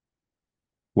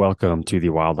Welcome to the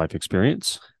Wildlife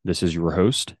Experience. This is your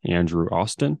host, Andrew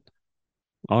Austin.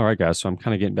 All right, guys. So I'm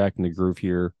kind of getting back in the groove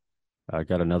here. I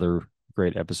got another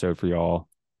great episode for y'all.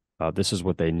 This is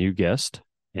with a new guest,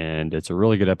 and it's a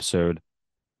really good episode.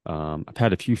 I've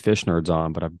had a few fish nerds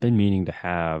on, but I've been meaning to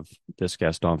have this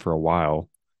guest on for a while.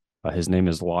 His name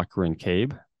is Loughran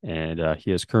Cabe, and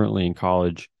he is currently in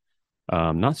college,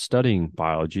 not studying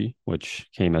biology, which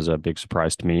came as a big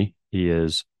surprise to me. He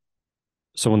is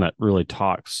someone that really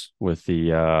talks with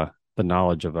the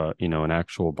knowledge of an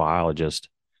actual biologist.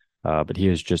 But he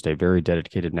is just a very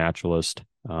dedicated naturalist,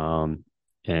 and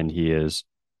he is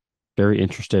very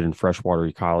interested in freshwater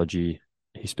ecology.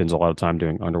 He spends a lot of time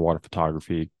doing underwater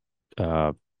photography,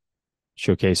 uh,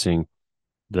 showcasing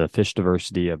the fish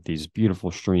diversity of these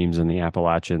beautiful streams in the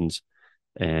Appalachians.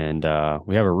 And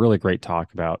we have a really great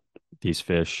talk about these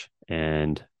fish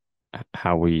and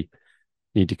how we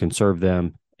need to conserve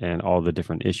them and all the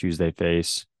different issues they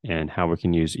face and how we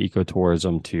can use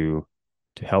ecotourism to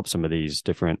help some of these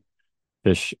different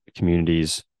fish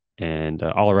communities. And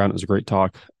all around, it was a great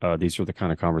talk. These are the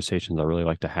kind of conversations I really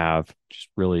like to have.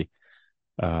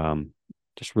 Um,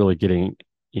 just really getting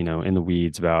in the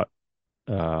weeds about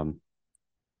um,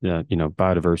 the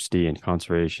biodiversity and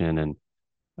conservation,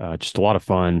 and just a lot of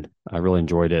fun. I really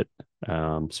enjoyed it.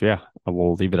 So yeah, I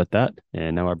will leave it at that.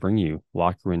 And now I bring you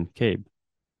Loughran Cabe.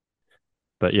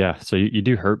 But yeah, so you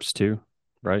do herps too,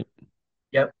 right?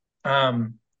 Yep.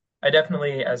 Um, I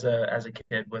definitely, as a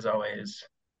kid, was always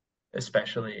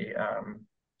especially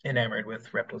enamored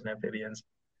with reptiles and amphibians.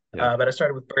 Yeah. But I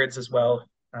started with birds as well.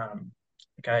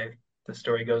 The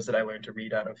story goes that I learned to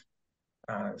read out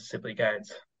of Sibley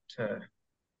guides to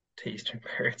to eastern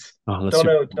birds. Oh, that's Don't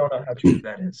super know cool. don't know how true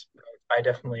that is. But I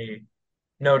definitely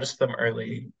noticed them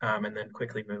early, and then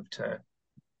quickly moved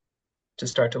to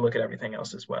start to look at everything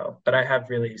else as well. But I have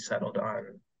really settled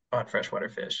on freshwater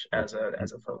fish Yeah. as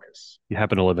a focus. You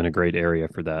happen to live in a great area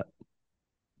for that,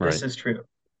 This right? is true.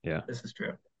 Yeah. This is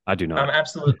true. I do I'm not.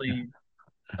 absolutely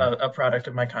a product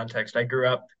of my context. I grew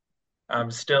up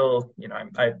still,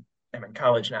 I am in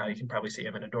college now. You can probably see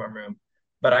I'm in a dorm room,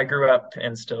 but I grew up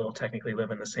and still technically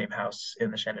live in the same house in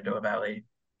the Shenandoah Valley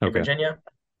in Okay. Virginia.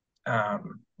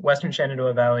 Western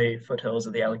Shenandoah Valley, foothills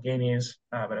of the Alleghenies,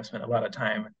 but I've spent a lot of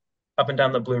time up and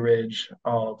down the Blue Ridge,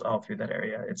 all through that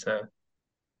area. It's a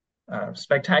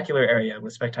spectacular area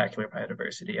with spectacular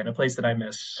biodiversity and a place that I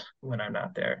miss when I'm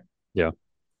not there. Yeah.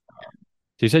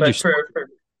 So you said you But started, go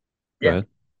yeah, ahead.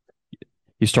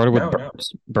 You started with no, no.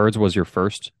 birds. Birds was your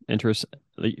first interest.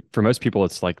 For most people,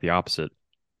 it's like the opposite.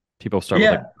 People start with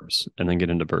like Yeah. birds and then get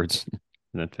into birds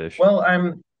and then fish. Well,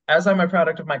 I'm a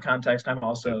product of my context, I'm Yeah.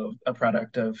 also a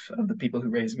product of the people who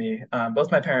raised me. Both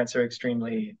my parents are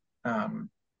extremely um,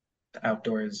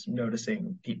 outdoors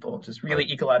noticing people, just Right. really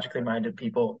ecologically minded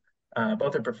people.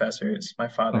 Both are professors. My Oh,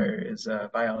 father is a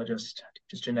biologist,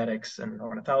 teaches genetics and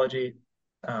ornithology,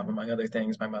 among other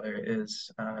things. My mother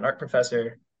is an art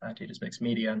professor, teaches mixed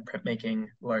media and printmaking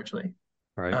largely.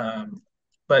 right. Um,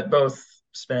 but both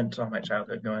spent all my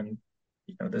childhood going,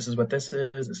 this is what this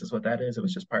is what that is. It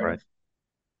was just Right.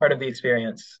 part of the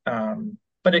experience.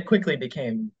 But it quickly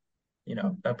became,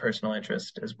 a personal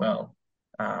interest as well.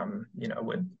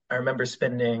 I remember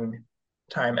spending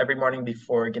time every morning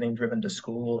before getting driven to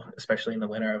school, especially in the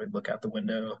winter. I would look out the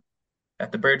window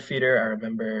at the bird feeder. I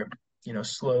remember,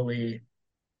 slowly,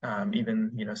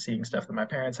 even seeing stuff that my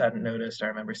parents hadn't noticed. I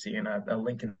remember seeing a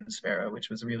Lincoln sparrow, which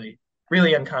was really,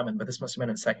 really uncommon, but this must have been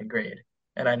in second grade.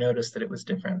 And I noticed that it was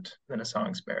different than a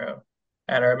song sparrow.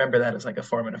 And I remember that as like a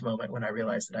formative moment when I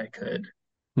realized that I could,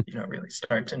 really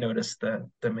start to notice the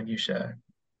minutia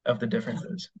of the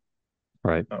differences.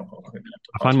 Right. Oh, hold on, I'm gonna have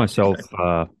to I pause find for 2 seconds.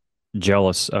 myself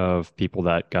jealous of people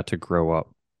that got to grow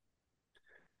up.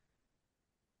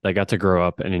 They got to grow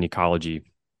up in an ecology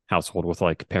household with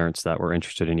like parents that were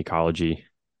interested in ecology.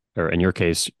 Or in your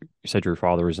case, you said your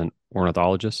father was an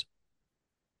ornithologist.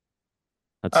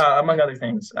 That's Among other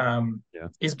things. yeah.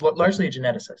 He's Like, largely a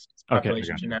geneticist, okay, I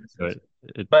population got you. geneticist, But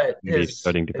it but maybe his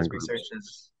studying his different research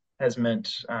groups. has meant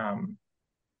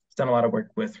he's done a lot of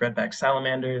work with redback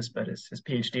salamanders, but his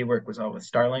PhD work was all with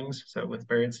starlings, so with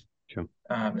birds, Gotcha.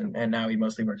 and now he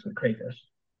mostly works with crayfish.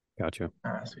 Gotcha.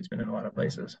 So he's been in a lot of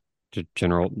places.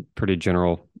 Pretty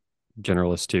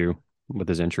generalist too with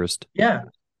his interest. Yeah,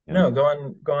 Yeah. no,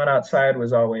 going outside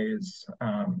was always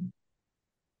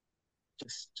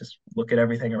just look at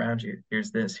everything around you. Here's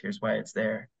this. Here's why it's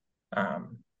there.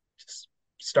 Um, just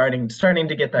starting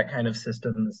to get that kind of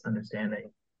systems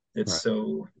understanding. It's Right.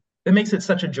 so it makes it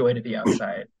such a joy to be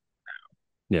outside.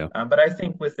 Yeah. But I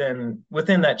think within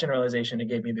that generalization, it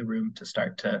gave me the room to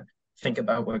start to think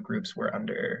about what groups were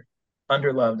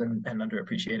underloved and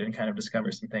underappreciated and kind of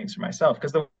discover some things for myself.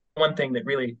 Because the one thing that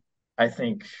really I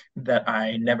think that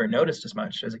I never noticed as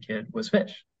much as a kid was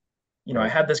fish. I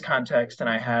Right. had this context and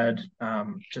I had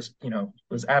just,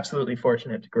 was absolutely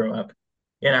fortunate to grow up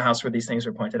in a house where these things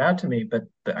were pointed out to me. But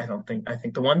I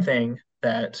think the one thing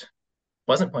that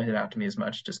wasn't pointed out to me as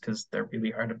much, just because they're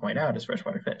really hard to point out, is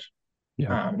freshwater fish.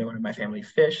 Yeah. No one in my family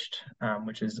fished,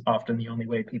 which is often the only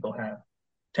way people have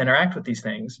to interact with these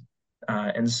things.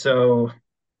 And so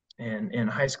in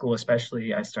high school,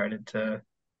 especially, I started to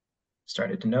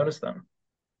notice them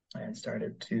and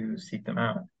started to seek them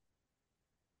out.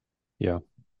 Yeah.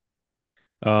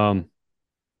 Um,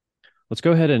 let's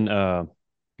go ahead and I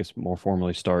guess more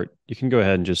formally start. You can go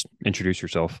ahead and just introduce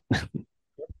yourself.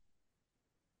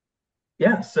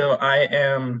 Yeah, so I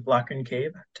am Loughran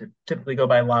Cabe, to typically go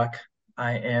by Locke.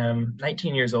 I am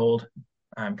 19 years old.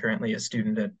 I'm currently a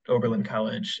student at Oberlin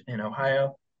College in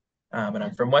Ohio, but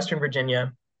I'm from Western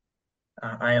Virginia.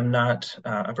 I am not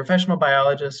a professional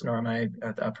biologist, nor am I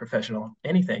a professional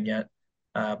anything yet.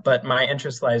 But my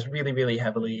interest lies really, really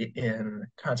heavily in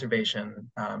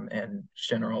conservation and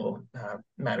general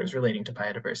matters relating to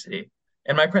biodiversity.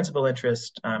 And my principal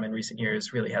interest in recent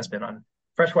years really has been on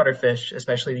freshwater fish,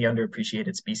 especially the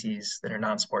underappreciated species that are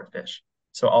non-sport fish.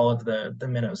 So all of the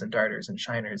minnows and darters and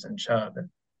shiners and chub and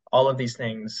all of these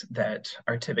things that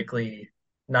are typically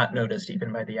not noticed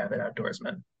even by the avid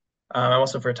outdoorsman. I'm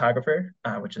also a photographer,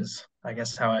 which is, I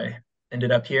guess, how I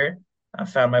ended up here. I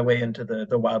found my way into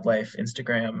the wildlife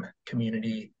Instagram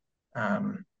community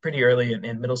pretty early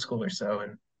in middle school or so,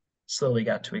 and slowly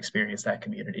got to experience that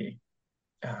community.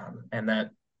 And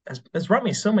that has brought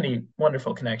me so many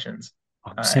wonderful connections,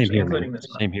 Same actually, here, man. including this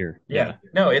one. Same here. Yeah. Yeah,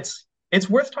 no, it's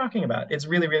worth talking about. It's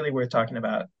really, really worth talking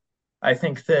about. I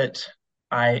think that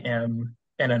I am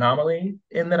an anomaly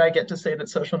in that I get to say that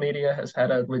social media has had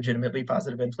a legitimately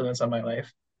positive influence on my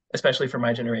life, especially for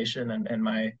my generation and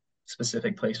my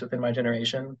specific place within my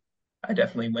generation. I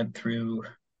definitely went through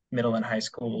middle and high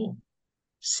school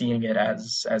seeing it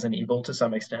as an evil to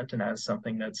some extent and as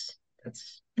something that's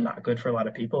not good for a lot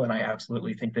of people. And I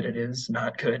absolutely think that it is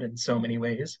not good in so many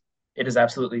ways. It has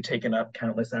absolutely taken up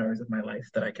countless hours of my life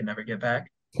that I can never get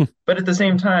back. But at the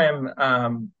same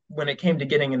time, when it came to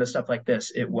getting into stuff like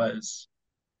this, it was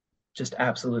just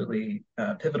absolutely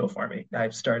pivotal for me.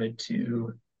 I've started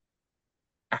to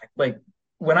act like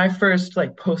when I first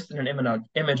like posted an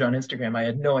image on Instagram, I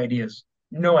had no idea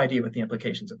what the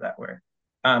implications of that were.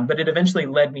 But it eventually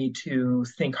led me to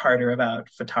think harder about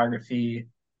photography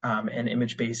and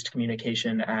image-based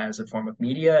communication as a form of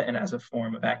media and as a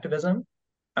form of activism.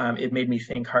 It made me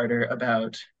think harder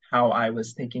about how I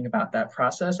was thinking about that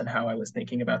process and how I was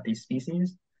thinking about these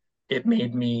species. It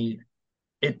made me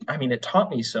I mean, it taught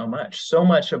me so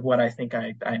much of what I think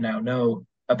I now know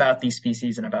about these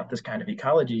species and about this kind of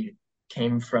ecology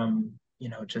came from,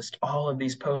 just all of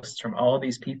these posts from all of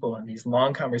these people and these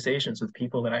long conversations with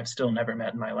people that I've still never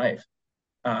met in my life,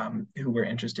 who were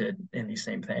interested in these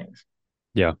same things.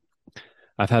 Yeah.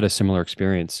 I've had a similar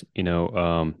experience.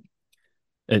 The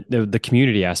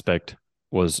community aspect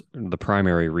was the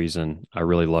primary reason I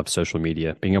really love social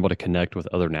media, being able to connect with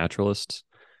other naturalists.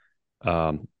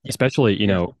 Yes. Especially,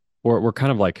 Yeah. we're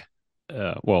kind of like,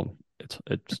 well,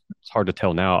 it's hard to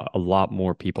tell now. A lot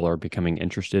more people are becoming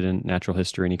interested in natural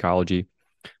history and ecology,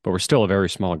 but we're still a very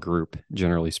small group,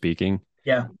 generally speaking.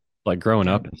 Yeah. Like growing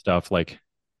Yeah. up and stuff, like,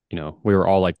 we were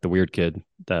all like the weird kid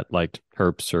that liked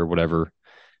herps or whatever,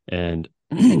 and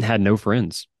had no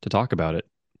friends to talk about it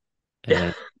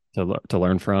Yeah. and to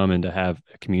learn from and to have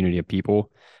a community of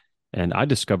people. And I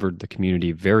discovered the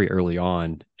community very early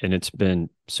on, and it's been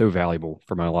so valuable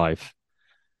for my life.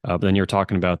 But then you're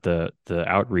talking about the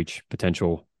outreach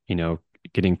potential,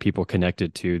 getting people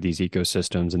connected to these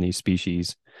ecosystems and these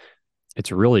species.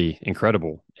 It's really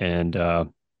incredible. And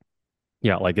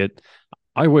yeah, like it,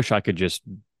 I wish I could just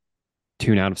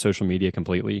tune out of social media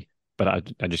completely, but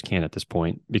I just can't at this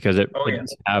point because it, Oh it yeah.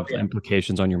 does Oh have yeah.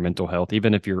 implications on your mental health,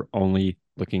 even if you're only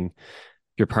looking,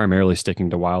 you're primarily sticking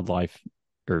to wildlife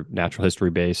or natural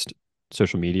history based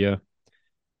social media.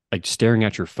 Like staring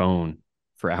at your phone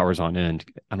for hours on end,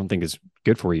 I don't think is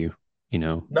good for you, you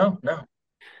know. No, no.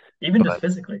 Even just But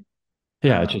physically.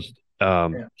 yeah, it's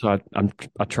Um, just yeah. so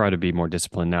I try to be more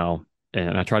disciplined now,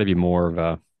 and I try to be more of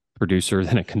a producer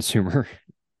than a consumer.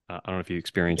 I don't know if you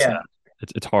experience that. Yeah.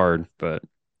 It's hard, but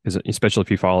especially if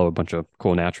you follow a bunch of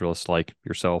cool naturalists like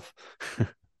yourself.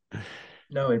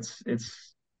 No,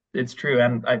 it's true,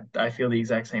 and I feel the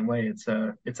exact same way. It's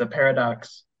a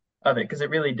paradox of it because it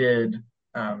really did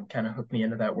kind of hook me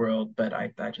into that world, but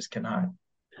I just cannot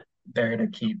bear to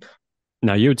keep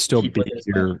Now you would still keep be with it as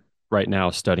your much. right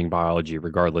now studying biology,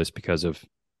 regardless, because of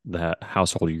the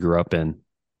household you grew up in.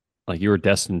 Like you were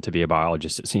destined to be a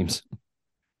biologist, it seems.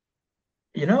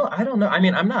 I don't know. I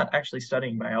mean, I'm not actually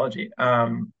studying biology. No,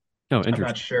 I'm not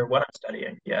interesting. sure what I'm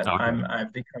studying yet. Okay.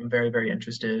 I've become very, very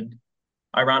interested,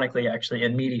 ironically, actually,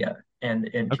 in media and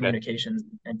in Okay. communications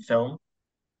and film.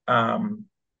 Um,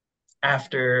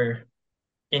 After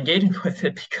engaging with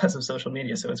it because of social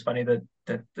media. So it's funny that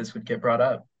this would get brought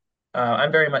up.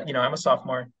 I'm very much, I'm a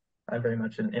sophomore. I'm very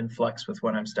much in flux with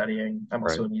what I'm studying. I'm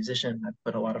Right. also a musician. I've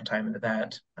put a lot of time into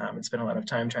that and spent a lot of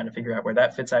time trying to figure out where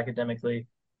that fits academically.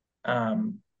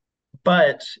 Um,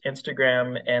 but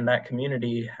Instagram and that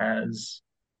community has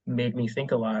made me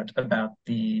think a lot about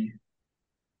the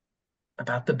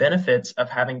benefits of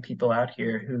having people out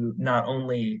here who not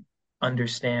only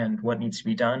understand what needs to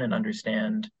be done and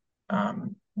understand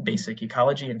basic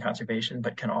ecology and conservation,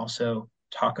 but can also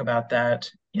talk about that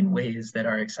in ways that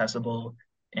are accessible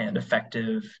and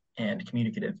effective and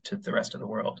communicative to the rest of the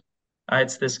world.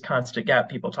 It's this constant gap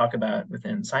people talk about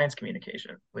within science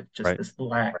communication, with just Right. this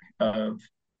lack of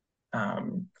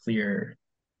clear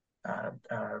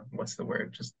what's the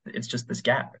word? Just it's just this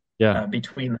gap Yeah.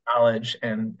 between the knowledge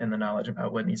and the knowledge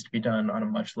about what needs to be done on a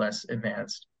much less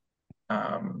advanced,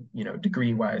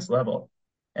 degree wise level.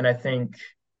 And I think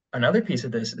another piece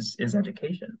of this is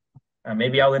education.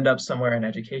 Maybe I'll end up somewhere in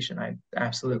education.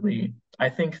 I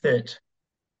think that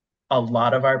a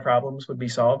lot of our problems would be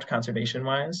solved conservation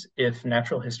wise if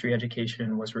natural history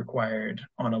education was required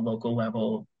on a local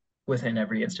level within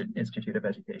every institute of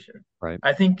education. Right.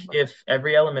 I think if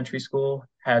every elementary school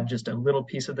had just a little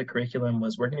piece of the curriculum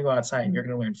was we're going to go outside and you're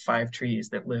going to learn 5 trees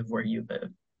that live where you live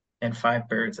and 5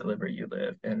 birds that live where you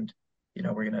live. And,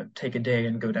 we're going to take a day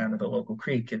and go down to the local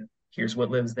creek and here's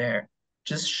what lives there.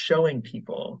 Just showing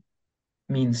people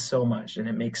means so much and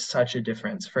it makes such a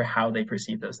difference for how they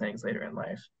perceive those things later in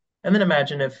life. And then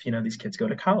imagine if, these kids go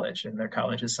to college and their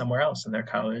college is somewhere else and their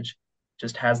college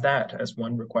just has that as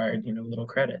one required, little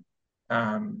credit.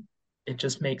 Um, it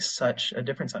just makes such a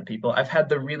difference on people. I've had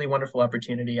the really wonderful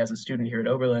opportunity as a student here at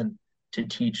Oberlin to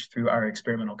teach through our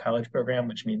experimental college program,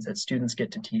 which means that students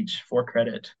get to teach 4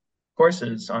 credit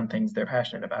courses on things they're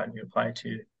passionate about. And you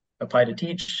apply to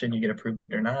teach and you get approved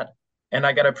or not. And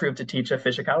I got approved to teach a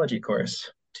fish ecology course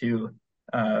to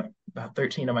about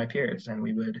 13 of my peers. And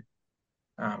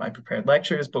I prepared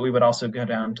lectures, but we would also go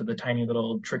down to the tiny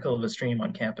little trickle of a stream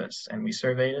on campus and we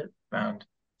surveyed it, found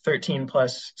 13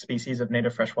 plus species of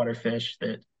native freshwater fish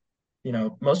that,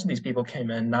 most of these people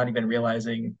came in not even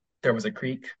realizing there was a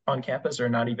creek on campus or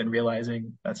not even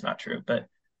realizing that's not true, but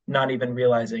not even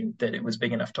realizing that it was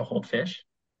big enough to hold fish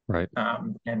Right.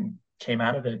 and came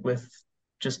out of it with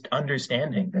just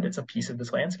understanding that it's a piece of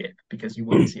this landscape because you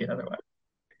wouldn't see it otherwise.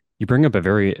 You bring up a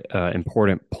very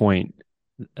important point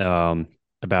um,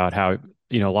 about how,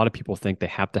 a lot of people think they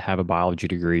have to have a biology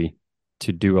degree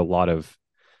to do a lot of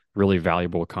really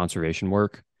valuable conservation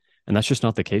work. And that's just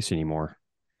not the case anymore.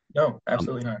 No, Um,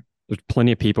 absolutely not. there's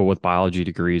plenty of people with biology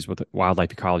degrees, with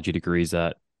wildlife ecology degrees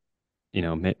that,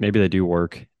 maybe they do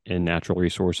work in natural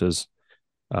resources.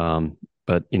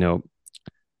 But,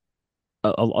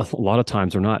 a lot of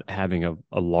times they're not having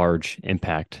a large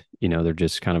impact. They're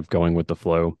just kind of going with the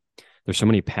flow. There's so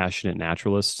many passionate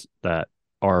naturalists that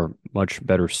are much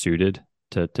better suited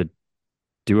to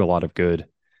do a lot of good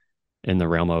in the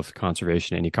realm of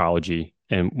conservation and ecology.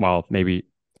 And while maybe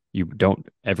you don't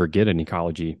ever get an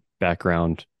ecology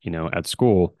background, at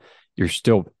school, you're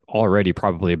still already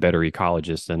probably a better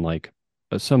ecologist than like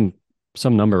some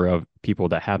number of people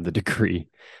that have the degree.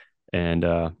 And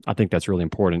I think that's really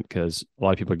important because a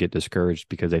lot of people get discouraged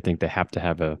because they think they have to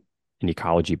have an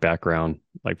ecology background,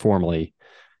 like formally,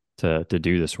 to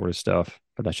do this sort of stuff.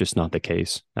 But that's just not the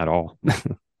case at all.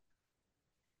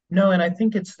 No, and I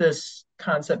think it's this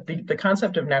concept, the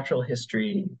concept of natural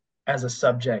history as a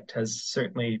subject has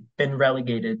certainly been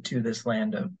relegated to this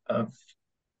land of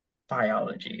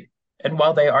biology. And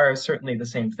while they are certainly the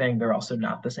same thing, they're also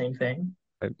not the same thing.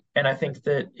 Right. And I think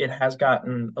that it has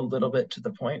gotten a little bit to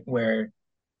the point where,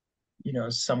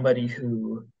 somebody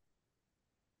who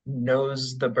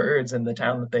knows the birds in the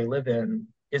town that they live in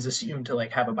is assumed to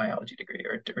like have a biology degree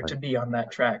or to Right. be on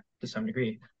that track to some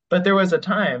degree. But there was a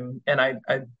time, and I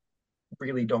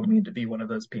really don't mean to be one of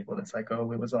those people that's like,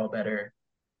 oh, it was all better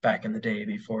back in the day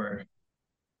before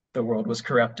the world was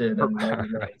corrupted and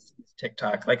everyone Right. was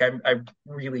TikTok. Like I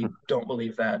really don't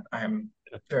believe that. I'm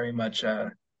very much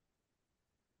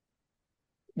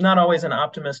not always an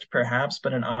optimist, perhaps,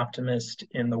 but an optimist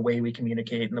in the way we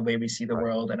communicate and the way we see the Right.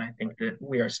 world. And I think that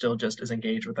we are still just as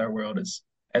engaged with our world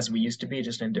as we used to be,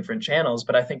 just in different channels.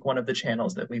 But I think one of the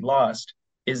channels that we lost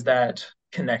is that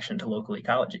connection to local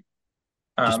ecology.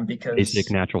 Just basic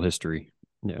because natural history.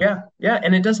 Yeah. yeah, yeah,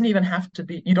 and it doesn't even have to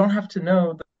be, you don't have to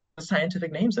know the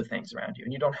scientific names of things around you,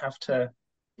 and you don't have to,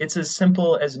 it's as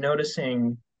simple as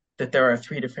noticing that there are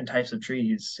three different types of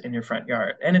trees in your front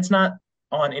yard. And it's not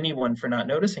on anyone for not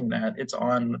noticing that. It's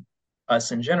on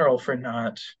us in general for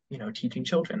not, teaching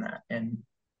children that and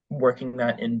working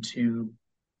that into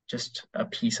just a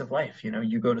piece of life.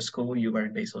 You go to school, you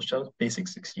learn basic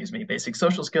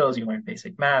social skills, you learn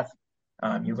basic math,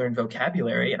 you learn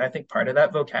vocabulary. And I think part of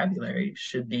that vocabulary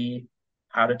should be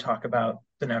how to talk about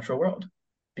the natural world,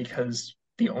 because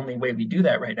the only way we do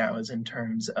that right now is in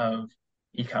terms of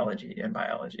ecology and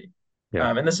biology. Yeah.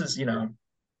 And this is,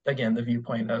 again, the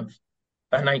viewpoint of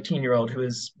a 19-year-old who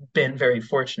has been very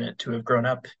fortunate to have grown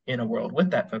up in a world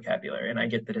with that vocabulary. And I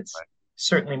get that it's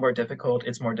certainly more difficult.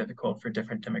 It's more difficult for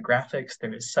different demographics.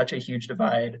 There is such a huge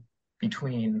divide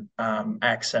between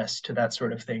access to that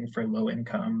sort of thing for low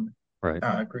income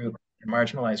Right. group,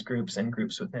 marginalized groups, and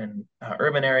groups within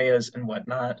urban areas and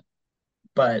whatnot.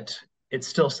 But it's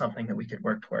still something that we could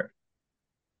work toward.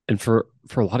 And for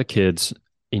a lot of kids,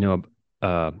 you know,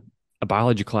 uh, a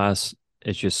biology class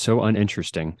is just so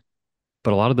uninteresting.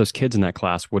 But a lot of those kids in that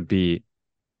class would be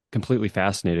completely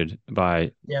fascinated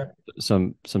by Yeah.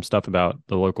 some stuff about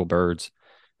the local birds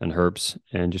and herps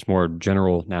and just more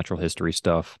general natural history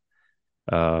stuff,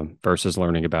 versus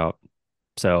learning about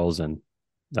cells and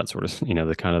that sort of,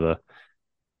 the kind of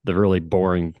the really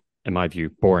boring, in my view,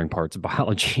 boring parts of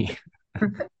biology.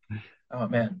 Oh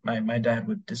man, my dad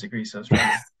would disagree so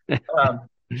strongly. Um,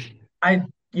 I,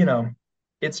 you know,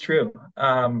 it's true.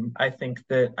 I think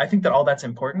that all that's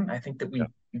important. I think that Yeah.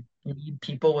 we need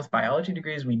people with biology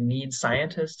degrees. We need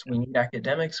scientists. We need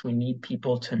academics. We need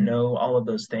people to know all of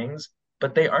those things.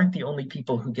 But they aren't the only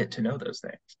people who get to know those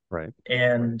things. Right.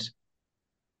 And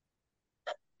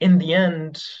in the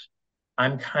end,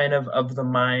 I'm kind of the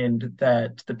mind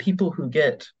that the people who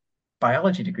get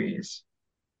biology degrees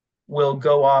will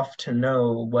go off to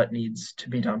know what needs to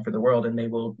be done for the world, and they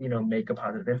will make a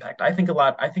positive impact. I think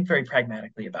very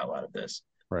pragmatically about a lot of this.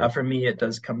 Right. For me, it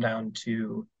does come down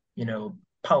to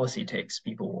policy takes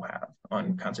people will have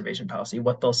on conservation policy,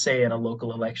 what they'll say in a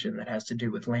local election that has to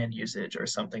do with land usage or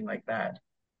something like that.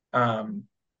 Um,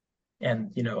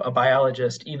 and a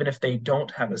biologist, even if they don't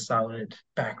have a solid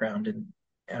background and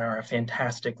are a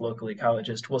fantastic local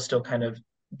ecologist, will still kind of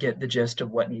get the gist of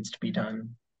what needs to be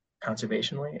done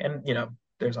conservationally. And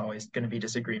there's always going to be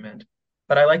disagreement,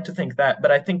 but I like to think that. But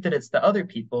I think that it's the other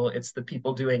people, it's the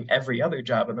people doing every other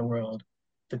job in the world,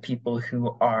 the people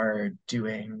who are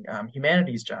doing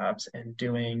humanities jobs and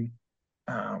doing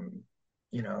um,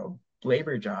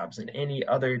 labor jobs and any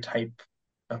other type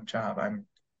of job.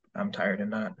 I'm tired and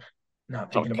not It's all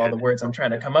thinking of all the good. words I'm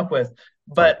trying to come up with, It's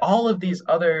all but all of these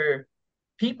other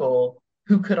people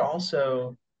who could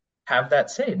also have that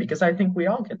say, because I think we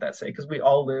all get that say because we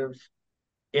all live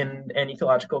in an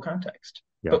ecological context,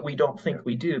 yeah. but we don't think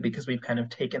we do because we've kind of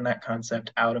taken that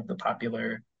concept out of the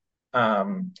popular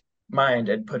um, mind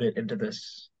and put it into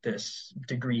this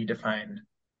degree defined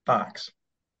box.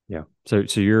 Yeah. So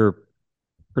you're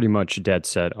pretty much dead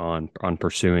set on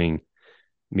pursuing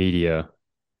media,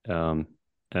 um,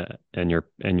 and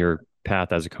your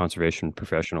path as a conservation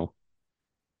professional.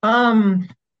 Um,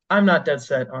 I'm not dead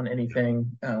set on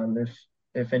anything.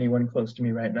 If anyone close to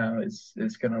me right now is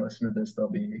going to listen to this, they'll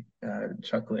be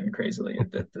chuckling crazily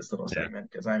at this little Yeah.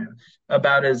 statement because I'm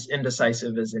about as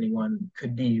indecisive as anyone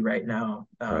could be right now,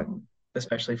 Right.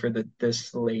 especially for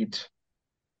this late,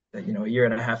 a year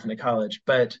and a half into college.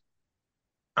 But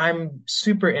I'm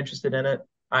super interested in it.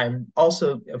 I'm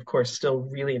also, of course, still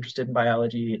really interested in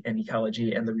biology and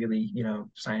ecology and the really,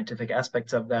 scientific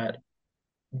aspects of that.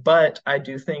 But I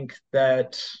do think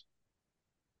that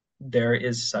there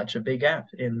is such a big gap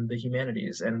in the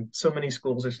humanities, and so many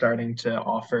schools are starting to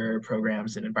offer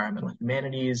programs in environmental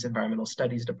humanities, environmental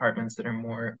studies departments that are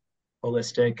more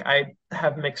holistic. I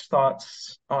have mixed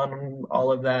thoughts on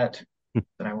all of that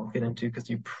that I won't get into because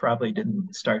you probably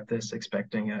didn't start this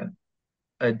expecting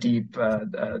a deep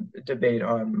debate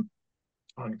on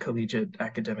collegiate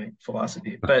academic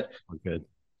philosophy, but All good.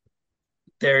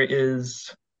 there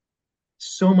is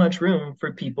so much room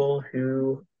for people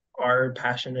who are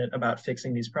passionate about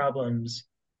fixing these problems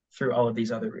through all of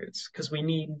these other routes because we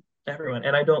need everyone.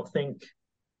 And I don't think,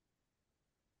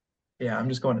 yeah, I'm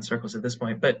just going in circles at this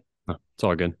point, but Oh, it's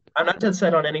all good. I'm not dead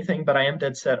set on anything, but I am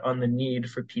dead set on the need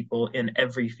for people in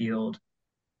every field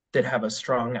that have a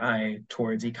strong eye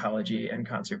towards ecology and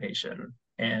conservation.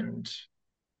 And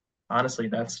honestly,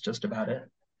 that's just about it.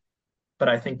 But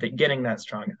I think that getting that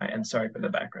strong eye, and sorry for the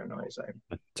background noise, I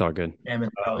It's all good. am in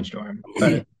a Um, college dorm,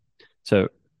 but so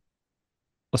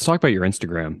let's talk about your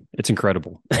Instagram. It's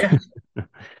incredible. Yeah,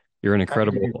 You're an happy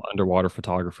incredible to. underwater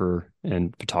photographer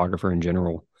and photographer in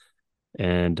general,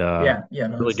 and Yeah, yeah,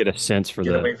 no, really let's get a sense for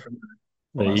get away from the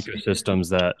the philosophy here. ecosystems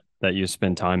that you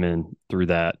spend time in through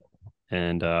that.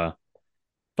 And I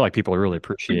feel like people really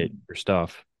appreciate your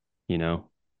stuff, you know.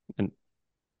 And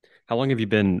how long have you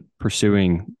been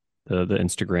pursuing the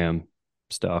Instagram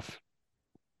stuff?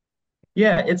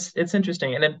 Yeah, it's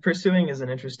interesting. And then pursuing is an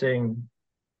interesting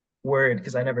word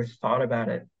because I never thought about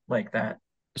it like that.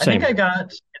 I Same think I here.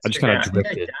 got I just kind of Instagram.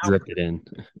 I think I drifted in.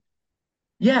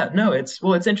 Yeah, no, it's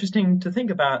interesting to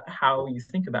think about how you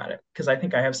think about it because I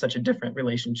think I have such a different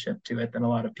relationship to it than a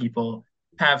lot of people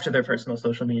have to their personal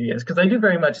social medias because I do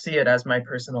very much see it as my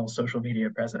personal social media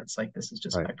presence. Like this is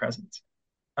just Right. my presence.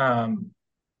 Um,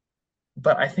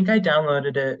 but I think I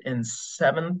downloaded it in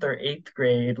seventh or eighth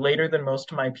grade, later than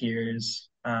most of my peers.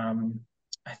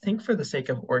 I think for the sake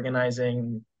of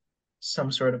organizing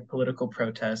some sort of political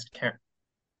protest.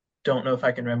 Don't know if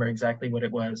I can remember exactly what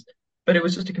it was, but it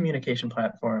was just a communication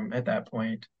platform at that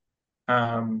point.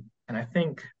 And I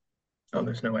think, oh,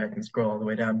 there's no way I can scroll all the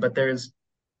way down, but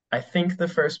I think the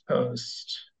first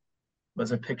post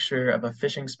was a picture of a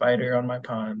fishing spider on my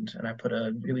pond, and I put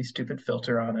a really stupid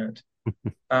filter on it.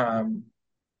 Um,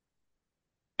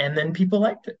 and then people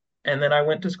liked it. And then I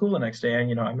went to school the next day,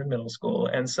 and I'm in middle school,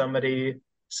 and somebody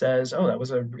says, "Oh, that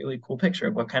was a really cool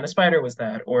picture. What kind of spider was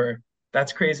that?" Or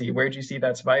 "That's crazy. Where'd you see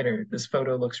that spider? This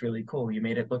photo looks really cool. You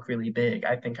made it look really big."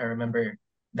 I think I remember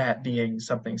that being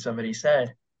something somebody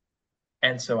said.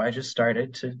 And so I just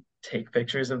started to take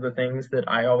pictures of the things that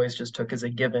I always just took as a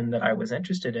given that I was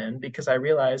interested in because I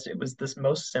realized it was this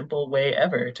most simple way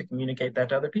ever to communicate that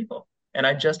to other people. And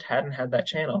I just hadn't had that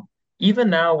channel. Even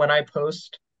now, when I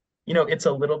post, it's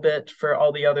a little bit for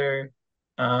all the other,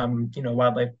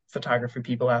 wildlife photography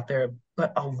people out there.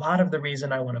 But a lot of the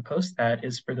reason I want to post that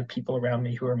is for the people around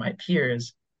me who are my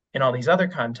peers in all these other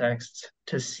contexts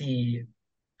to see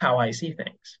how I see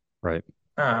things Right.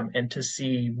 and to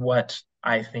see what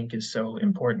I think is so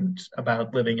important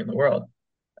about living in the world.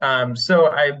 So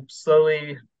I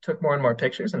slowly took more and more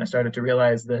pictures, and I started to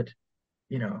realize that,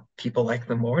 people like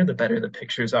them more, the better the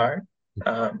pictures are.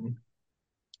 Um,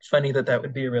 Funny that that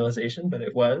would be a realization, but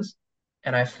it was.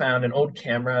 And I found an old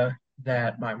camera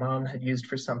that my mom had used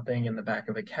for something in the back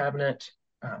of a cabinet,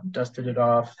 dusted it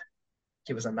off.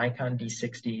 It was a Nikon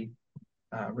D60,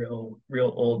 real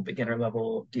old beginner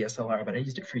level DSLR, but I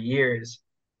used it for years.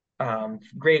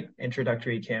 Great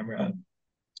introductory camera,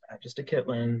 just a kit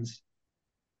lens.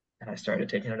 And I started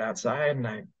taking it outside, and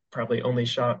I probably only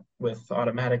shot with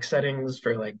automatic settings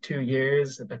for like 2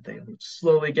 years, but they were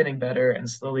slowly getting better and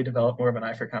slowly developed more of an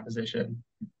eye for composition.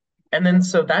 And then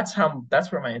so that's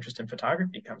where my interest in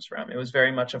photography comes from. It was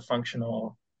very much a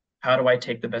functional, how do I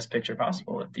take the best picture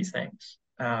possible of these things?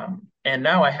 And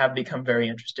now I have become very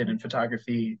interested in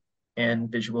photography and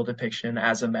visual depiction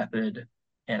as a method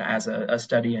and as a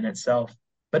study in itself.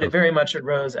 But it Okay. very much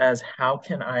arose as how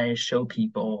can I show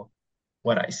people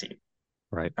what I see?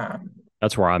 Right. Um,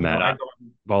 That's where I'm at. I go,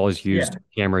 I've always yeah, used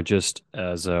camera just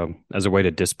as a way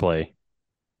to display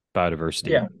biodiversity.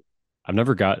 yeah, I've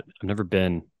never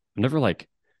been, I've never like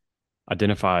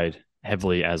identified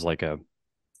heavily as like a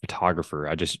photographer.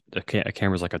 A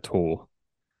camera's like a tool.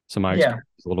 So my yeah, experience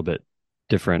is a little bit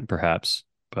different, perhaps,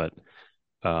 but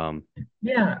um,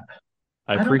 yeah.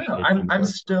 I I don't know. appreciate the I'm more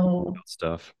still detailed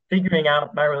stuff. figuring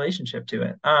out my relationship to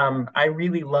it. I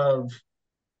really love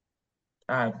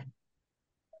uh,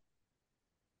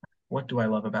 what do I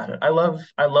love about it? I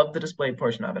love the display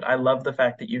portion of it. I love the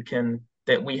fact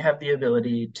that we have the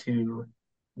ability to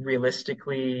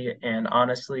realistically and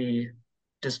honestly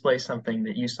display something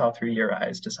that you saw through your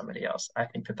eyes to somebody else. I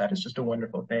think that that is just a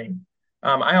wonderful thing.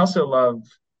 I also love,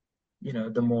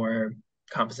 the more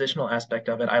compositional aspect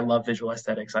of it. I love visual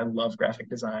aesthetics. I love graphic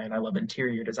design. I love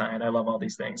interior design. I love all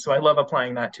these things. So I love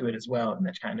applying that to it as well. And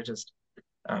that kind of just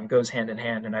goes hand in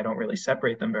hand, and I don't really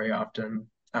separate them very often.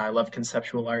 I love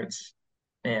conceptual arts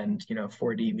and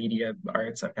 4D media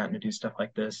arts. I've gotten to do stuff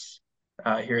like this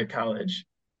here at college.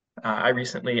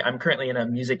 I'm currently in a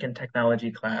music and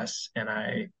technology class,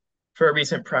 and for a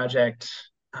recent project,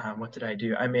 what did I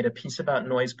do? I made a piece about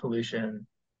noise pollution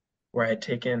where I had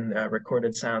taken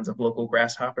recorded sounds of local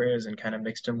grasshoppers and kind of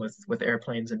mixed them with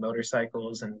airplanes and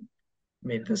motorcycles and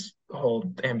made this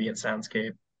whole ambient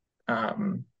soundscape.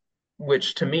 Um,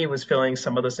 which to me was filling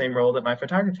some of the same role that my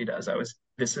photography does.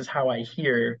 This is how I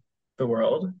hear the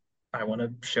world. I want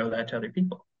to show that to other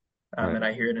people. Right. And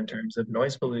I hear it in terms of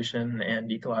noise pollution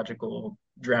and ecological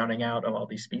drowning out of all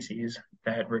these species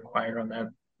that require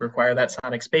that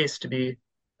sonic space to be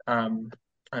um,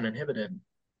 uninhibited.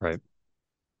 Right.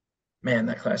 Man,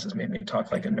 that class has made me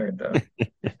talk like a nerd, though.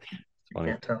 It's You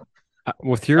funny. can't tell.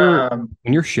 With your Um,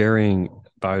 when you're sharing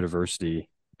biodiversity,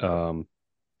 um,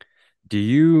 do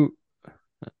you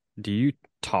do you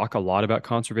talk a lot about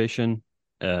conservation,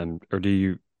 or do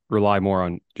you rely more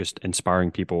on just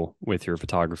inspiring people with your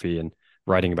photography and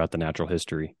writing about the natural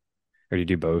history, or do you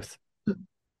do both?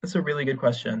 that's a really good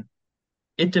question.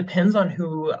 It depends on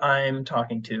who I'm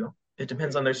talking to. It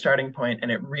depends on their starting point, and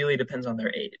it really depends on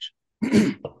their age.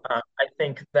 I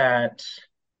think that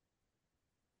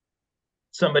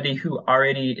somebody who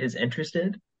already is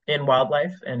interested in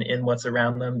wildlife and in what's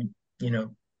around them, you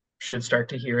know, should start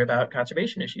to hear about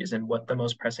conservation issues and what the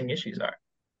most pressing issues are.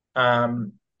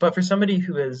 But for somebody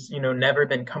who has, never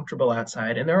been comfortable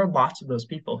outside, and there are lots of those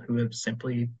people who have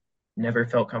simply never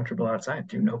felt comfortable outside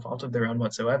through no fault of their own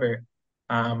whatsoever.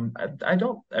 I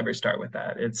don't ever start with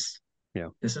that. It's Yeah.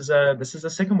 this is a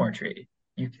sycamore tree.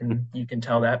 You can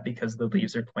tell that because the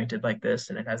leaves are pointed like this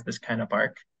and it has this kind of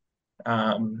bark.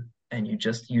 And you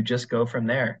just go from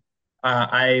there.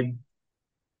 I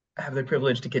have the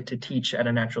privilege to get to teach at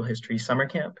a natural history summer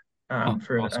camp Oh,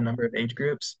 for a awesome. number of age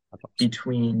groups That's awesome.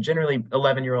 between generally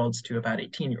 11-year-olds to about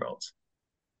 18-year-olds.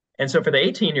 And so for the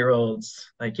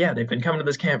 18-year-olds, like, yeah, they've been coming to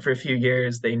this camp for a few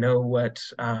years. They know what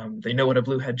a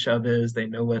bluehead chub is. They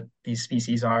know what these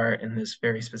species are in this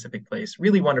very specific place.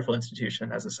 Really wonderful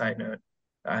institution. As a side note,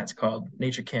 it's called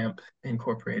Nature Camp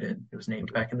Incorporated. It was named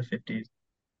Okay. back in the 50s. It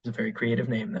was a very creative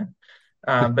name then.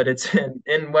 But it's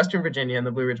in Western Virginia in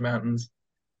the Blue Ridge Mountains,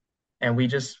 and we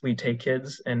take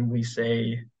kids and we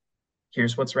say,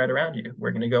 here's what's right around you.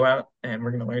 We're going to go out and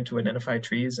we're going to learn to identify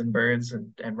trees and birds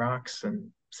and rocks and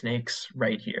snakes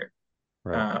right here.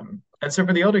 Right. And so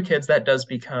for the older kids, that does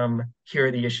become, here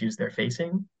are the issues they're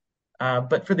facing.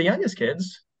 But for the youngest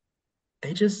kids,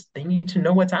 they need to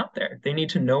know what's out there. They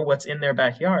need to know what's in their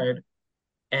backyard.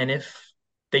 And if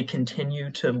they continue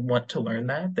to want to learn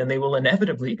that, then they will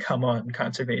inevitably come on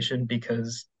conservation,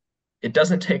 because it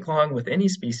doesn't take long with any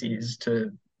species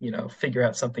to, figure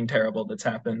out something terrible that's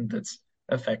happened that's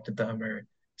affected them, or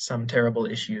some terrible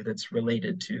issue that's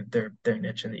related to their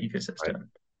niche in the Right. ecosystem.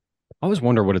 I always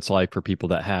wonder what it's like for people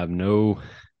that have no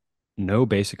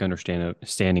basic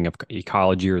understanding of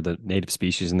ecology or the native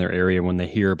species in their area when they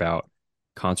hear about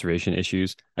conservation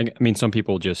issues. I mean, some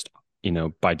people just,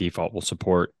 by default will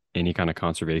support any kind of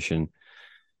conservation,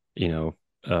 you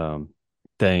know,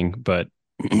 thing. But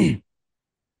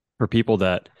for people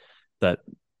that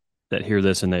that hear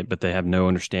this and they have no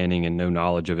understanding and no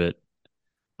knowledge of it,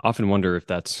 I often wonder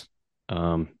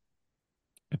um,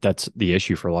 if that's the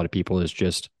issue for a lot of people is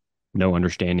just no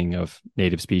understanding of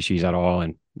native species at all,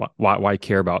 and why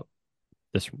care about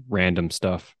this random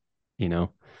stuff, you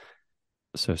know?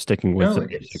 So sticking with No, the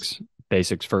it's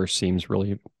basics first seems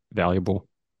really valuable.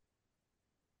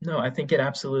 no, I think it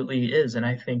absolutely is. And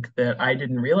I think that I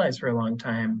didn't realize for a long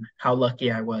time how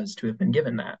lucky I was to have been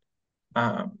given that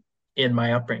um, in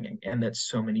my upbringing, and that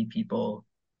so many people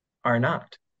are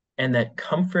not. And that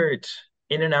comfort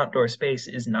in an outdoor space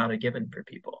is not a given for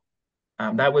people.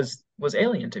 That was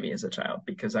alien to me as a child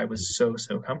because I was so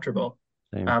comfortable.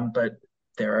 Same. But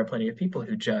there are plenty of people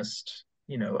who just,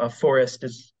 a forest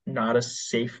is not a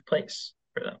safe place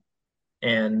for them.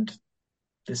 And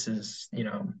this is,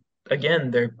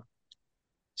 again, there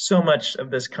so much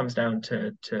of this comes down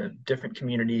to different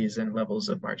communities and levels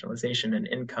of marginalization and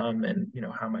income, and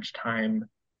how much time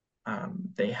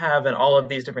they have, and all of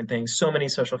these different things. So many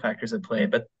social factors at play,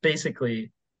 but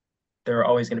basically there are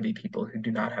always going to be people who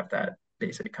do not have that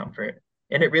basic comfort.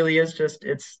 And it really is just,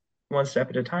 it's one step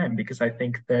at a time, because I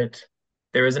think that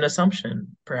there is an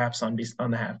assumption, perhaps on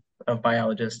behalf of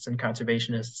biologists and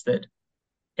conservationists, that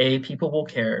A, people will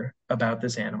care about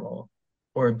this animal,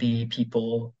 or B,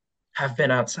 people have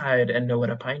been outside and know what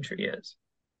a pine tree is.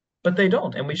 But they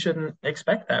don't, and we shouldn't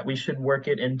expect that. We should work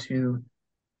it into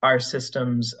our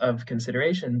systems of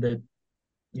consideration that,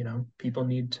 people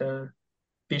need to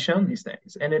be shown these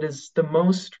things. And it is the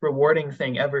most rewarding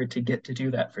thing ever to get to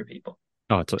do that for people,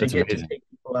 Oh, it's to it's get to amazing. take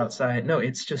people outside. No,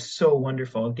 it's just so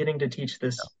wonderful. Getting to teach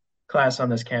this class on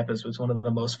this campus was one of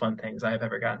the most fun things I've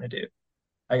ever gotten to do.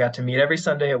 I got to meet every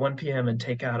Sunday at 1 p.m. and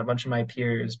take out a bunch of my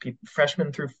peers, people,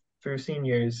 freshmen through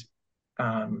seniors.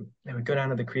 And we go down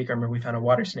to the creek. I remember we found a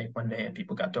water snake one day, and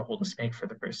people got to hold a snake for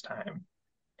the first time.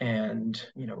 And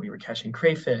we were catching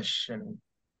crayfish and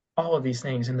all of these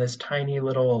things in this tiny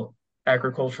little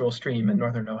agricultural stream in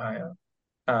northern Ohio.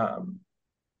 Um,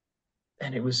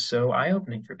 and it was so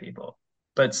eye-opening for people.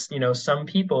 But some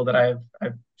people that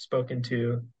I've spoken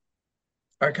to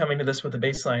are coming to this with a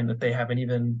baseline that they haven't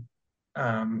even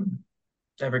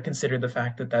ever considered the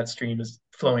fact that that stream is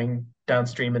flowing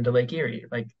downstream into Lake Erie.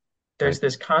 Like, Right. there's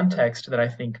this context that I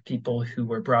think people who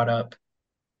were brought up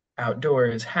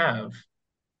outdoors have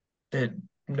that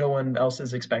no one else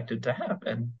is expected to have,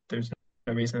 and there's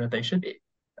no reason that they should be.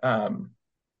 Um,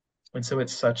 and so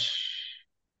it's such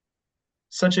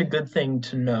a good thing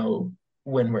to know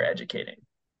when we're educating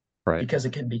Right. because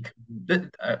it can be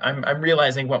I'm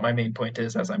realizing what my main point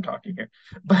is as I'm talking here.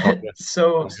 Oh, But yeah.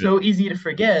 Oh, good. so easy to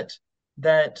forget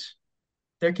that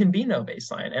there can be no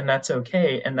baseline and that's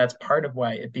okay. And that's part of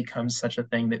why it becomes such a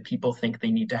thing that people think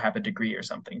they need to have a degree or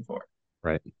something for.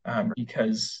 Right.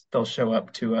 Because they'll show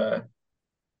up to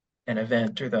an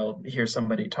event or they'll hear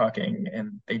somebody talking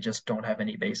and they just don't have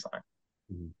any baseline.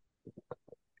 Mhm.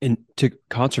 And to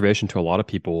conservation to a lot of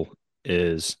people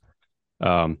is,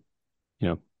 um, you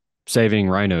know, saving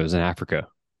rhinos in Africa.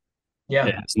 It Yeah.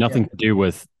 has Yeah. nothing to do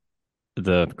with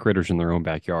the critters in their own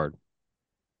backyard,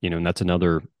 and that's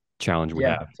another challenge we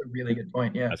Yeah. have It's a really good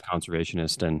point. Yeah. as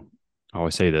conservationists. And I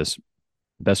always say this,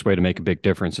 best way to make a big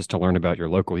difference is to learn about your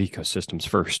local ecosystems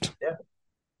first. Yeah.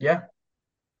 Yeah.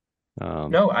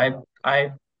 Um, No,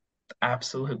 I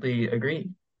absolutely agree.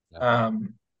 yeah.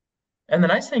 Um, and the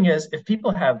nice thing is, if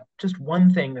people have just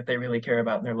one thing that they really care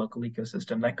about in their local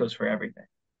ecosystem, that goes for everything.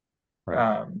 Right.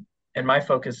 Um, and my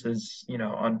focus is,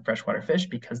 on freshwater fish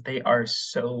because they are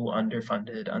so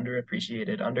underfunded,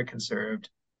 underappreciated, underconserved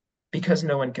because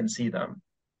no one can see them.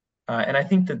 And I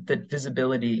think that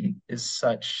visibility is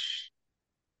such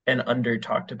an under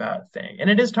talked about thing. And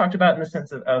it is talked about in the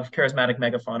sense of charismatic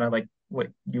megafauna, like what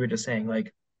you were just saying,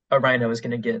 like a rhino is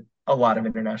going to get a lot of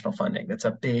international funding. That's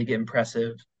a big,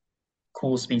 impressive,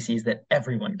 cool species that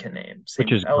everyone can name. Which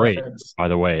Same is with great, elephants, by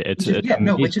the way. It's which is, it's yeah,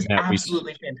 no, which amazing is that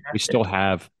absolutely we still fantastic.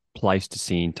 have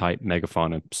Pleistocene type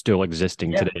megafauna still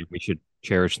existing Yeah, today. We should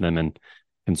cherish them and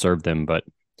conserve them. But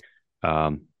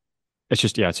um, it's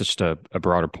just a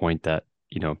broader point that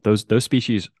those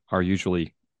species are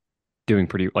usually doing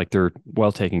pretty, like, they're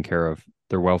well taken care of.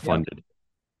 They're well yeah, funded.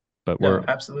 But no,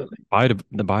 absolutely.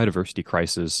 the biodiversity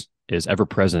crisis is ever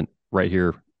present right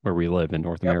here where we live in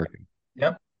North Yep, America.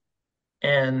 yep.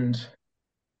 And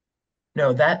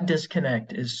no, that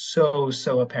disconnect is so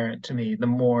apparent to me the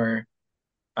more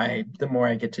I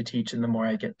get to teach and the more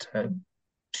I get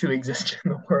to exist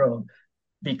in the world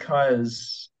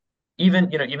because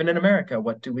even in America,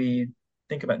 what do we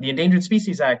think about? The Endangered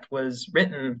Species Act was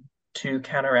written to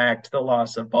counteract the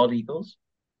loss of bald eagles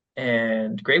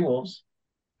and gray wolves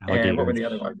and what were the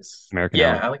other Alligators, ones? American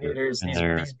Yeah, alligator, alligators, and these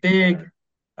their these big,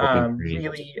 open cranes.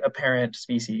 really apparent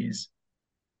species.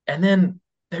 And then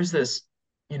there's this,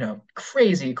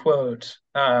 crazy quote.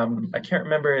 I can't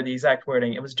remember the exact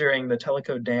wording. It was during the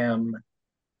Tellico Dam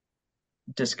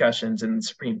discussions in the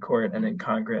Supreme Court and in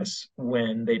Congress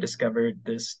when they discovered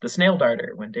the snail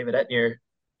darter, when David Etnier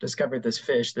discovered this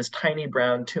fish, this tiny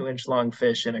brown 2-inch long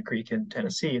fish in a creek in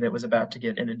Tennessee that was about to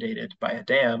get inundated by a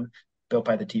dam built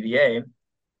by the TVA.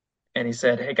 And he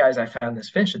said, "Hey guys, I found this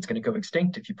fish. It's going to go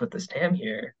extinct if you put this dam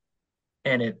here."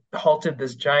 And it halted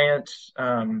this giant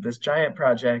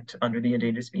project under the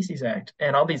Endangered Species Act.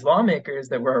 And all these lawmakers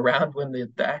that were around when the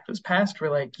act was passed were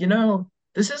like,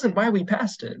 this isn't why we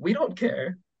passed it. We don't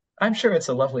care. I'm sure it's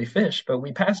a lovely fish, but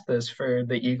we passed this for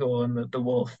the eagle and the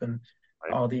wolf and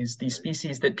Right, all these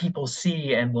species that people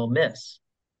see and will miss.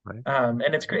 right.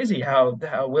 And it's crazy how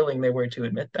willing they were to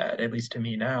admit that, at least to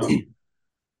me now.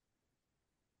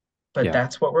 But Yeah.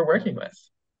 that's what we're working with.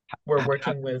 We're How,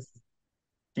 working with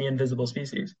the invisible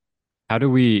species. how do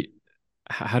we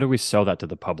how do we sell that to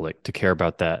the public to care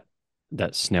about that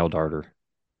snail darter?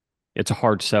 It's a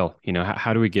hard sell.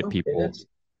 How do we get Oh, it people? is.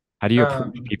 How do you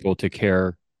approach Um, people to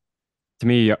care? To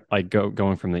me, like,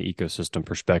 going from the ecosystem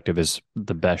perspective is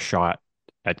the best shot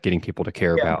at getting people to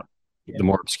care yeah, about yeah, the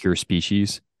more obscure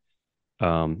species.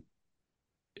 Um,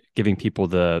 Giving people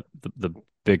the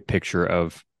big picture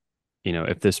of,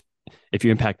 if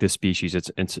you impact this species, it's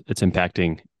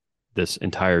impacting this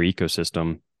entire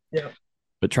ecosystem. yeah,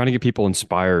 But trying to get people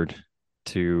inspired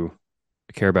to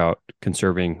care about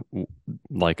conserving,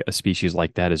 like, a species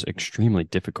like that is extremely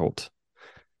difficult.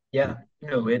 yeah.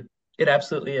 No, it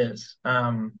absolutely is.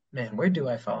 Man, where do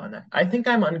I fall on that? I think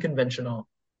I'm unconventional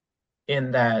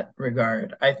in that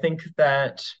regard. I think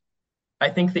the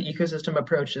ecosystem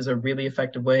approach is a really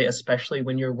effective way, especially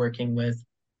when you're working with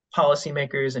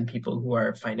policymakers and people who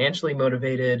are financially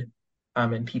motivated,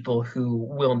 and people who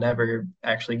will never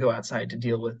actually go outside to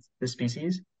deal with the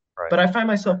species. Right. But I find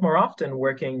myself more often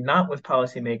working not with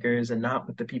policymakers and not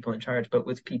with the people in charge, but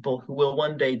with people who will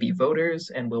one day be voters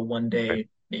and will one Right. day,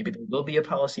 maybe they will be a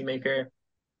policymaker.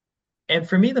 And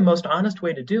for me, the most honest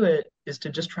way to do it is to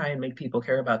just try and make people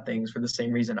care about things for the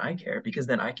same reason I care, because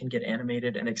then I can get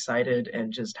animated and excited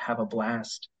and just have a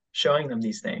blast showing them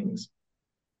these things.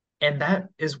 And that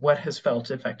is what has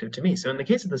felt effective to me. So in the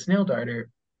case of the snail darter,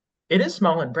 it is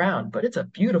small and brown, but it's a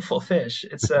beautiful fish.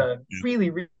 It's a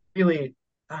really, really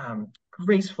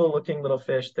graceful looking little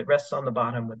fish that rests on the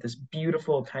bottom with this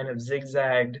beautiful kind of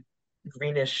zigzagged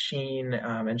greenish sheen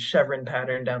and chevron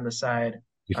pattern down the side.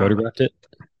 You Um, photographed it?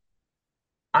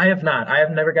 I have not. I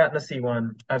have never gotten to see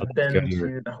one. I'll I've go been to your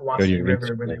to the go to Hiwassee your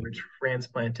River where they Instagram. were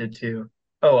transplanted to.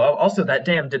 Oh, also that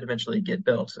dam did eventually get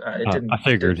built. It I didn't.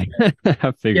 figured. I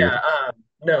Yeah. figured.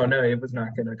 No, no, it was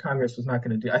not gonna. Congress was not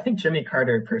gonna do. I think Jimmy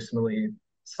Carter personally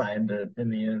signed it in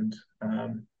the end.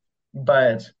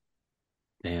 But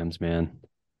Dams, man.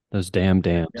 Those damn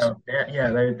dams. yeah,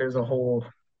 there's a whole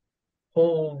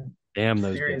Damn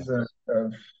those series dams.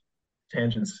 of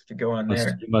tangents to go on Must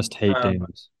there. you must hate Um,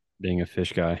 dams being a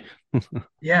fish guy.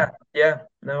 yeah, yeah.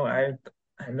 No, I'm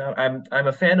not. I'm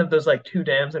a fan of those like two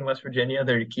dams in West Virginia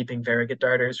that are keeping variegated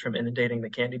darters from inundating the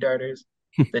candy darters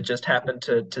that just happen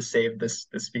to save this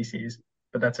species,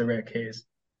 but that's a rare case.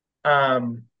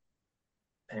 Um,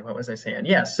 hey, what was I saying?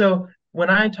 Yeah, so when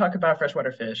I talk about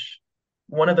freshwater fish,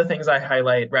 one of the things I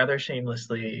highlight rather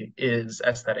shamelessly is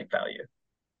aesthetic value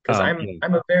because Yeah.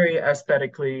 I'm a very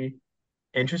aesthetically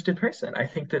interested person. I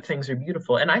think that things are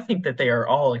beautiful, and I think that they are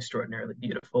all extraordinarily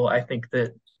beautiful. I think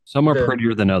that Some are the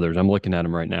prettier than others. I'm looking at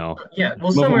them right now. yeah,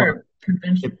 well, Some of some them are. are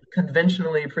It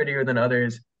conventionally prettier than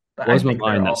others, but I blows my think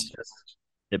they're mind all that just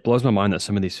it blows my mind that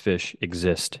some of these fish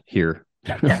exist here,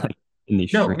 yeah. like in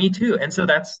these No, streams. me too. And so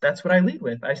that's what I lead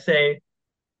with. I say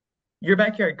your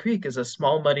backyard creek is a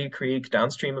small, muddy creek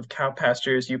downstream of cow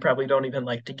pastures. You probably don't even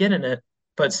like to get in it.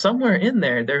 But somewhere in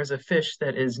there, there's a fish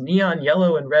that is neon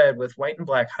yellow and red with white and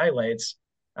black highlights.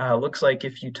 Looks like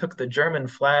if you took the German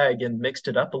flag and mixed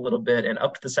it up a little bit and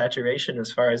upped the saturation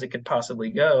as far as it could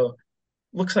possibly go,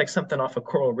 looks like something off a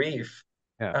coral reef.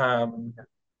 Yeah, Um,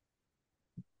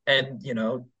 and,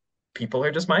 people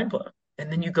are just mind blown.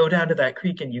 And then you go down to that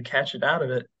creek and you catch it out of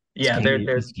it. it's Yeah, candy. It's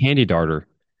there's candy darter.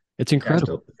 It's that's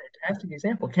still incredible. a fantastic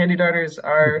example. Candy darters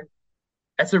are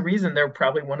that's a reason they're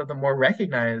probably one of the more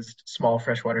recognized small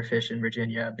freshwater fish in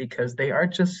Virginia because they are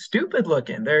just stupid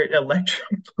looking. They're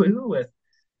electric blue with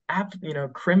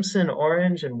crimson,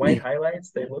 orange, and white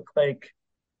highlights. They look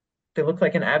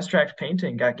like an abstract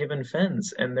painting got given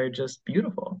fins, and they're just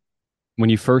beautiful. When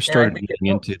you first And I started think it getting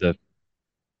into helps.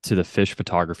 the fish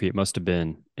photography, it must have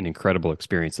been an incredible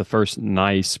experience. The first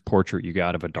nice portrait you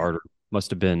got of a darter must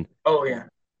have been Oh yeah,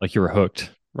 like you were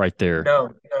hooked right there.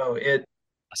 no, no,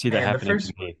 I see that man, the happening to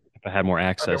first me if I had more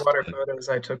access underwater to. photos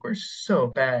I took were so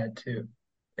bad too.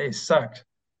 They sucked.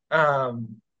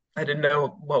 Um, I didn't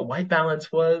know what white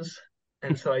balance was,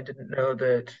 and so I didn't know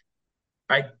that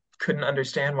I couldn't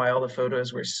understand why all the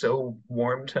photos were so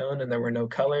warm tone and there were no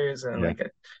colors and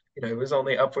Yeah, it was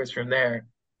only upwards from there.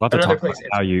 we'll have to Another talk about place,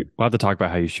 how you. We'll have to talk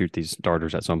about how you shoot these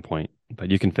darters at some point. But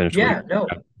you can finish what you yeah, no,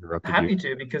 I interrupted you. happy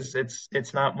to because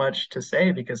it's not much to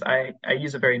say because I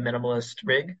use a very minimalist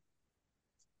rig.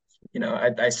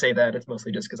 I say that it's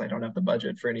mostly just because I don't have the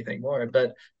budget for anything more,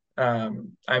 but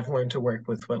I've learned to work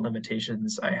with what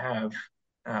limitations I have,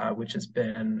 which has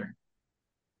been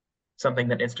something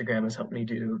that Instagram has helped me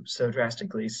do so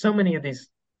drastically. So many of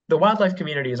the wildlife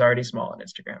community is already small on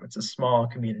Instagram. It's a small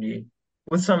community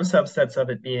with some subsets of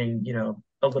it being,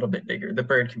 a little bit bigger. The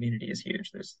bird community is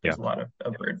huge. There's Yeah, there's a lot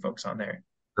of bird folks on there.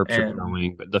 herps are And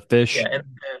growing, but the fish, yeah, and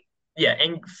yeah,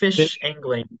 and fish fish,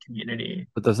 angling community.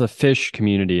 but the fish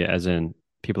community, as in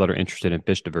people that are interested in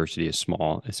fish diversity, is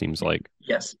small. It seems like.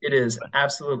 Yes, it is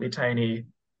absolutely tiny.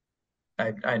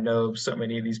 I know so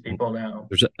many of these people now.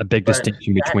 There's a big But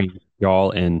distinction that between y'all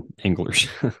and anglers.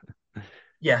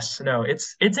 yes, no,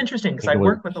 it's interesting because I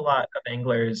Anglers, work with a lot of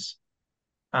anglers.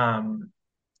 Um,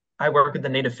 I work with the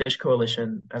Native Fish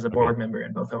Coalition as a okay, board member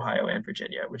in both Ohio and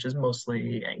Virginia, which is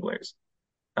mostly anglers.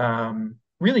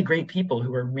 Really great people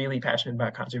who are really passionate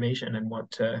about conservation and want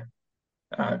to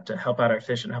help out our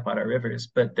fish and help out our rivers.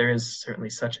 But there is certainly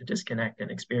such a disconnect in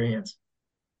experience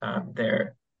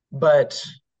there. But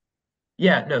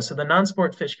yeah, no. So the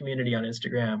non-sport fish community on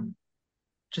Instagram,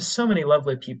 just so many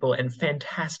lovely people and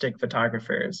fantastic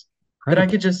photographers that I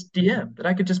incredible. could just DM, that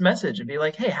I could just message and be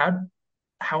like, hey,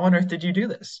 how on earth did you do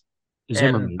this? And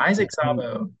Zimmerman, Isaac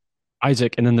Sabo,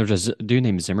 Isaac, and then there's a dude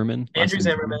named Zimmerman. Last Andrew name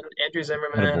Zimmerman, Zimmerman. Andrew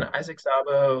Zimmerman, Incredible. Isaac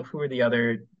Sabo, who are the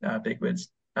other bigwigs?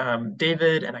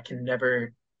 David, and I can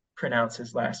never pronounce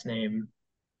his last name,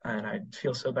 and I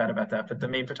feel so bad about that. But the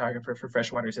main photographer for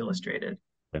Freshwaters Illustrated,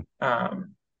 Yeah.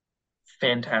 um,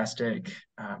 fantastic.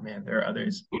 Man, there are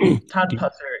others. Todd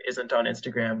Pusser isn't on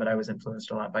Instagram, but I was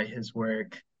influenced a lot by his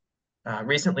work.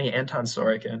 Recently, Anton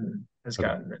Sorokin has Okay.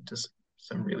 gotten into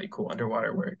some really cool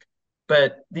underwater work.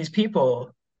 But these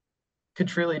people could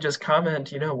truly just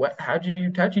comment, how'd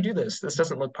you do this? This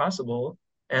doesn't look possible.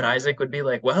 And Isaac would be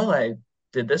like, well, I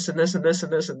did this and this and this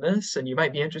and this and this, and you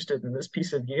might be interested in this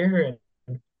piece of gear.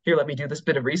 And here, let me do this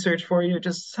bit of research for you.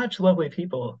 Just such lovely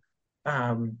people.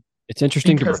 Um, It's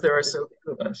interesting to because there are so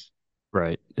few of us.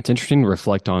 right. It's interesting to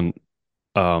reflect on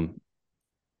um,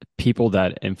 people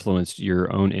that influenced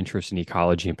your own interest in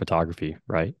ecology and photography,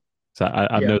 right? So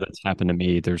I Yeah. know that's happened to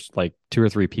me. There's like two or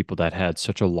three people that had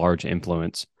such a large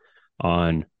influence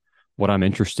on what I'm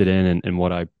interested in and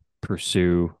what I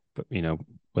pursue,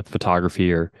 with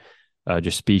photography or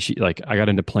just species. Like I got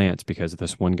into plants because of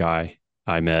this one guy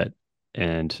I met,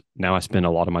 and now I spend a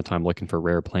lot of my time looking for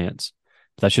rare plants.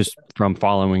 That's just from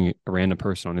following a random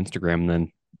person on Instagram, and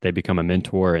then they become a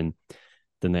mentor, and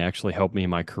then they actually help me in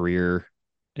my career.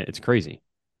 It's crazy.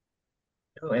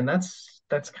 Oh, and that's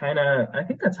kind of I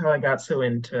think that's how I got so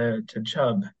into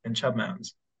chub and chub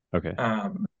mounds. Okay.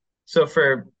 Um, so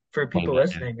for Explain people that.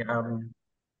 Yeah. listening,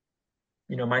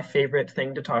 my favorite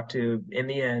thing to talk to in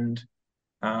the end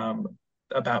um,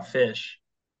 about fish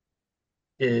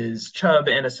is chub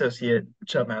and associate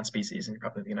chub mount species. And you're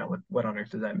probably thinking, what on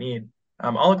earth does that mean?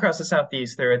 All across the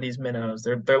southeast, there are these minnows.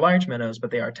 They're large minnows,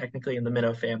 but they are technically in the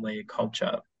minnow family called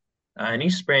chub. And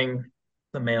each spring,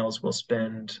 the males will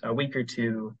spend a week or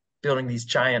two building these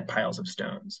giant piles of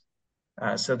stones.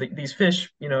 These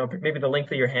fish, maybe the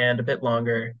length of your hand, a bit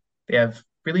longer, they have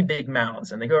really big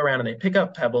mouths, and they go around and they pick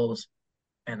up pebbles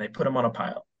and they put them on a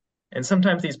pile. And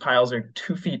sometimes these piles are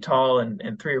 2 feet tall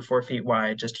and 3 or 4 feet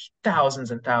wide, just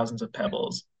thousands and thousands of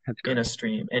pebbles That's in a crazy.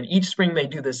 stream. And each spring they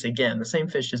do this again. The same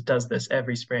fish just does this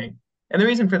every spring. And the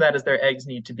reason for that is their eggs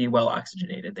need to be well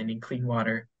oxygenated. They need clean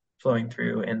water flowing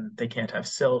through, and they can't have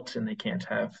silt and they can't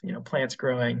have, plants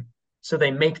growing. So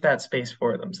they make that space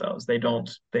for themselves. They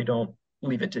don't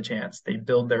leave it to chance. They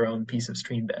build their own piece of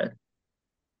stream bed.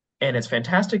 And it's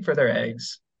fantastic for their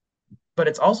eggs, but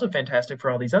it's also fantastic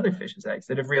for all these other fish's eggs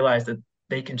that have realized that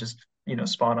they can just,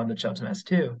 spawn on the chub's nest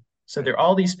too. So there are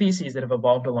all these species that have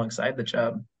evolved alongside the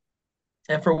chub.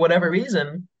 And for whatever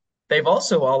reason, they've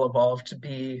also all evolved to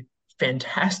be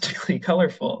fantastically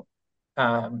colorful.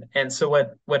 And so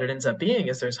what it ends up being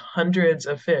is there's hundreds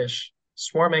of fish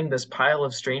swarming this pile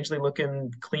of strangely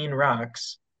looking clean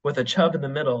rocks with a chub in the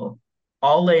middle,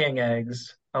 all laying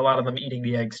eggs, a lot of them eating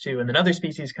the eggs too. And then other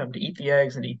species come to eat the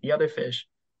eggs and eat the other fish.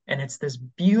 And it's this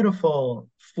beautiful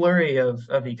flurry of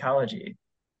ecology,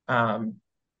 um,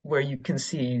 where you can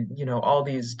see, all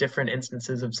these different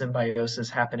instances of symbiosis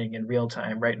happening in real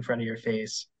time right in front of your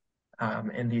face,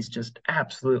 and these just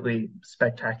absolutely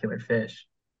spectacular fish.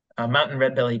 Mountain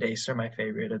red-bellied dace are my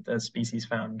favorite, a species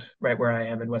found right where I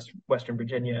am in Western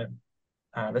Virginia.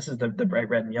 This is the bright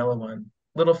red and yellow one.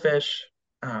 Little fish,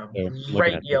 So looking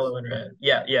bright at this. yellow and red.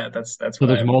 Yeah, yeah, that's So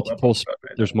what I love about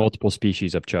right there's multiple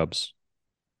species of chubs,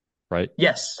 right?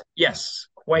 Yes, yes,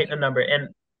 quite a number. And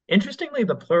interestingly,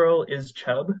 the plural is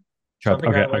chub, Chub. something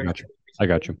Okay, I I learned got you. I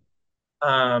got recently.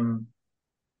 Um,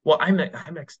 well,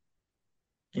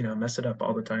 mess it up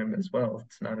all the time as well.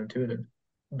 It's not intuitive.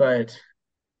 But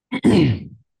you.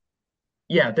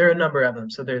 yeah, there are a number of them.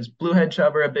 So there's bluehead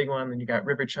chub are a big one, then you got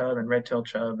river chub and red-tailed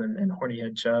chub and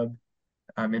horny-head chub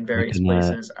in various Looking at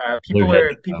places.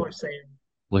 bluehead People chub. are saying,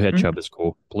 Bluehead hmm? chub is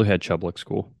cool. Bluehead chub looks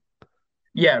cool.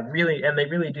 Yeah, really, and they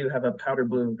really do have a powder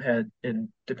blue head in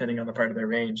depending on the part of their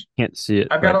range. Can't see it,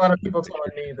 I've got but a lot of in the people picture.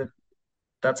 telling me that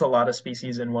that's a lot of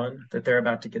species in one, that they're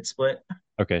about to get split.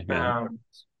 Okay, yeah. Um,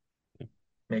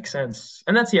 Makes sense.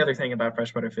 And that's the other thing about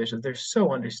freshwater fish is they're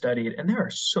so understudied, and there are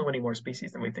so many more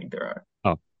species than we think there are.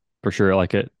 Oh, for sure.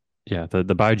 Like it. Yeah, the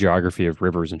biogeography of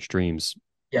rivers and streams is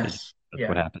Yes, that's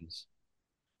what yeah. happens.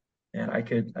 And I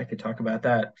could talk about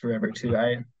that forever too.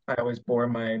 I always bore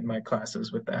my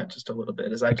classes with that just a little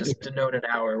bit, as I just denote an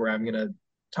hour where I'm gonna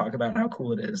talk about how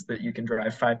cool it is that you can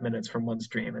drive 5 minutes from one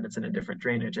stream and it's in a different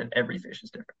drainage and every fish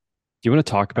is different. Do you want to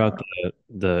talk about Uh,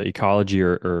 the ecology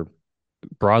or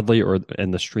broadly or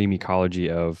in the stream ecology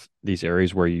of these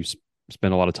areas where you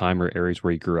spend a lot of time or areas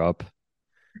where you grew up,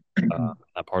 in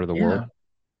that part of the world?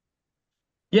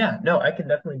 yeah, yeah, no, I can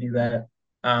definitely do that.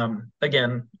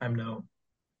 Again, I'm no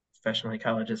professional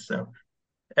ecologist, so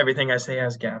everything I say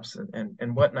has gaps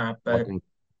and whatnot, but Welcome.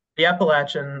 the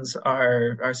Appalachians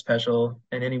are special,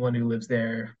 and anyone who lives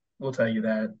there will tell you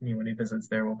that. Anyone who visits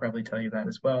there will probably tell you that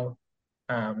as well.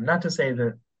 Not to say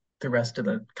that the rest of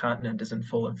the continent isn't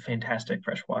full of fantastic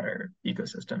freshwater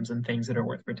ecosystems and things that are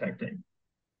worth protecting.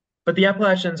 But the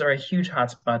Appalachians are a huge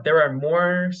hotspot. There are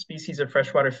more species of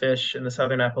freshwater fish in the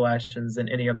southern Appalachians than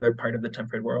any other part of the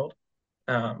temperate world.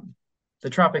 Um, the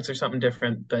tropics are something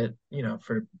different, but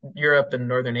for Europe and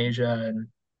Northern Asia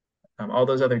and all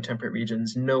those other temperate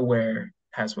regions, nowhere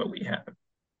has what we have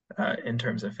in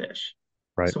terms of fish.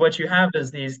 Right. So what you have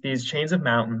is these chains of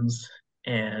mountains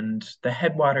and the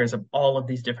headwaters of all of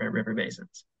these different river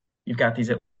basins. You've got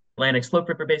these Atlantic slope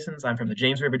river basins. I'm from the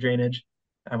James River drainage,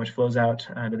 which flows out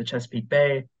to the Chesapeake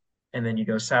Bay. And then you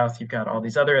go south, you've got all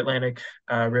these other Atlantic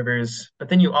rivers. But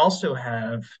then you also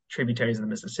have tributaries of the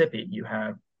Mississippi. You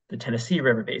have the Tennessee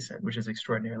River Basin, which is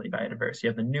extraordinarily biodiverse. You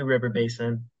have the New River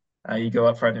Basin. You go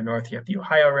up farther north, you have the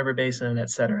Ohio River Basin, et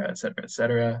cetera, et cetera, et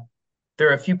cetera. There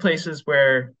are a few places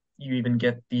where you even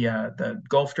get the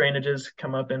Gulf drainages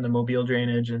come up in the Mobile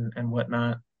drainage and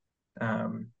whatnot.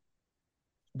 Um,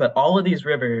 but all of these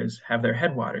rivers have their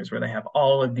headwaters where they have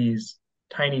all of these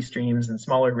tiny streams and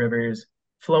smaller rivers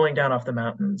flowing down off the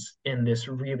mountains in this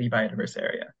really biodiverse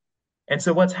area. And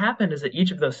so what's happened is that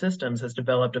each of those systems has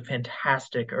developed a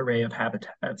fantastic array of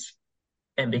habitats,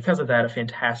 and because of that, a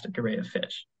fantastic array of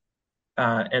fish.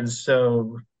 And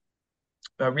so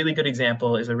a really good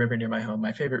example is a river near my home,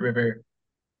 my favorite river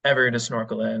ever to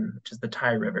snorkel in, which is the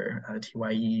Tye River,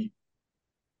 Tye.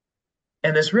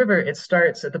 And this river, it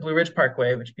starts at the Blue Ridge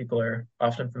Parkway, which people are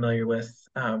often familiar with,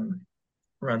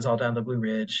 runs all down the Blue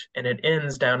Ridge, and it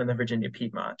ends down in the Virginia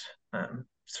Piedmont,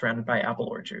 surrounded by apple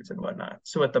orchards and whatnot.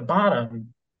 So at the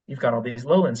bottom, you've got all these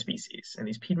lowland species and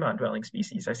these Piedmont dwelling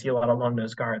species. I see a lot of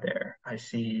long-nosed gar there. I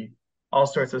see all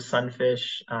sorts of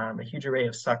sunfish, a huge array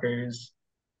of suckers,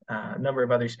 a number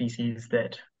of other species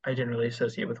that I generally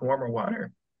associate with warmer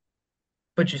water.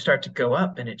 But you start to go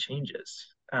up and it changes.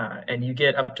 And you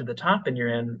get up to the top and you're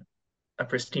in a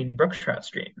pristine brook trout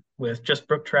stream with just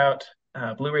brook trout,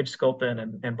 blue ridge sculpin,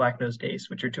 and black-nosed dace,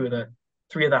 which are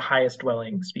three of the highest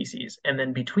dwelling species. And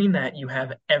then between that, you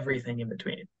have everything in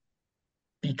between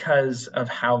because of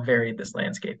how varied this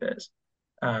landscape is.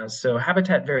 So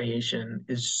habitat variation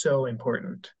is so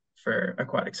important for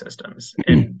aquatic systems,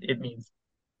 and it means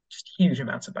just huge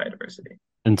amounts of biodiversity.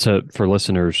 And so for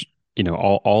listeners,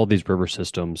 all these river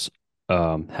systems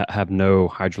have no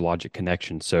hydrologic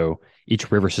connection. So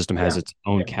each river system has Yeah, its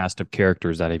own yeah, cast of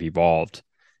characters that have evolved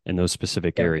in those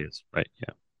specific yeah, areas, right?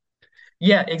 Yeah.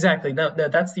 yeah, exactly. No, no,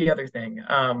 that's the other thing.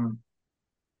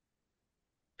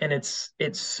 And it's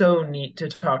so neat to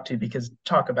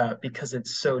talk about because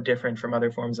it's so different from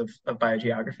other forms of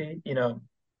biogeography.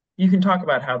 You can talk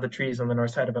about how the trees on the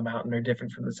north side of a mountain are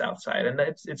different from the south side, and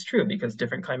it's true because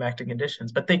different climatic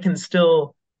conditions, but they can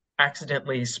still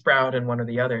accidentally sprout in one or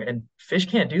the other, and fish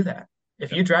can't do that.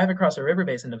 If you drive across a river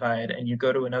basin divide and you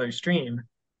go to another stream,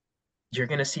 you're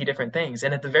going to see different things,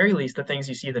 and at the very least, the things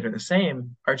you see that are the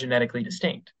same are genetically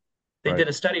distinct. They Right. did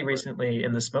a study recently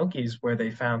in the Smokies where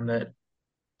they found that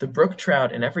the brook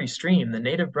trout in every stream, the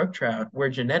native brook trout, were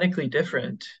genetically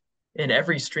different in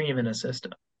every stream in a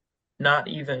system, not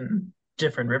even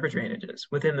different river drainages.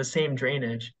 Within the same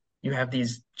drainage, you have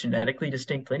these genetically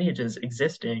distinct lineages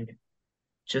existing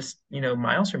just,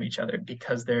 miles from each other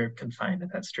because they're confined to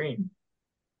that stream.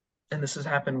 And this has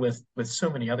happened with so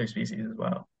many other species as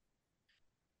well.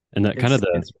 And that kind of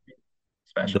It's the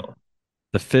special.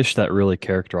 the fish that really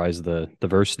characterize the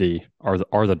diversity are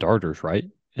the darters, right?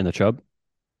 And the chub? Or is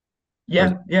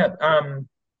Yeah, it yeah.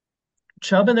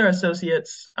 Chubb and their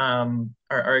associates are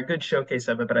a good showcase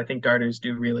of it, but I think darters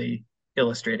do really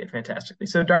illustrate it fantastically.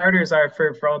 So darters are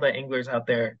for all the anglers out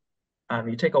there.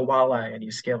 You take a walleye and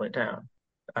you scale it down,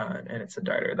 and it's a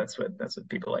darter. That's what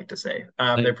people like to say.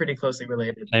 They're same pretty closely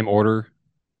related. same order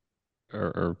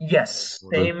or Yes,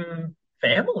 order? same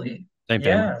family. Same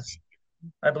family? Yes,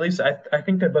 I believe so. I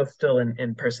think they're both still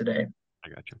in Persidae. I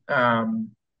got you.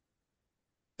 Um,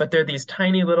 but they're these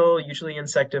tiny little, usually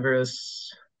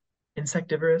insectivorous, they're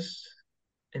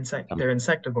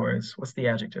insectivores. What's the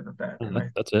adjective of that?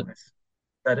 That's it. Is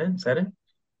that it? Is that it?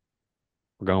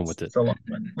 We're going with it. It's a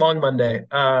long Monday.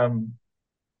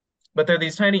 But they're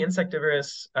these tiny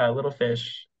insectivorous little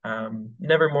fish,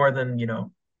 never more than,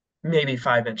 maybe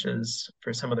 5 inches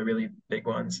for some of the really big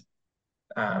ones.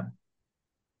 Uh,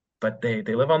 but they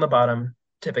live on the bottom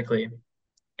typically,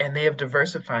 and they have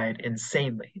diversified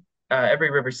insanely.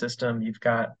 Every river system, you've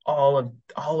got all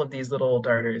of these little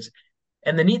darters.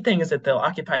 And the neat thing is that they'll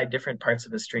occupy different parts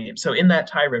of the stream. So in that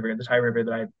Tye River, the Tye River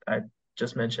that I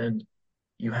just mentioned,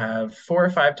 you have 4 or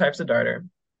 5 types of darter.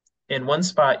 In one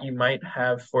spot, you might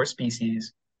have 4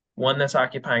 species, one that's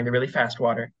occupying the really fast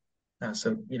water.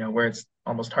 So, where it's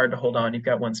almost hard to hold on, you've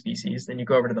got one species. Then you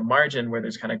go over to the margin where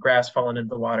there's kind of grass falling into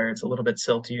the water. It's a little bit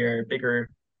siltier, bigger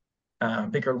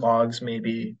logs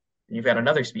maybe. You've got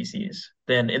another species.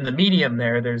 Then in the medium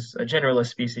there's a generalist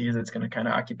species that's going to kind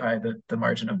of occupy the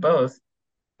margin of both.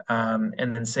 And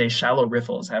then say shallow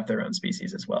riffles have their own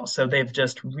species as well. So they've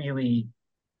just really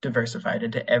diversified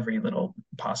into every little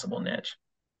possible niche.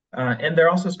 And they're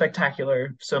also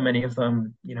spectacular. So many of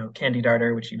them, Candy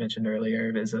Darter, which you mentioned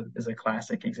earlier, is a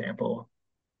classic example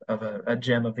of a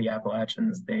gem of the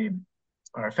Appalachians. They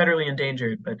are federally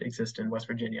endangered, but exist in West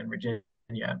Virginia and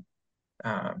Virginia.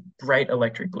 Bright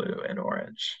electric blue and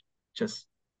orange. Just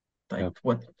like Yeah.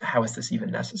 what? How is this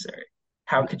even necessary?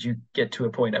 How could you get to a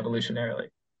point evolutionarily?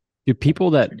 Do people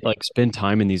It's that ridiculous. like spend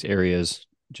time in these areas,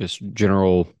 just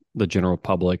the general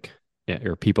public, yeah,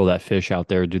 or people that fish out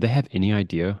there, do they have any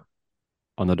idea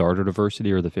on the darter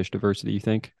diversity or the fish diversity, you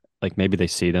think? Like maybe they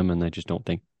see them and they just don't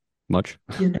think much.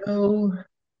 You know,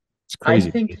 It's I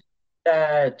crazy. think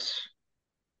that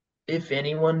if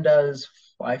anyone does,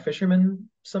 fly fishermen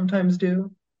sometimes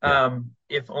do, Yeah.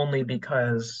 if only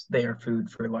because they are food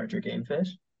for larger game fish.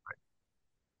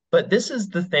 But this is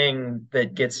the thing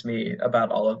that gets me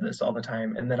about all of this all the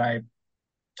time, and that I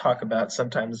talk about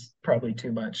sometimes probably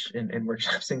too much in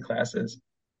workshops and classes,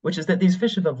 which is that these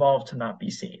fish have evolved to not be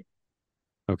seen.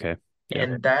 Okay. Yeah.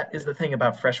 And that is the thing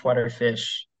about freshwater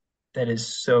fish that is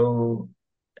so,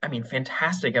 I mean,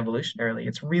 fantastic evolutionarily.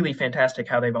 It's really fantastic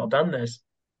how they've all done this,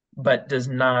 but does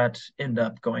not end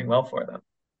up going well for them.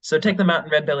 So Yeah. take the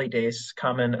mountain red-belly dace,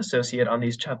 common associate on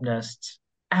these chub nests.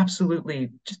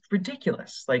 Absolutely just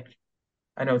ridiculous. Like,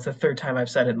 I know it's the third time I've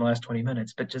said it in the last 20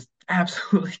 minutes, but just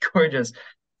absolutely gorgeous,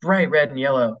 bright red and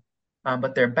yellow.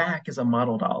 But their back is a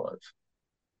mottled olive.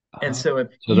 And Uh, so if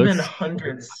so those even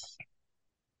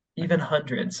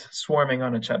hundreds swarming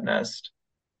on a chub nest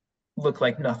look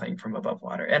like nothing from above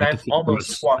water. And have to I've see from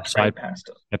almost a walked side, right past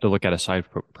them. have to look at a side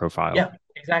profile. Yeah,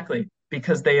 exactly.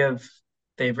 Because they've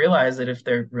realized that if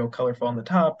they're real colorful on the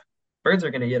top, birds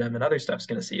are going to get them and other stuff's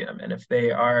going to see them. And if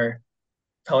they are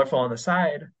colorful on the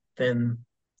side, then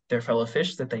their fellow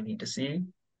fish that they need to see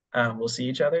will see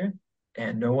each other,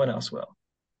 and no one else will.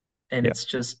 And Yeah. it's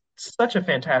just such a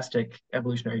fantastic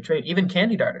evolutionary trait. Even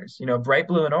candy darters, bright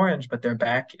blue and orange, but their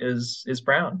back is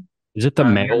brown. Is it the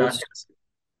You're not males? going to see.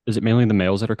 Is it mainly the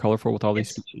males that are colorful with all these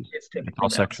It's species? it's Like typically all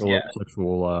males. sexual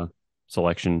Yeah,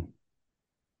 selection.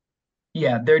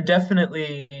 yeah. They're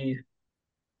definitely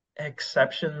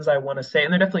exceptions, I want to say,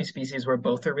 and they're definitely species where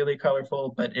both are really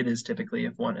colorful, but it is typically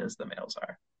if one is, the males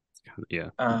are. Yeah.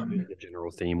 Um, The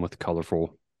general theme with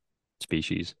colorful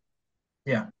species.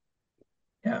 yeah,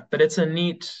 yeah. But it's a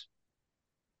neat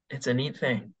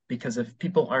thing because if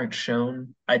people aren't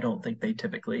shown, I don't think they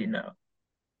typically know.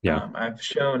 Yeah. I've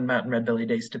shown mountain red-bellied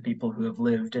dace to people who have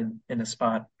lived in a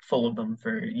spot full of them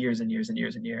for years and years and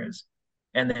years and years,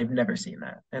 and they've never seen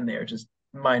that, and they are just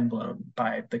mind blown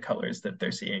by the colors that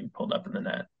they're seeing pulled up in the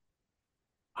net.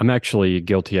 I'm actually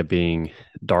guilty of being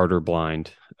darter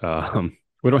blind.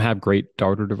 We don't have great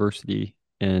darter diversity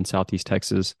in Southeast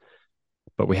Texas,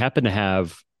 but we happen to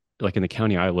have, like in the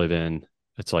county I live in,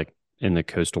 it's like in the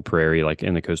coastal prairie, like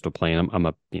in the coastal plain. I'm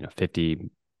a 50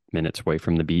 minutes away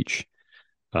from the beach.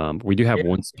 We do have Yeah,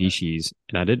 one species,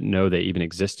 and I didn't know they even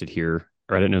existed here,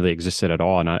 or I didn't know they existed at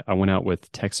all. And I went out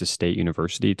with Texas State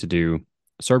University to do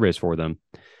surveys for them,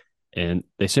 and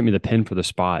they sent me the pin for the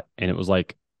spot, and it was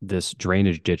like this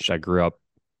drainage ditch I grew up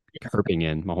herping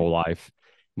in my whole life.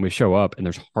 And we show up, and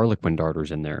there's harlequin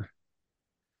darters in there,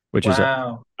 which is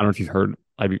wow. I don't know if you've heard.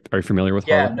 Are you familiar with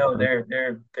Yeah, harlequin no,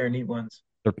 darters? they're neat ones.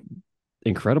 They're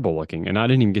incredible looking, and I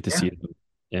didn't even get to Yeah, see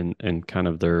them in kind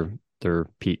of their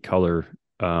peak color.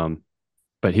 Um,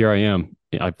 but here I am.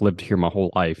 I've lived here my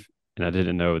whole life, and I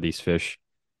didn't know these fish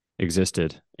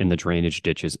existed in the drainage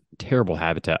ditches. Terrible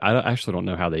habitat. I actually don't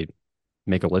know how they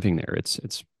make a living there. It's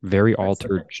very that's the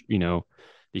altered. thing.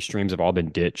 These streams have all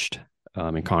been ditched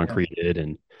and Yeah, concreted,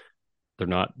 and they're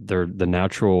not. They're the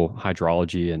natural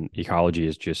hydrology and ecology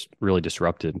is just really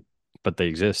disrupted, but they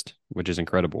exist, which is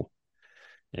incredible.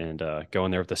 And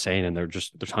going there with the seine, and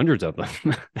there's hundreds of them.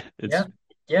 yeah, It's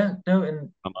yeah. No, and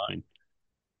my mind.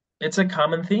 it's a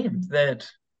common theme that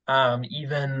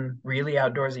even really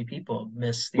outdoorsy people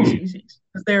miss these species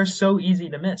because they are so easy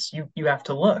to miss. You have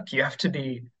to look. You have to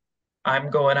be.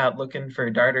 I'm going out looking for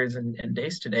darters and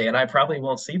dace today, and I probably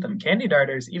won't see them. Candy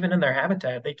darters, even in their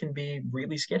habitat, they can be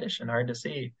really skittish and hard to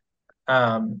see,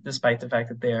 despite the fact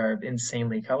that they are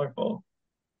insanely colorful.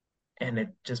 And it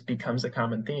just becomes a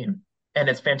common theme. And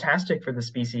it's fantastic for the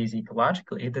species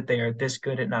ecologically that they are this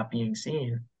good at not being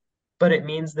seen. But it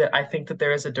means that I think that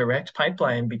there is a direct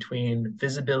pipeline between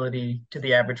visibility to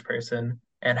the average person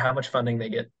and how much funding they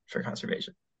get for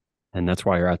conservation. And that's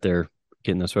why you're out there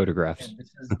getting those photographs.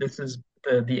 And this is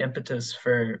the impetus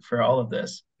for all of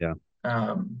this. Yeah.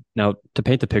 Um, Now, to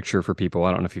paint the picture for people,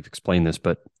 I don't know if you've explained this,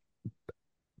 but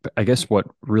I guess what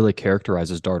really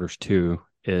characterizes darters too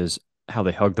is how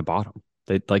they hug the bottom.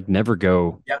 They like never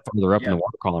go yep, further up in the yep.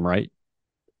 water column, right?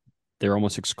 they're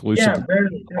almost Yeah, exclusively rarely.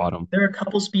 on the There, bottom. there are a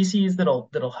couple species that'll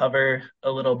hover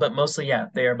a little, but mostly, yeah,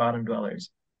 they are bottom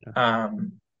dwellers. Yeah.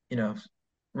 Um, you know,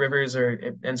 rivers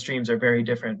are and streams are very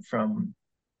different from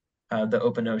the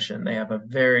open ocean. They have a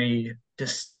very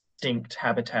distinct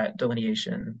habitat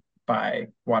delineation by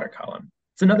water column.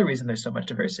 It's another reason there's so much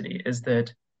diversity is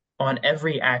that on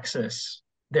every axis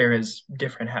there is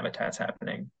different habitats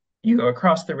happening. You go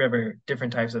across the river,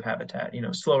 different types of habitat,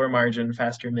 slower margin,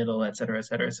 faster middle, et cetera, et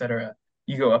cetera, et cetera.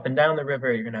 You go up and down the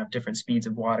river, you're going to have different speeds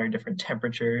of water, different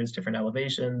temperatures, different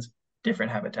elevations,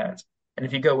 different habitats. And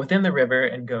if you go within the river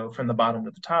and go from the bottom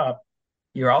to the top,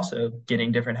 you're also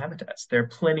getting different habitats. There are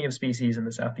plenty of species in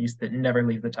the southeast that never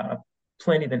leave the top,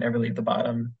 plenty that never leave the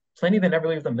bottom, plenty that never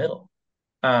leave the middle.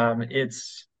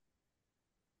 It's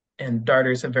and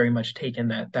darters have very much taken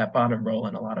that bottom role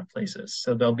in a lot of places.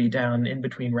 So they'll be down in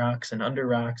between rocks and under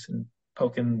rocks and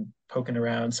poking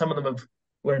around. Some of them have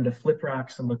learned to flip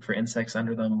rocks and look for insects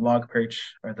under them. Log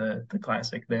perch are the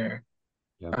classic there.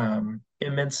 Yeah.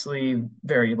 Immensely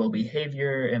variable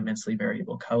behavior, immensely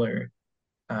variable color.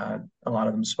 A lot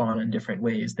of them spawn in different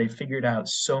ways. They figured out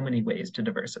so many ways to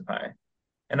diversify.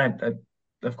 And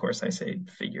of course, I say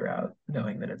figure out,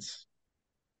 knowing that it's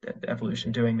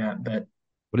evolution doing that. But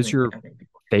What is your I think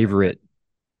people get that right. favorite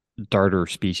darter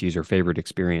species or favorite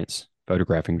experience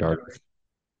photographing darters?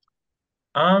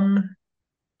 Um,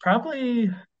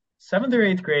 Probably seventh or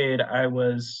eighth grade, I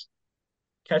was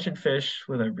catching fish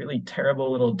with a really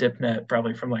terrible little dip net,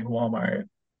 probably from like Walmart,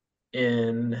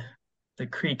 in the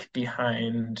creek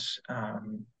behind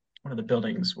one of the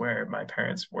buildings where my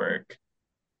parents work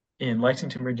in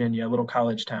Lexington, Virginia, a little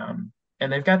college town.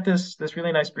 And they've got this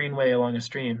really nice greenway along a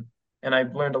stream. And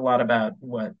I've learned a lot about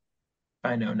what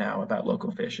I know now about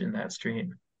local fish in that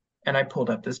stream. And I pulled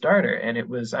up this darter, and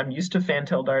I'm used to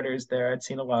fantail darters there. I'd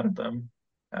seen a lot of them.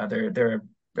 They're a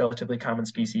relatively common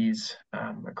species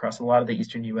across a lot of the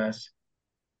eastern US.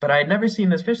 But I had never seen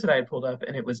this fish that I had pulled up,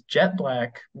 and it was jet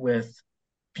black with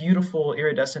beautiful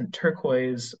iridescent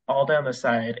turquoise all down the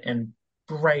side and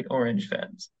bright orange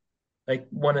fins. Like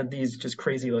one of these just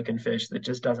crazy looking fish that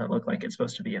just doesn't look like it's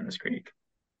supposed to be in this creek.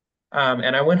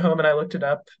 And I went home and I looked it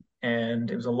up, and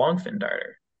it was a longfin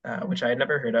darter, which I had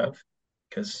never heard of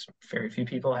because very few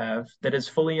people have, that is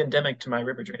fully endemic to my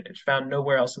river drainage, found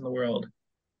nowhere else in the world,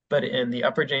 but in the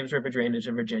Upper James River drainage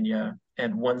in Virginia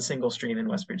and one single stream in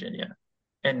West Virginia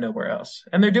and nowhere else.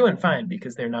 And they're doing fine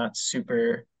because they're not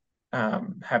super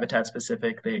habitat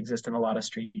specific. They exist in a lot of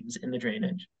streams in the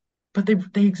drainage, but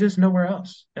they exist nowhere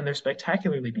else, and they're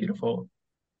spectacularly beautiful.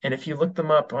 And if you look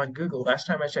them up on Google, last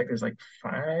time I checked, there's like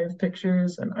 5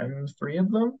 pictures, and I'm three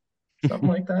of them, something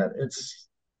like that.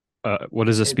 What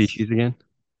is a It's species again?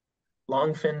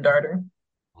 longfin darter.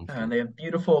 Longfin. They have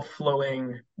beautiful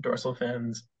flowing dorsal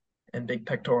fins and big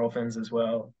pectoral fins as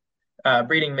well.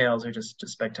 Breeding males are just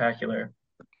spectacular,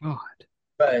 God,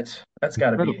 but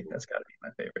incredible. that's gotta be my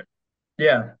favorite.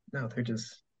 Yeah, no,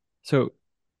 So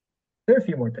there are a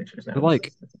few more pictures now. they're This like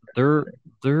is this is they're thing.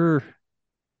 they're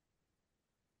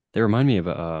they remind me of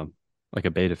like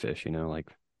a beta fish, like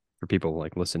for people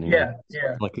like listening, Yeah,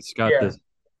 yeah, like it's got yeah. this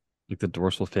like the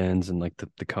dorsal fins and like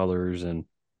the colors and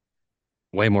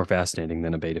way more fascinating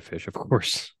than a beta fish, of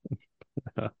course.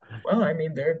 Have Well, I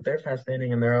mean, they're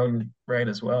fascinating in their own right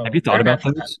as you well. thought Their about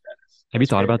natural those? habitat Have you is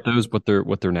thought great. about those?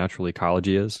 What their natural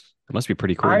ecology is? It must be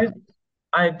pretty cool. I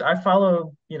I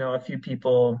follow, a few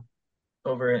people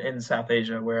over in South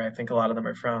Asia where I think a lot of them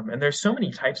are from, and there's so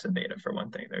many types of beta for one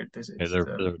thing. There's Yeah, it's they're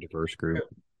a diverse group.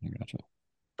 I gotcha.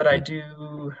 but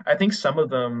Yeah. I think some of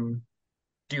them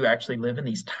do actually live in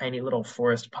these tiny little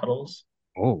forest puddles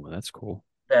Oh, that's cool.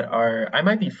 that are, I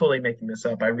might be fully making this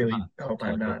up. I really hope It's all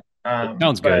I'm good. not. It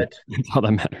sounds good. But That's all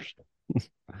that matters.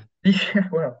 yeah,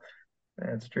 well,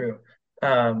 that's true.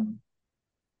 Um,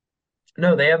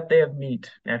 no, they have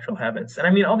neat natural habits. And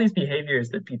I mean all these behaviors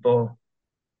that people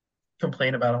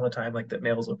complain about all the time, like that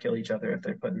males will kill each other if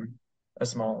they're put in a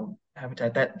small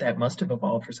habitat. That must have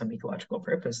evolved for some ecological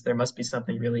purpose. There must be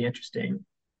something really interesting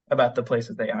about the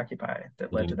places they occupy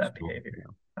that led Yeah, to that so, behavior.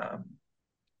 yeah. Um,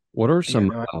 What are yeah, some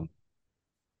no,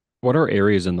 what are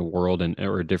areas in the world and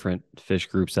or different fish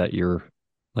groups that you're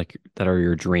like that are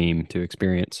your dream to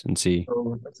experience and see?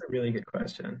 that's a really good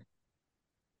question.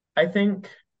 I think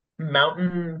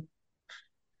mountain.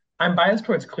 I'm biased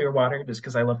towards clear water just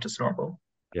because I love to snorkel.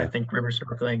 I Yeah. think river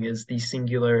snorkeling is the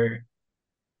singular,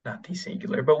 not the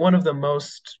singular, but one of the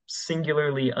most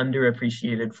singularly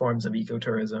underappreciated forms of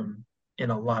ecotourism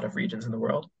in a lot of regions in the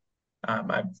world.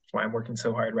 That's why I'm working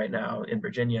so hard right now in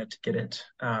Virginia to get it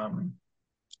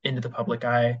into the public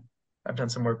eye. I've done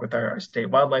some work with our state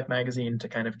wildlife magazine to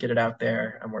kind of get it out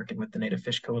there. I'm working with the Native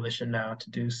Fish Coalition now to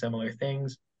do similar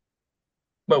things.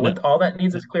 But No. with all that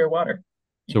needs is clear water.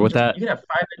 So with that, You can have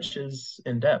 5 inches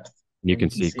in depth you and you can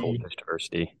can see cool see fish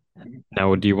diversity.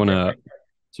 Now, do you want right to? back.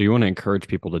 So you want to encourage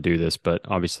people to do this, but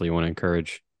obviously you want to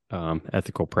encourage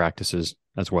ethical practices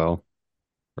as well,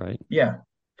 right? Yeah.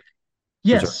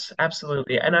 Preserve. Yes,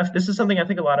 absolutely. And this is something I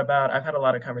think a lot about. I've had a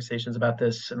lot of conversations about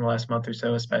this in the last month or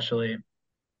so, especially.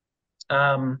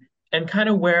 Um, and kind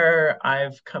of where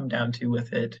I've come down to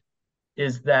with it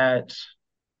is that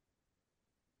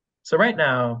so right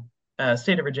now,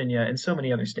 state of Virginia and so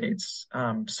many other states,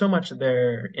 so much of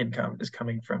their income is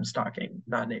coming from stocking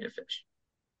non-native fish.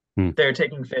 Hmm. They're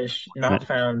taking fish not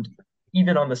found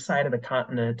even on the side of the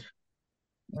continent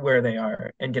where they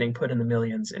are and getting put in the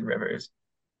millions in rivers.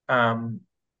 Um,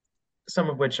 some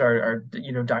of which are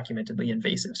documentedly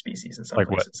invasive species in some Like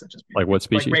what? places, such as Like what like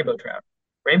species?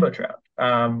 rainbow trout.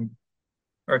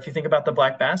 Or if you think about the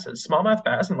black basses, smallmouth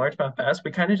bass and largemouth bass,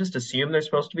 we kind of just assume they're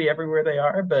supposed to be everywhere they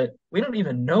are, but we don't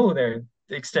even know the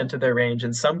extent of their range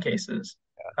in some cases.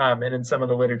 And in some of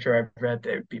the literature I've read,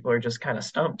 people are just kind of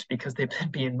stumped because they've been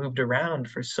being moved around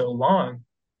for so long,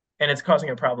 and it's causing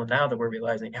a problem now that we're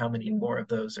realizing how many more of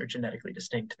those are genetically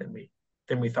distinct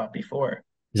than we thought before.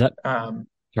 Is that Um,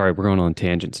 Sorry, we're going on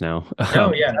tangents now.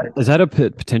 no, yeah, Is that a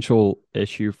potential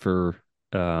issue for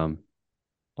um,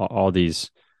 all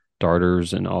these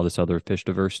darters and all this other fish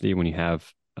diversity when you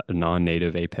have a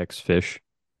non-native apex fish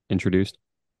introduced?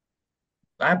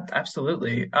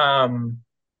 absolutely.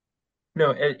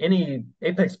 No, any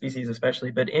apex species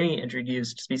especially, but any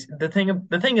introduced species. The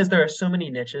thing is there are so many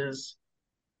niches,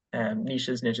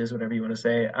 niches, whatever you want to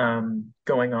say,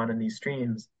 going on in these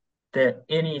streams that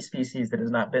any species that has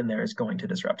not been there is going to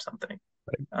disrupt something,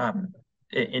 um,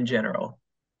 in general.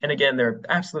 And again, there are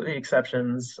absolutely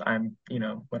exceptions.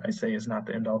 What I say is not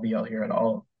the end all be all here at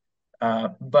all.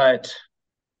 But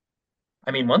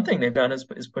I mean, one thing they've done is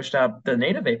pushed out the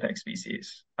native apex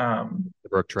species. The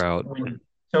brook trout. When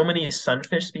so many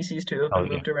sunfish species too have Oh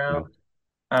been yeah, moved around.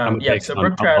 yeah. I'm a Yeah, big so sun.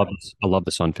 brook trout, I love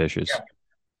the sunfishes. yeah,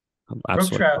 I brook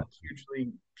absolutely trout love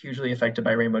hugely affected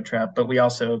by rainbow trout, but we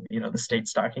also, the state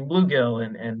stocking bluegill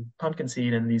and pumpkin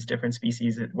seed and these different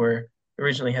species that were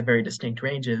originally had very distinct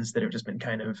ranges that have just been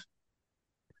kind of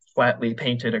flatly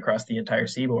painted across the entire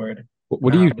seaboard,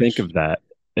 What do you think which of that?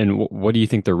 And what do you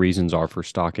think the reasons are for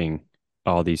stocking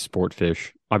all these sport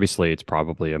fish? Obviously, it's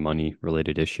probably a money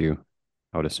related issue,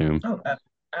 I would assume. oh,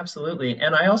 absolutely.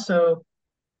 And I also,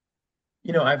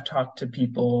 I've talked to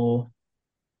people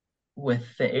with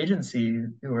the agency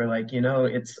who are like,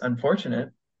 it's unfortunate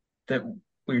that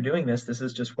we're doing this. This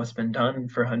is just what's been done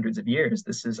for hundreds of years.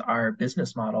 This is our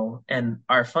business model. And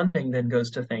our funding then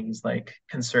goes to things like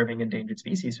conserving endangered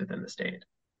species within the state.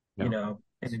 Yeah.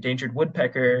 An endangered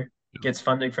woodpecker gets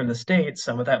funding from the state.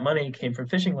 Some of that money came from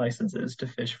fishing licenses to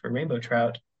fish for rainbow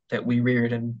trout that we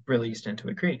reared and released into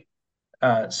a creek.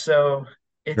 So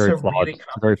it's Very a flawed. really It's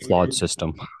a very flawed complicated,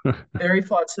 system. very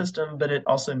flawed system, but it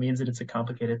also means that it's a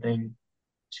complicated thing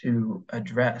to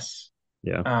address.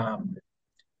 Yeah. Um,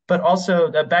 but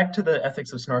also back to the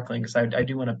ethics of snorkeling, because I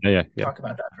do want to Yeah. Yeah. Yeah. talk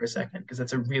about that for a second, because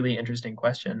it's a really interesting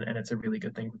question and it's a really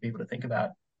good thing for people to think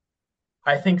about.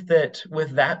 I think that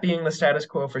with that being the status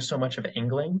quo for so much of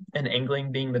angling, and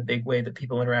angling being the big way that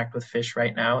people interact with fish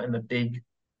right now, and the big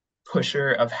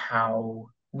pusher of how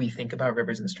we think about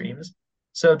rivers and streams.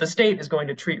 So the state is going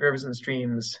to treat rivers and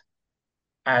streams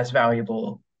as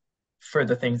valuable for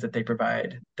the things that they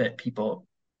provide that people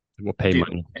We'll pay do.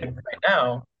 money. And right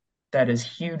now, that is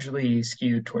hugely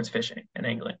skewed towards fishing and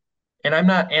angling. And I'm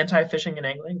not anti-fishing and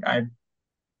angling.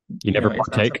 You never It's not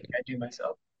something partake. I do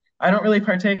myself. I don't really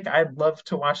partake. I love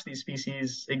to watch these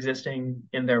species existing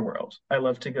in their world. I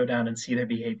love to go down and see their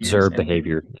behaviors Observe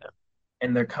behavior. Yeah.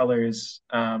 and their colors.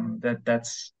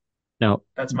 Now,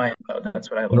 That's my info. That's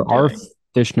what I there love are doing.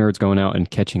 fish nerds going out and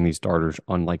catching these darters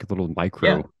on like little Yeah,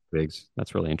 micro rigs.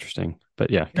 That's really interesting.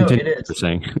 But yeah, no, continue it what you're is.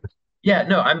 saying. Yeah,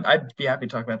 no, I'd be happy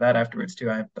to talk about that afterwards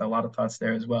too. I have a lot of thoughts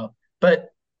there as well. But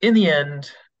in the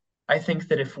end, I think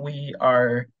that if we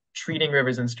are treating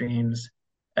rivers and streams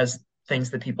as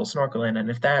things that people snorkel in, and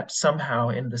if that somehow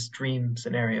in the stream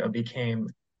scenario became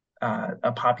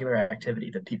a popular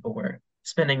activity that people were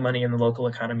spending money in the local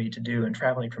economy to do and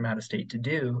traveling from out of state to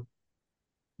do,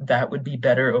 that would be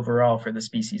better overall for the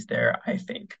species there, I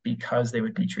think, because they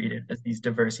would be treated as these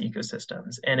diverse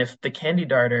ecosystems. And if the candy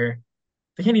darter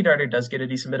does get a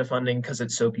decent bit of funding because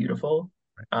it's so beautiful.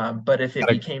 But if it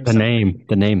became something,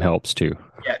 The name helps too.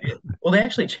 yeah, well, they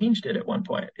actually changed it at one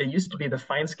point. It used to be the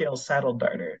fine scale saddle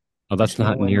darter. Oh, that's which no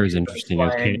not one near as was interesting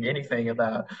as flying anything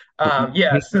about.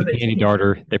 Yeah, so the they Candy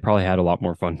Darter. They probably had a lot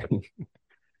more fun.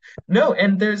 no,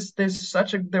 and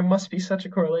there must be such a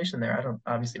correlation there. I don't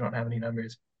obviously don't have any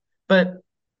numbers, but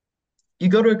you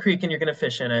go to a creek and you're going to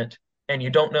fish in it, and you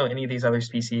don't know any of these other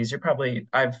species. You're probably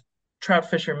I've trout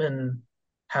fishermen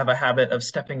have a habit of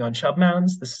stepping on chub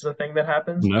mounds. This is a thing that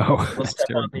happens. No, They'll that's step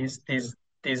on terrible.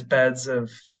 these beds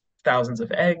of thousands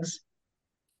of eggs,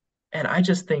 and I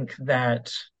just think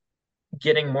that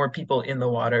getting more people in the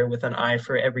water with an eye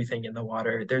for everything in the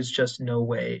water, there's just no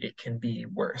way it can be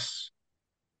worse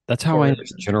That's how I for am the in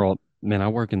system. general. Man, I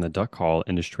work in the duck call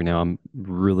industry now. I'm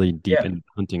really deep Yeah, in the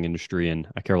hunting industry and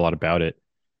I care a lot about it.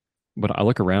 But I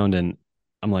look around and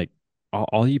I'm like,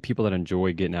 all you people that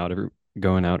enjoy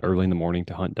going out early in the morning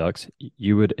to hunt ducks,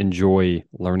 you would enjoy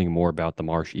learning more about the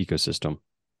marsh ecosystem.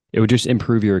 It would just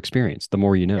improve your experience the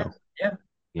more yeah, yeah.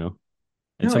 you know,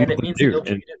 and No, some and of it them means that do. you'll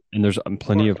treat it And there's more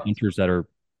plenty of responsible. hunters that are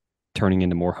turning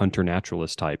into more hunter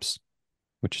naturalist types,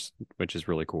 which is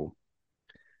really cool.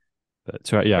 But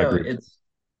so yeah, I No, agree. it's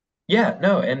yeah,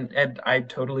 no, and I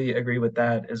totally agree with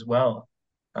that as well.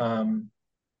 Um,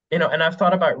 and I've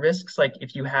thought about risks like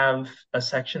if you have a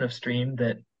section of stream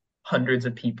that hundreds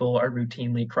of people are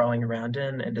routinely crawling around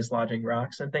in and dislodging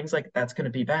rocks and things like that's going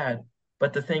to be bad.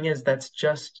 But the thing is, that's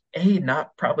just A,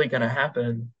 not probably going to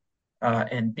happen,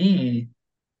 and B,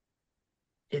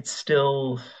 it's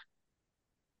still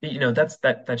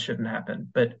that shouldn't happen,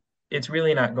 but it's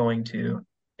really not going to.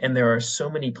 And there are so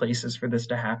many places for this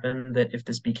to happen that if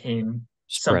this became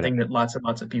Spread something out. that lots and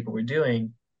lots of people were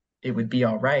doing, it would be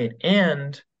all right.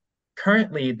 And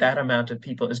currently, that amount of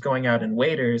people is going out in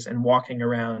waders and walking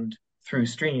around through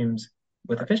streams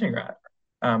with a fishing rod,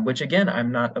 which again,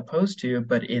 I'm not opposed to,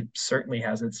 but it certainly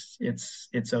has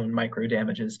its own micro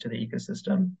damages to the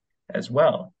ecosystem as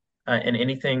well. And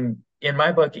anything in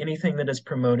my book, anything that is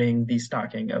promoting the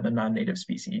stocking of a non-native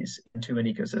species into an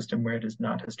ecosystem where it is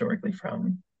not historically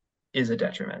from is a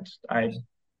detriment. I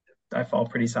fall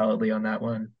pretty solidly on that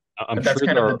one. I'm But that's sure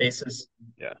kind there of the are, basis.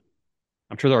 yeah,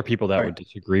 I'm sure there are people that Sorry. would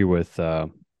disagree with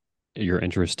your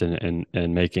interest in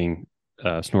making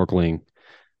snorkeling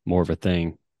more of a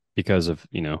thing because of,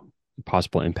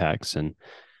 possible impacts and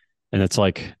it's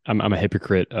like I'm a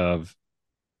hypocrite of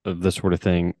this sort of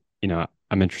thing.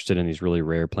 I'm interested in these really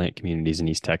rare plant communities in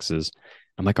East Texas.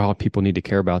 I'm like, oh, people need to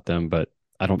care about them, but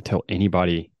I don't tell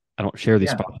anybody, I don't share these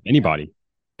Yeah. spots with anybody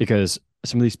because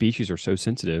some of these species are so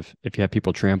sensitive. If you have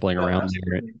people trampling Oh, around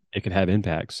there, absolutely. it could have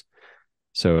impacts.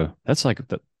 So that's like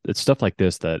it's stuff like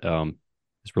this that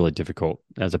is really difficult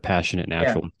as a passionate Yeah.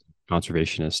 natural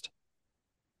conservationist.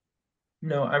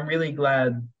 No, I'm really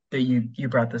glad that you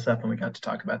brought this up and we got to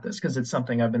talk about this because it's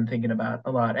something I've been thinking about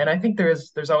a lot. And I think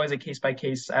there's always a case by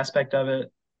case aspect of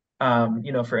it.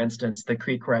 For instance, the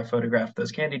creek where I photographed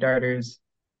those candy darters,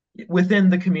 within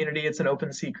the community, it's an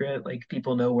open secret, like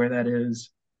people know where that is.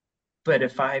 But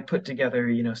if I put together,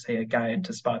 say a guide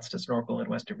to spots to snorkel in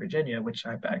Western Virginia, which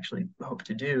I've actually hoped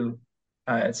to do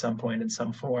at some point in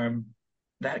some form,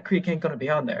 that creek ain't going to be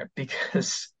on there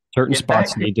because Certain if that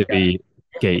spots creek need to got, be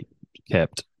gate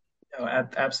kept. no,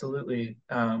 absolutely.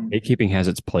 Gatekeeping has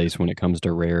its place when it comes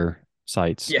to rare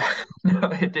sites. Yeah, no,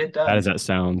 it Bad as does. that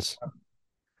sounds,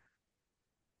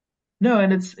 No,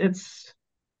 and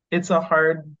it's a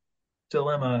hard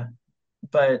dilemma,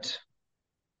 but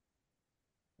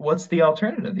what's the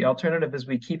alternative? The alternative is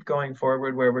we keep going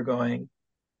forward where we're going,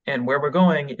 and where we're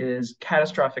going is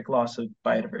catastrophic loss of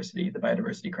biodiversity. The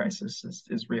biodiversity crisis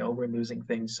is real. We're losing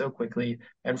things so quickly,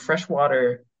 and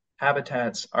freshwater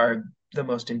habitats are the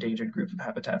most endangered group of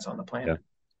habitats on the yeah. planet.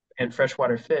 And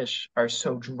freshwater fish are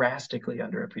so drastically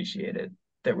underappreciated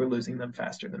that we're losing them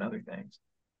faster than other things.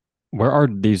 Where are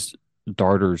these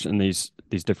darters and these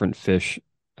different fish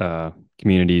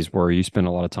communities where you spend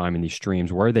a lot of time in these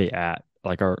streams? Where are they at?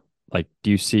 Like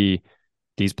do you see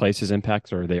these places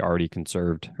impacted or are they already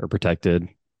conserved or protected?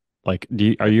 Like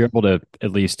are you able to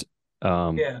at least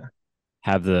um Yeah,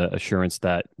 have the assurance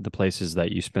that the places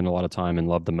that you spend a lot of time and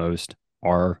love the most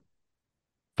are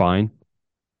fine?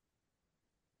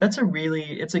 it's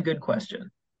a good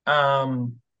question.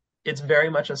 Um, it's very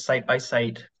much a site by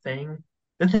site thing.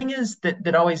 The thing is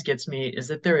that always gets me is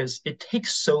that it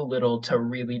takes so little to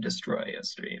really destroy a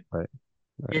stream. Right,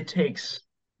 right. It takes,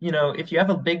 if you have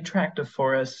a big tract of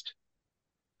forest,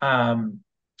 um,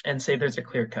 and say there's a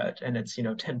clear cut and it's,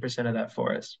 10% of that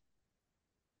forest,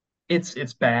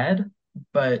 it's bad,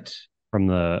 but From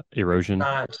the it's erosion.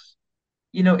 not,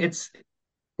 it's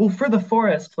well, for the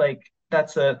forest, like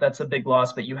that's a big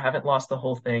loss, but you haven't lost the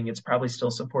whole thing. It's probably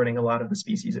still supporting a lot of the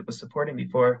species it was supporting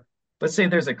before. But say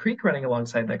there's a creek running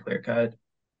alongside that clear cut,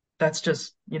 that's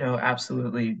just,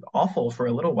 absolutely awful for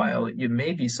a little while. You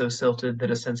may be so silted that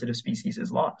a sensitive species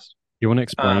is lost. You want to Um,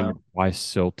 explain why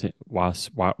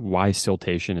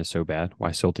siltation is so bad?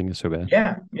 Why silting is so bad?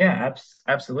 yeah, yeah,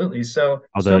 absolutely. So,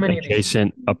 How so the many of these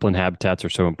adjacent species. upland habitats are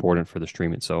so important for the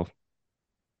stream itself.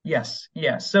 Yes,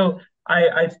 yes. So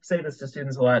I say this to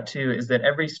students a lot too, is that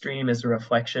every stream is a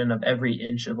reflection of every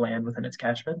inch of land within its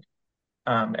catchment.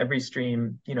 Every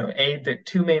stream, the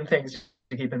two main things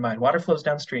to keep in mind: water flows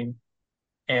downstream,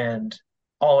 and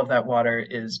all of that water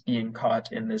is being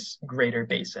caught in this greater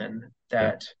basin Yeah.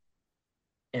 that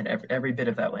and every bit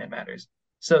of that land matters.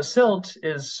 So silt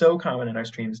is so common in our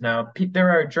streams now. There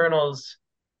are journals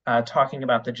talking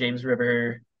about the James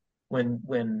River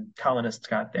when colonists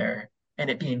got there and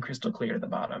it being crystal clear at the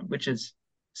bottom, which is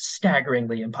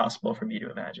staggeringly impossible for me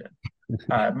to imagine.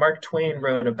 Mark Twain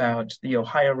wrote about the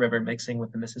Ohio River mixing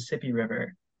with the Mississippi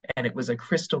River, and it was a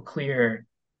crystal clear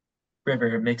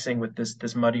river mixing with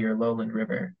this muddier lowland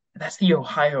river. And that's the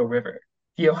Ohio River.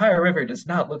 The Ohio River does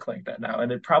not look like that now,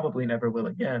 and it probably never will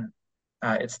again.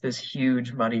 It's this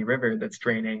huge muddy river that's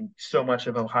draining so much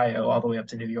of Ohio all the way up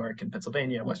to New York and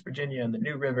Pennsylvania and West Virginia and the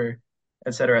New River,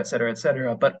 et cetera, et cetera, et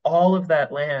cetera. But all of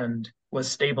that land was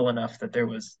stable enough that there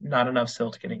was not enough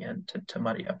silt getting in to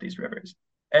muddy up these rivers.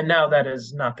 And now that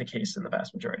is not the case in the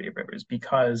vast majority of rivers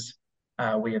because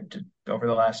we have, over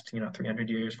the last 300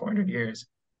 years, 400 years,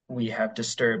 we have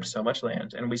disturbed so much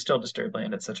land, and we still disturb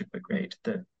land at such a quick rate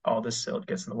that all this silt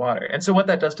gets in the water. And so, what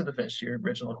that does to the fish, your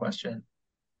original question,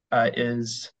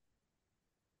 is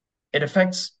it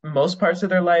affects most parts of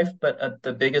their life, but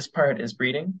the biggest part is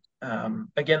breeding.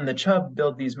 Again, the chub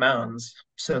build these mounds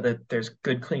so that there's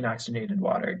good, clean, oxygenated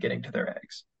water getting to their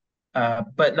eggs.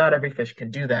 But not every fish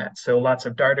can do that. So lots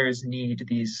of darters need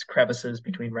these crevices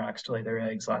between rocks to lay their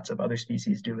eggs. Lots of other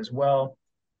species do as well.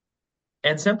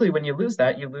 And simply when you lose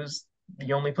that, you lose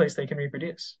the only place they can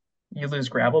reproduce. You lose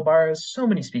gravel bars. So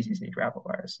many species need gravel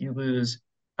bars. You lose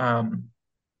um,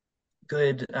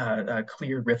 good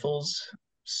clear riffles.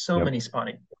 So Yep. many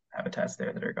spawning habitats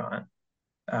there that are gone.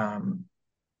 Um,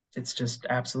 it's just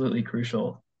absolutely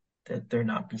crucial that there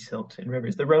not be silt in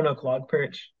rivers. The Roanoke log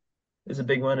perch is a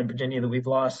big one in Virginia that we've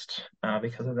lost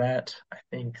because of that. I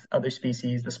think other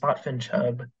species, the spotfin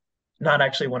chub, not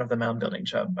actually one of the mound building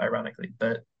chub, ironically,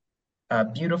 but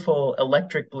beautiful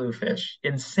electric blue fish,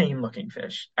 insane looking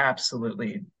fish,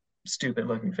 absolutely stupid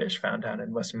looking fish found down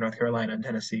in Western North Carolina and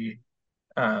Tennessee.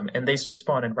 And they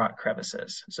spawn in rock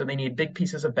crevices. So they need big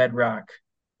pieces of bedrock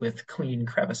with clean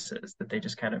crevices that they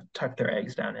just kind of tuck their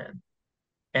eggs down in.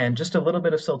 And just a little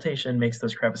bit of siltation makes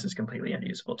those crevices completely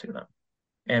unusable to them.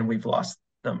 And we've lost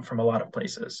them from a lot of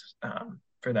places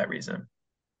for that reason.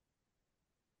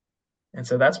 And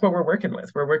so that's what we're working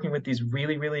with. We're working with these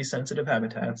really, really sensitive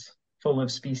habitats full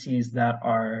of species that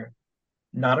are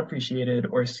not appreciated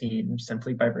or seen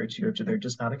simply by virtue of they're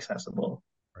just not accessible.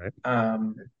 Right.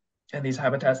 Um, and these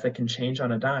habitats that can change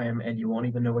on a dime and you won't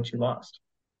even know what you lost.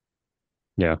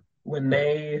 Yeah. When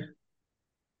they,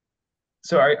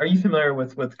 so are you familiar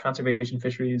with conservation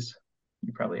fisheries?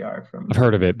 You probably are I've from,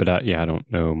 heard of it, but yeah, I don't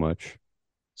know much.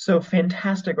 so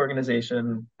fantastic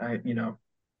organization.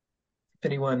 If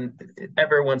anyone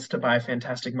ever wants to buy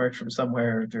fantastic merch from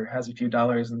somewhere or has a few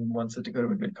dollars and wants it to go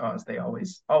to a good cause, they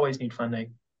always need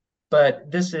funding. But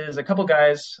this is a couple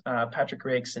guys, Patrick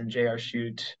Rakes and J.R.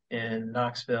 Shute in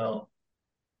Knoxville,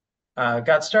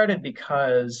 got started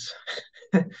because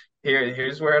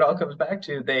here's where it all comes back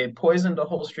to. They poisoned a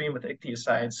whole stream with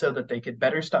ichthyosides so that they could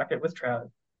better stock it with trout.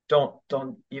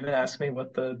 Don't even ask me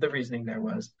what the reasoning there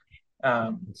was.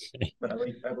 Um, but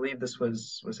I believe this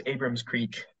was Abrams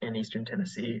Creek in eastern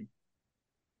Tennessee.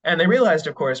 And they realized,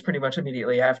 of course, pretty much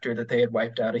immediately after that they had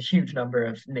wiped out a huge number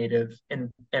of native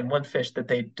and one fish that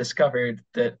they discovered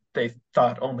that they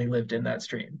thought only lived in that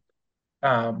stream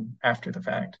after the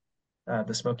fact,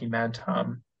 the smoky mad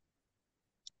tom,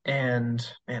 and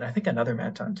I think another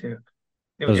mad tom too.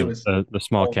 It Those are was the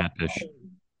small oh, catfish.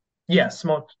 yeah,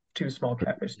 two small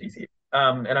catfish species.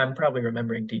 And I'm probably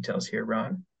remembering details here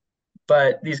wrong,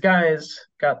 but these guys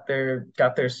got their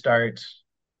start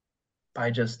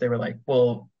by just they were like,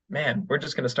 well, man, we're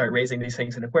just going to start raising these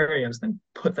things in aquariums, then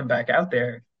put them back out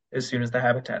there as soon as the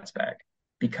habitat's back,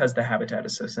 because the habitat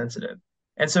is so sensitive.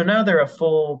 And so now they're a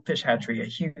full fish hatchery, a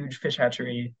huge fish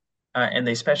hatchery, and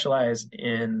they specialize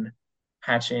in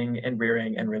hatching and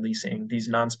rearing and releasing these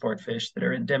non-sport fish that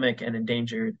are endemic and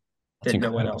endangered That's that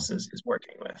no one incredible. else is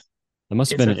working with. That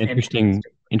must have It's been a an interesting,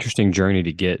 fantastic. interesting journey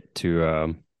to get through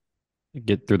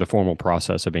the formal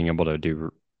process of being able to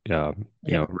do, Yeah,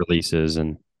 releases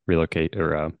and relocate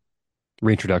or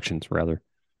reintroductions rather.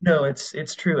 No,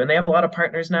 it's true. And they have a lot of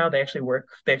partners now. They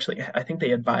actually I think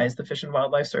they advise the Fish and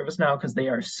Wildlife Service now because they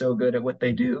are so good at what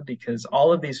they do because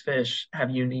all of these fish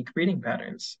have unique breeding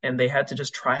patterns. And they had to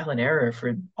just trial and error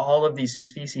for all of these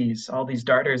species, all these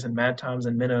darters and mad toms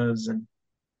and minnows. And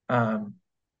um,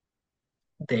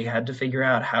 they had to figure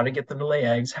out how to get them to lay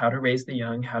eggs, how to raise the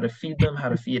young, how to feed them, how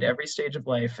to feed every stage of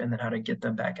life, and then how to get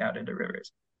them back out into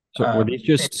rivers. So were these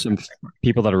just some Fantastic.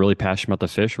 people that are really passionate about the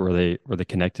fish, or were they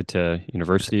connected to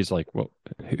universities? Like, what?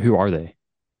 Who are they?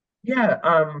 Yeah,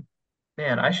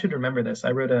 man, I should remember this.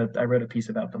 I wrote a piece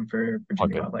about them for All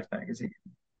Virginia good. Wildlife Magazine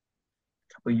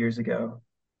a couple years ago.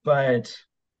 But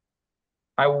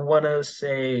I want to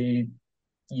say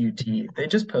UT. They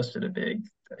just posted a big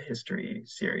history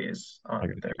series I on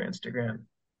got their you. Instagram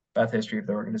about the history of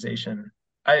the organization.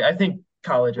 I think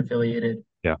college affiliated,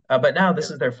 Yeah. but now this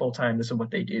is their full time. This is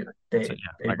what they do. So They yeah,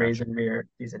 I got raise you. and rear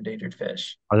these endangered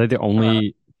fish. Are they the Uh,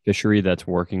 only fishery that's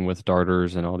working with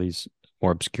darters and all these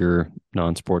more obscure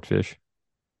non-sport fish?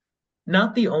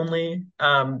 Not the only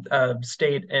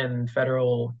state and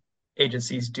federal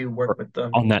agencies do work Or with them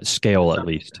on that to scale, at some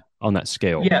least. extent. On that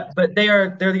scale. Yeah, but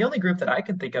they're the only group that I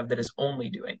can think of that is only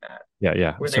doing that, Yeah,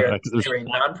 yeah. where So 'cause they there's were a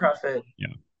nonprofit. yeah,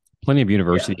 plenty of Yeah,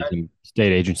 universities and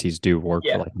state agencies do work for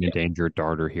yeah, like an yeah, endangered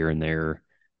darter here and there.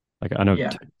 Like I know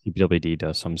yeah, TPWD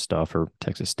does some stuff or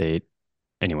Texas State.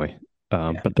 Anyway,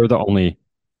 yeah, but they're the only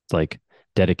like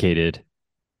dedicated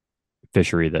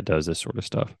fishery that does this sort of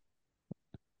stuff,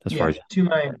 as far yeah.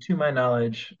 as To my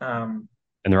knowledge, and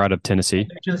they're out of and Tennessee.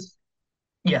 they're just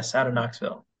yes, out of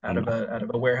Knoxville, I don't know. out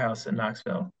of a warehouse in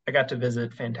Knoxville. I got to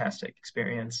visit. Fantastic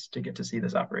experience to get to see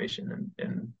this operation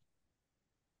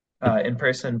It, in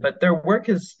person. But their work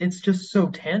is it's just so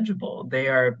tangible.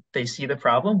 They see the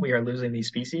problem. We are losing these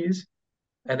species,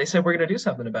 and they said we're going to do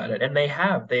something about it. And they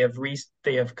have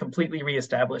completely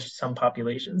reestablished some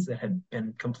populations that had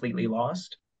been completely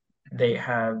lost. They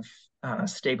have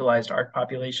stabilized ARC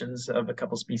populations of a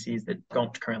couple species that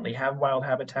don't currently have wild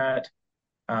habitat.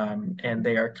 And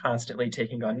they are constantly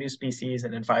taking on new species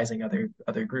and advising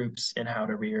other groups in how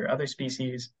to rear other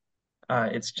species.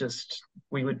 It's just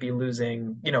we would be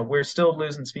losing, we're still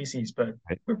losing species, but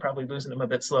right. we're probably losing them a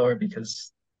bit slower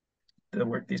because the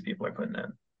work these people are putting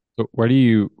in. So what do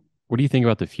you think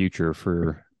about the future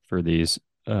for these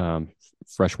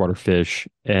freshwater fish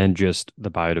and just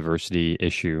the biodiversity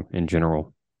issue in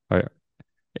general? I,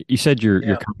 you said you're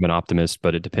Yeah. kind of an optimist,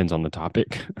 but it depends on the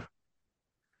topic.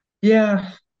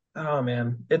 Yeah. Oh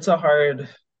man, it's a hard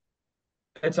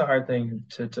thing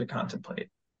to contemplate.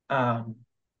 Um,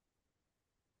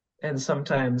 and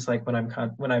sometimes like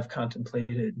when I've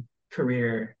contemplated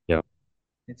career, Yeah.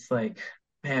 it's like,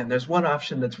 man, there's one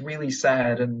option that's really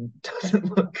sad and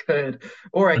doesn't look good,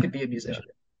 or I could be a Yeah. musician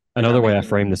and not Another way make I any money.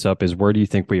 frame this up is where do you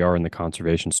think we are in the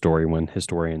conservation story when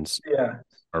historians Yeah.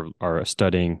 are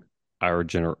studying our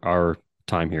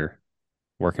time here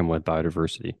working with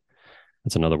biodiversity?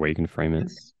 That's another way you can frame it.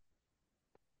 It's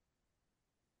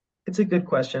it's a good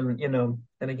question,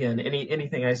 and again,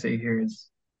 anything I say here is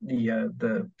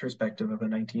the perspective of a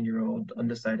 19-year-old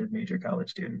undecided major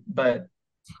college student. But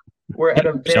we're You at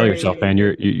a sell yourself, very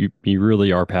man. You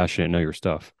really are passionate and know your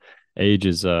stuff. Age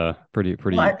is well, pretty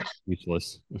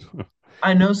useless.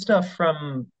 I know stuff Hold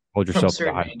from yourself to a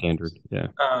certain high ages. standard. Yeah.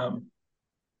 Um,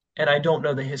 and I don't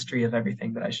know the history of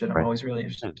everything that I should. I'm Right. always really Yeah,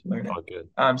 interested to learn it's it.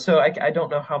 all good. So I don't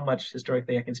know how much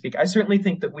historically I can speak. I certainly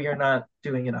think that we are not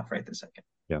doing enough right this second.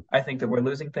 Yeah. I think that we're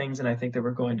losing things, and I think that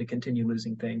we're going to continue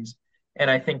losing things. And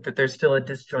I think that there's still a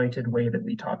disjointed way that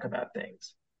we talk about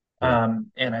things. Yeah.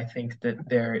 And I think that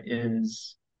there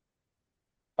is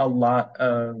a lot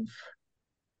of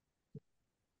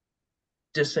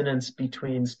dissonance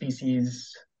between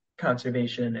species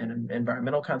conservation and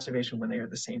environmental conservation when they are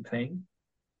the same thing.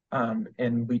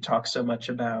 And we talk so much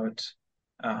about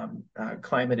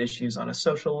climate issues on a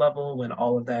social level when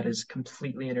all of that is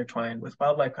completely intertwined with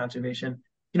wildlife conservation.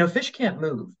 Fish can't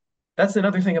move. That's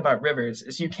another thing about rivers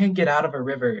is you can't get out of a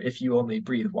river if you only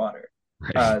breathe water.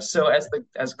 Right. So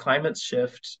as climates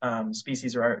shift,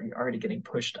 species are already getting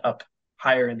pushed up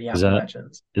higher in the Is that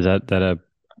Appalachians. is that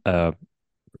a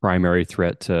primary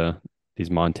threat to these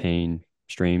montane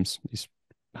streams, these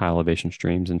high elevation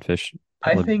streams and fish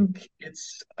I population? think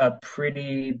it's a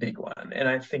pretty big one, and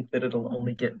I think that it'll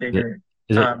only get Is it bigger.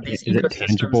 is it These is it ecosystems as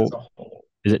tangible? a whole.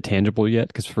 Is it tangible yet?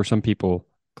 Because for some people,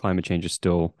 climate change is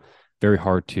still very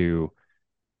hard to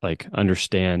like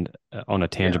understand on a Yeah.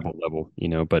 tangible level,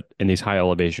 but in these high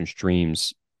elevation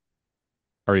streams,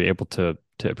 are you able to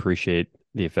appreciate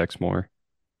the effects more?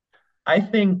 I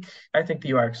think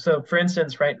you are. So, for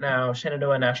instance, right now,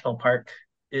 Shenandoah National Park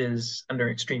is under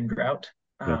extreme drought.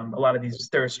 Yeah. A lot of these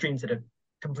there are streams that have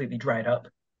completely dried up.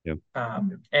 Yeah.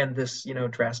 And this,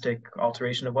 drastic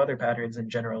alteration of weather patterns and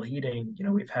general heating,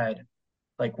 we've had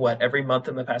like what every month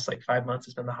in the past like 5 months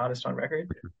has been the hottest on record.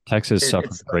 Texas suffered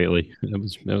It's like, greatly. It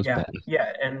was yeah, bad.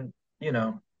 yeah, and you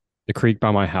know, The creek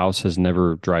by my house has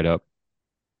never dried up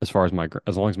as far as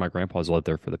as long as my grandpa's lived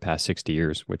there for the past 60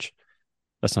 years, which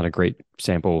that's not a great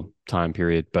sample time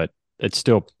period, but it's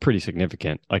still pretty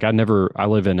significant. Like I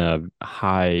live in a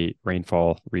high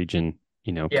rainfall region,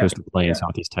 yeah, coastal plain, yeah,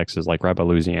 southeast Texas, like right by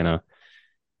Louisiana,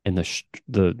 and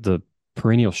the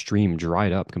perennial stream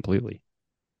dried up completely.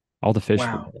 All the fish were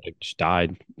wow. like just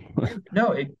died.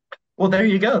 No, well, there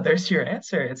you go. There's your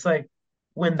answer. It's like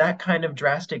when that kind of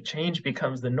drastic change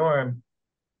becomes the norm,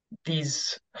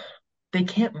 these they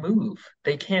can't move,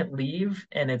 they can't leave,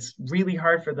 and it's really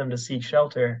hard for them to seek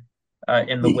shelter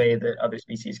in the way that other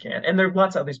species can. And there are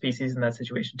lots of other species in that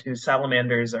situation too.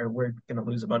 Salamanders are we're going to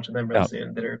lose a bunch of them real Yeah,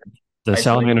 soon that are the isolated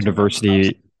salamander to mountaintops.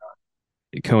 diversity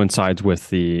coincides with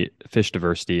the fish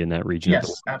diversity in that region of the Yes,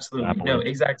 world, the absolutely. No, Appalachian.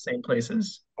 exact same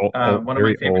places. Old, One of my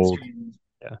very favorite old. streams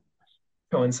Yeah,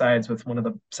 coincides with one of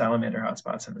the salamander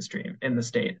hotspots in the stream in the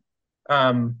state.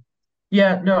 Um,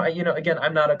 yeah, no, again,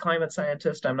 I'm not a climate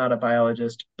scientist, I'm not a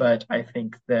biologist, but I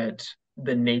think that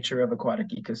the nature of aquatic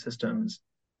ecosystems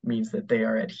means that they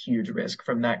are at huge risk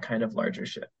from that kind of larger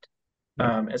shift,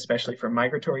 yeah, especially for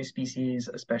migratory species,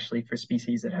 especially for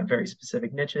species that have very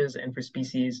specific niches, and for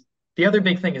species. The other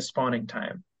big thing is spawning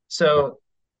time. yeah, So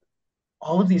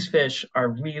all of these fish are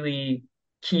really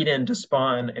keyed in to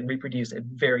spawn and reproduce at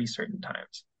very certain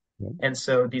times. yeah. And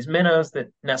so these minnows that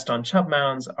nest on chub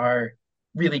mounds are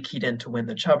really keyed into when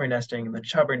the chub are nesting, and the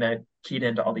chub are net keyed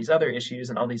into all these other issues,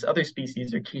 and all these other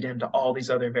species are keyed into all these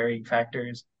other varying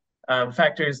factors.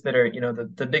 Factors that are,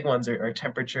 the big ones are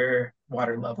temperature,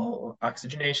 water level,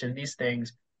 oxygenation, these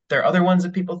things. There are other ones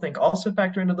that people think also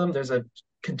factor into them. There's a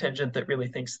contingent that really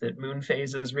thinks that moon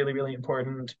phase is really, really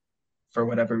important for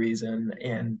whatever reason,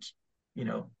 and you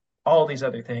know, all these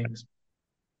other things.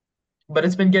 But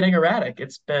it's been getting erratic.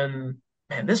 It's been,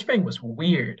 man, this spring was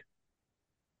weird.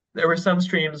 There were some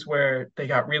streams where they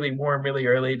got really warm really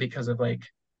early because of like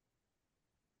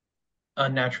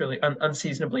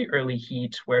unseasonably early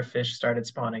heat where fish started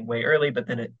spawning way early, but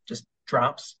then it just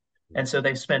drops. And so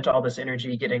they've spent all this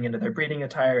energy getting into their breeding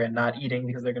attire and not eating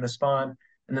because they're going to spawn.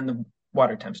 And then the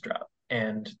water temps drop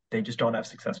and they just don't have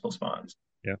successful spawns.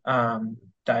 Yeah. Um,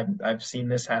 I've seen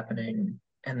this happening.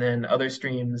 And then other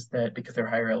streams that, because they're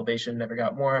higher elevation, never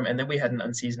got warm. And then we had an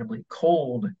unseasonably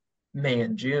cold May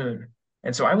and June.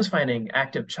 And so I was finding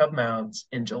active chub mounds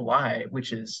in July,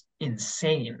 which is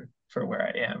insane for where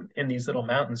I am in these little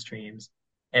mountain streams.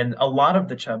 And a lot of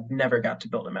the chub never got to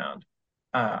build a mound.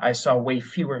 I saw way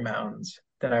fewer mounds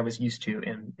than I was used to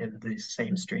in these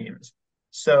same streams.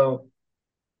 So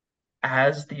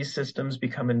as these systems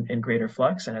become in greater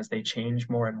flux and as they change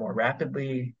more and more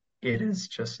rapidly, it is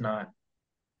just not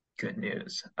good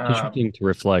news. Interesting to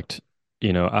reflect.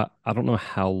 I don't know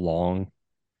how long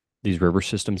these river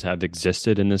systems have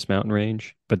existed in this mountain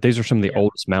range, but these are some of the Yeah,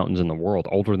 oldest mountains in the world,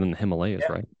 older than the Himalayas,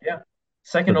 yeah, right? yeah. So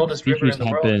Second the oldest river species in the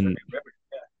have world is the been New River.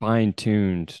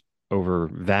 fine-tuned over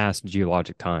vast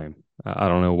geologic time. I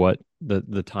don't know what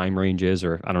the time range is,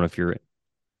 or I don't know if you're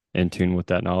in tune with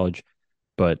that knowledge,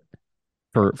 but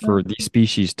Yeah. for these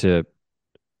species to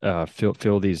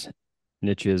fill these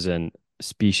niches and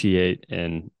speciate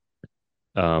and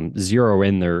zero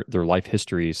in their life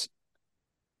histories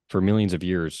for millions of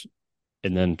years,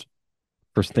 and then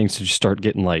for things to just start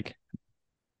getting like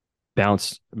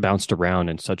bounced around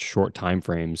in such short time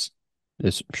frames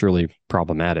is surely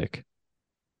problematic.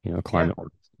 Yeah. Climate.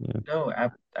 Yeah, No,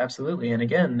 absolutely. And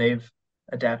again, they've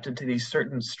adapted to these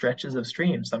certain stretches of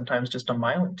streams, sometimes just a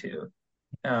mile or two.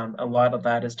 A lot of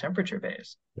that is temperature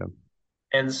based. yeah,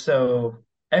 And so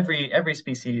every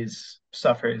species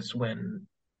suffers when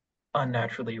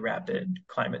unnaturally rapid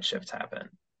climate shifts happen. yeah.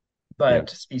 But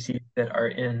species that are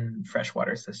in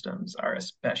freshwater systems are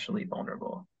especially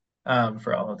vulnerable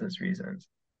for all of those reasons.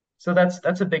 So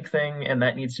that's a big thing, and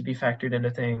that needs to be factored into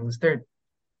things. There, if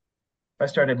I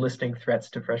started listing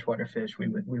threats to freshwater fish, we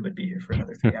would be here for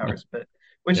another 3 hours, but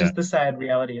which Yeah. is the sad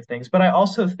reality of things. But I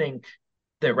also think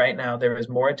that right now there is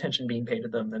more attention being paid to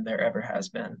them than there ever has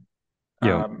been,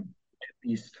 Yeah. at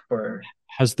least for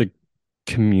Has the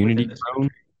community within this grown?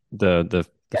 country. The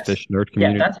Yes. fish nerd Yeah,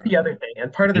 community? that's the other thing.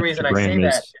 And part of the reason I say Instagram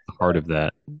that is is part that, of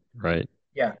that, right?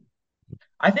 yeah,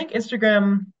 I think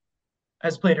Instagram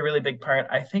has played a really big part.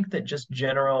 I think that just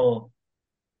general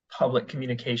public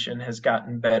communication has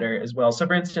gotten better as well. So,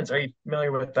 for instance, are you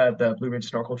familiar with the Blue Ridge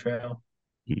Snorkel Trail?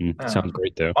 Sounds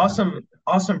great though.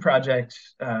 Awesome project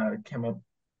came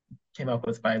up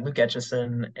with by Luke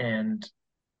Etchison and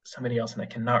somebody else, and I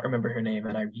cannot remember her name,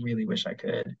 and I really wish I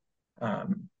could.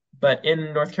 Um, but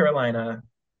in North Carolina,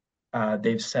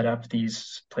 they've set up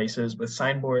these places with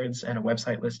signboards and a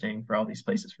website listing for all these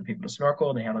places for people to snorkel.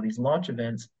 And they had all these launch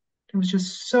events. It was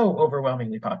just so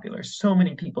overwhelmingly popular. So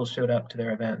many people showed up to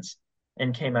their events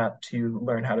and came out to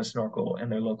learn how to snorkel in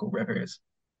their local rivers.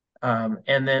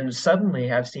 And then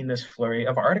suddenly I've seen this flurry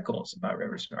of articles about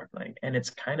river snorkeling. And it's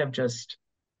kind of just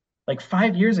like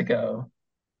 5 years ago,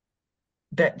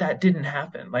 that didn't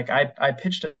happen. Like I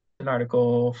pitched an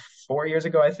article 4 years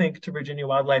ago, I think, to Virginia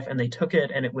Wildlife, and they took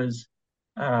it, and it was,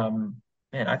 um,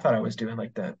 man, I thought I was doing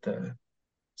like the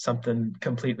something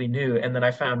completely new, and then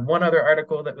I found one other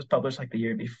article that was published like the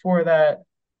year before that,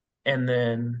 and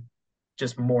then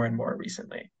just more and more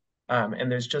recently,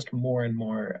 and there's just more and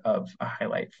more of a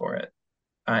highlight for it,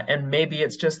 and maybe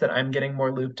it's just that I'm getting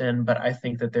more looped in, but I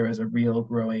think that there is a real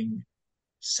growing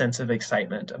sense of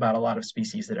excitement about a lot of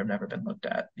species that have never been looked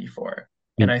at before.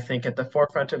 I And mean, I think at the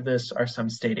forefront of this are some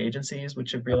state agencies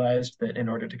which have realized that in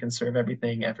order to conserve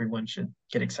everything, everyone should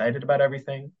get excited about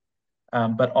everything.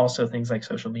 But also things like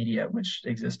social media, which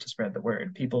exist to spread the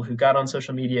word. People who got on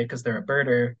social media because they're a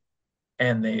birder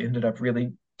and they ended up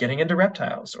really getting into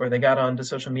reptiles, or they got onto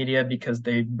social media because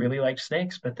they really liked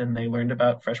snakes, but then they learned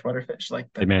about freshwater fish. Like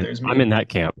hey, that, man, there's I'm me. in that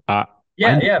camp. I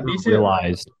Yeah, never yeah, me too.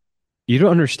 realized you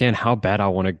don't understand how bad I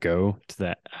want to go to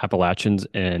the Appalachians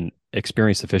and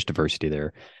experience the fish diversity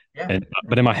there. Yeah, And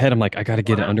but in my head, I'm like, I got to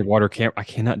come get on an out. underwater camera. I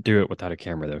cannot do it without a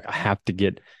camera though. I have to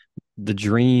get the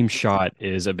dream shot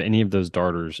is of any of those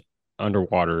darters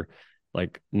underwater.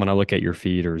 Like when I look at your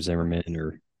feed or Zimmerman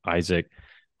or Isaac,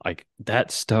 like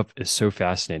that stuff is so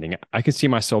fascinating. I can see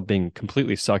myself being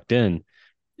completely sucked in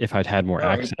if I'd had more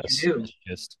No, you access. do. It's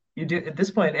just, You do at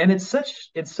this point, and it's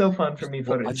so fun for me.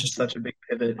 well, Photo, it's just such a big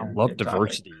pivot I in love in topic.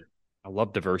 diversity. I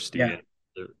love diversity Yeah, and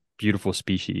the beautiful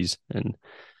species. And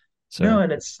no, so,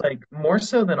 and it's like more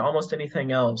so than almost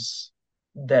anything else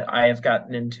that I have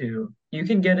gotten into. You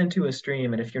can get into a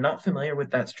stream, and if you're not familiar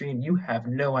with that stream, you have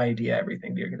no idea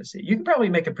everything that you're going to see. You can probably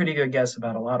make a pretty good guess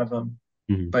about a lot of them,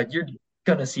 mhm, but you're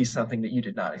going to see something that you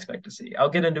did not expect to see. I'll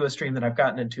get into a stream that I've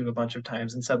gotten into a bunch of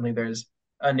times, and suddenly there's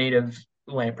a native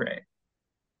lamprey.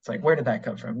 It's like, where did that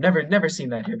come from? Never seen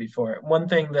that here before. One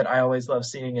thing that I always love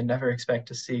seeing and never expect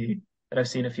to see that I've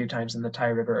seen a few times in the Thai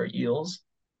River are eels.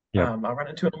 yeah. I'll run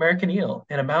into an American eel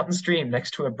in a mountain stream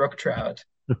next to a brook trout,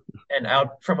 and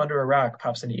out from under a rock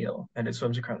pops an eel, and it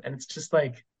swims across. And it's just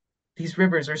like these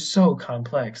rivers are so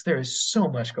complex. There is so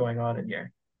much going on in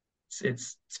here.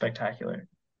 It's spectacular.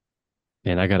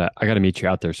 Man, I gotta meet you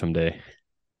out there someday.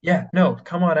 Yeah, no,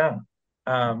 come on out.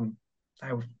 Um,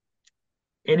 I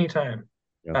anytime.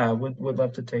 Yeah. Would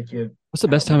love to take you What's the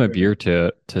best out on time the of river. year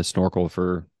to snorkel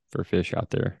for fish out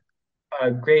there?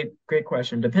 Great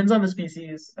question. Depends on the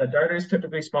species. Darters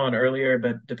typically spawn earlier,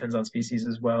 but depends on species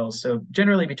as well. So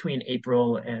generally between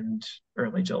April and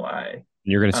early July.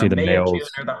 You're gonna see the May and June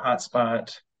males, are the hot spot.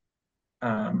 see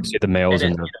Um, the and males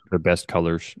in it, their best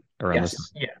colors around this time.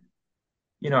 yes,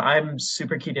 yeah. I'm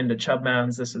super keyed into chub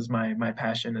mounds. This is my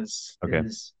passion Okay.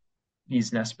 is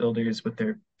these nest builders with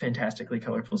their fantastically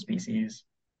colorful species.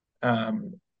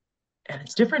 Um, and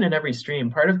it's different in every stream.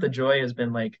 Part of the joy has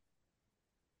been like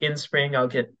in spring, I'll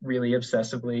get really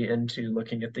obsessively into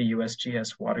looking at the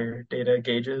USGS water data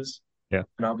gauges, Yeah.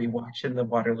 and I'll be watching the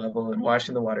water level and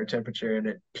watching the water temperature, and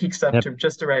it peaks up They to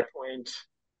just the right point.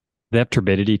 they have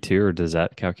turbidity too, or does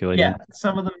that calculate Yeah, in?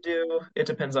 some of them do. It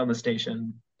depends on the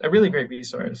station. A really great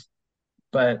resource,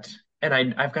 but and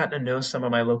I've gotten to know some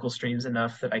of my local streams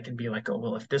enough that I can be like, oh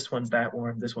well, if this one's that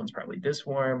warm, this one's probably this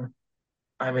warm.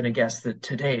 I'm gonna guess that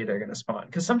today they're gonna spawn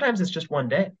because sometimes it's just one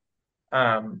day.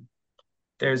 Um,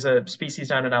 There's a species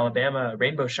down in Alabama,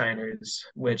 rainbow shiners,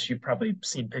 which you've probably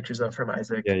seen pictures of from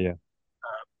Isaac. Yeah, yeah.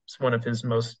 It's one of his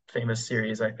most famous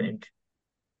series, I think,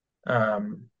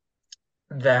 um,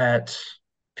 that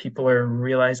people are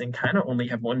realizing kind of only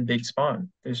have one big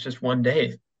spawn. There's just one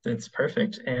day that's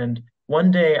perfect. And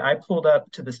one day I pulled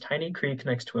up to this tiny creek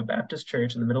next to a Baptist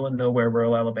church in the middle of nowhere,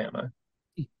 rural Alabama,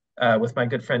 with my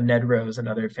good friend Ned Rose,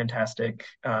 another fantastic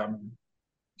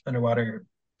underwater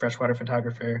freshwater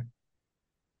photographer.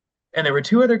 And there were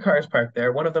two other cars parked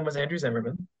there. One of them was Andrew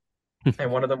Zimmerman,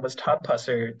 and one of them was Todd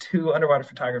Pusser, two underwater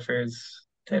photographers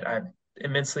that I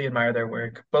immensely admire their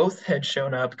work. Both had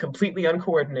shown up completely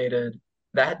uncoordinated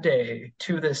that day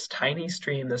to this tiny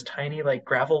stream, this tiny like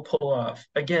gravel pull off.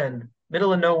 Again,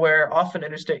 middle of nowhere, off an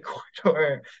interstate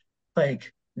corridor,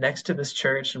 like next to this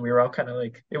church. And we were all kind of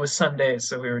like, it was Sunday,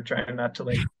 so we were trying not to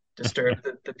like disturb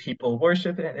the people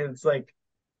worship. And it's like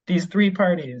these three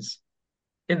parties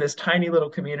in this tiny little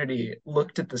community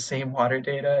looked at the same water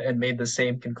data and made the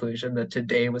same conclusion that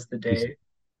today was the day.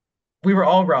 We were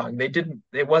all wrong.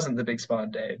 It wasn't the big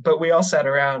spawn day, but we all sat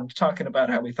around talking about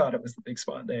how we thought it was the big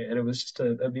spawn day. And it was just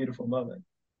a beautiful moment.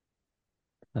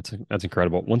 That's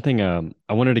incredible. One thing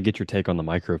I wanted to get your take on the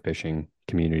microfishing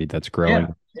community that's Yeah.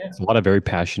 growing. Yeah. It's a lot of very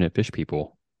passionate fish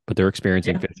people, but they're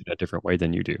experiencing Yeah. fish in a different way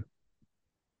than you do.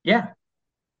 Yeah.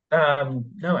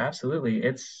 No, absolutely.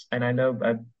 And I know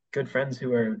good friends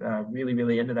who are really,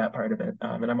 really into that part of it.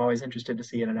 And I'm always interested to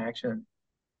see it in action.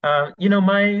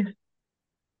 My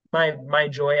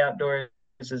joy outdoors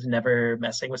is never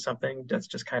messing with something. That's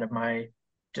just kind of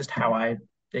just how I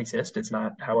exist. It's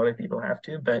not how other people have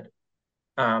to. But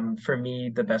for me,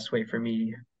 the best way for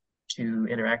me to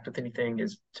interact with anything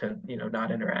is to,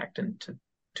 not interact and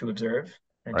to observe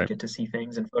and to Right. get to see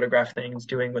things and photograph things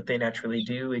doing what they naturally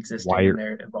do, Why existing in you're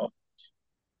their involved.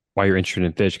 why you're interested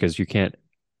in fish because you can't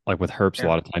like with herps a Yeah.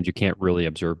 lot of times you can't really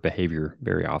observe behavior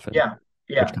very often, Yeah. which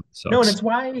Yeah. kind of No, and sucks. it's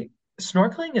why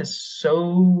snorkeling is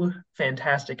so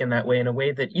fantastic in a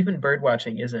way that even bird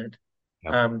watching isn't.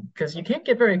 Yeah. Because you can't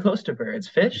get very close to birds.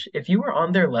 Fish, if you are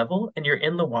on their level and you're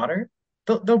in the water,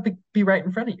 they'll be right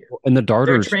in front of you. And the They're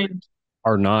darters trained.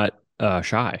 are not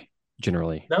shy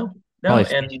generally. No, no,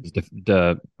 Probably and species are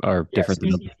yeah, different than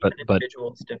others, species, even but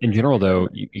individuals in differ. general though,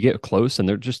 you get close and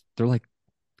they're like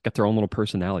got their own little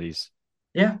personalities.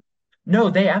 Yeah. No,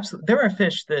 they absolutely. There are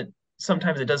fish that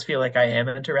sometimes it does feel like I am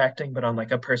interacting, but on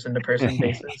like a person to person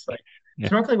basis. Like Yeah.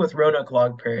 snorkeling with Roanoke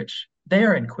log perch, they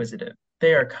are inquisitive.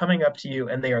 They are coming up to you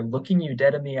and they are looking you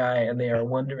dead in the eye and they are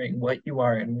wondering what you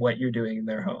are and what you're doing in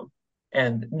their home.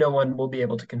 And no one will be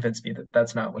able to convince me that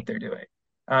that's not what they're doing,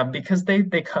 because they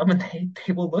come and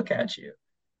they will look at you.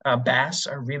 Bass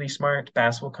are really smart.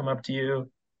 Bass will come up to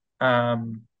you.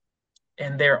 Um,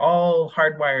 and they're all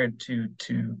hardwired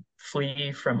to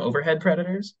flee from overhead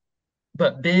predators.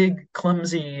 But big,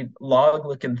 clumsy,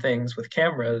 log-looking things with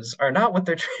cameras are not what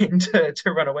they're trained to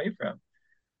run away from.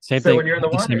 Same So thing. when you're in the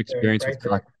water, they're right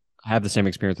there. I have the same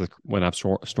experience with when I've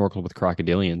snorkeled with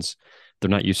crocodilians. They're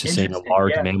not used to seeing a Interesting.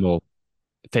 large Yeah. mammal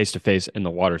face to face in the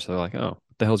water, so they're like, "Oh, what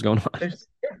the hell's going on?" Yeah.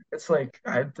 It's like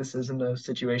this isn't a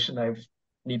situation I've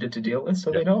needed to deal with,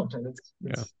 so Yeah, they don't. And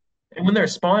yeah, and when they're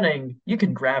spawning, you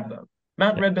can grab them.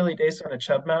 Mountain yeah. red-bellied dace on a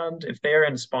chub mound, if they're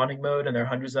in spawning mode and there are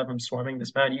hundreds of them swarming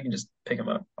this mound, you can just pick them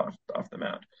up off the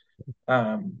mound.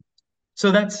 Um,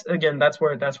 so that's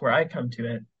where I come to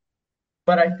it.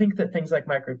 But I think that things like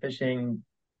microfishing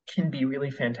can be really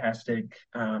fantastic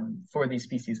for these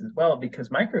species as well, because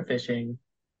microfishing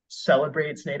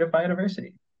celebrates native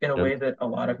biodiversity in a Yeah. way that a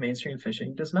lot of mainstream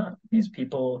fishing does not. These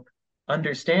people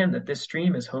understand that this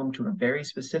stream is home to a very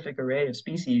specific array of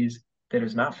species that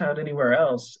is not found anywhere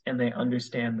else, and they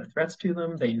understand the threats to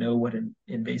them. They know what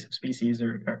invasive species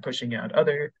are pushing out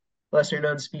other lesser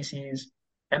known species,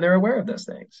 and they're aware of those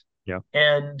things. Yeah.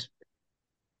 And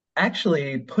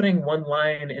actually putting one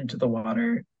line into the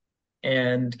water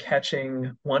and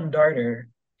catching one darter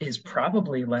is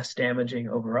probably less damaging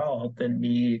overall than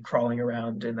me crawling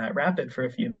around in that rapid for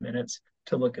a few minutes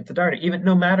to look at the darter, even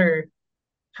no matter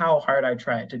how hard I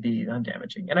try to be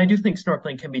undamaging. And I do think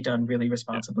snorkeling can be done really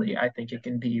responsibly. I think it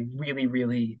can be really,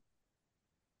 really,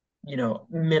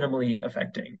 minimally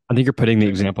affecting. I think you're putting the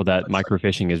There's example that but some,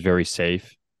 microfishing is very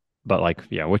safe, but like,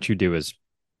 yeah, what you do is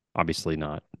obviously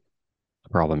not a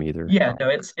problem either. yeah, no,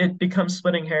 it becomes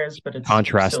splitting hairs, but it's still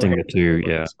Contrasting hairs the that are two, able to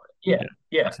be yeah, split. Yeah,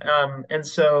 yeah, yeah. absolutely. And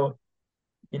so,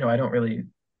 I don't really,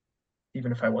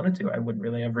 even if I wanted to, I wouldn't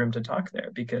really have room to talk there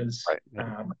because, Right.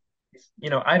 Yeah.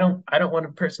 I don't want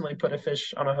to personally put a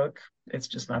fish on a hook. It's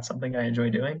just not something I enjoy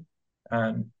doing.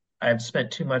 Um, I've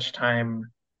spent too much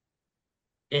time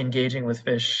engaging with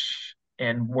fish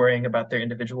and worrying about their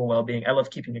individual well-being. I love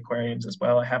keeping aquariums as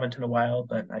well. I haven't in a while,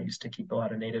 but I used to keep a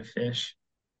lot of native fish,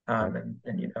 Right.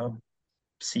 and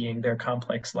seeing their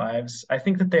complex lives. I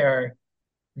think that they are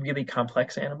really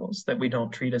complex animals that we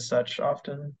don't treat as such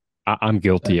often. I'm But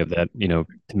guilty of that. To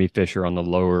me, fish are on the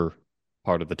lower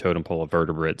part of the totem pole of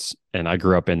vertebrates, and I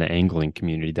grew up in the angling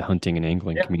community, the hunting and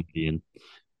angling yeah, community, and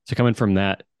so coming from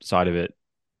that side of it,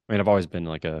 I mean, I've always been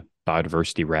like a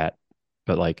biodiversity rat,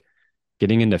 but like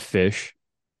getting into fish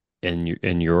in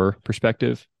your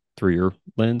perspective through your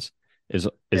lens is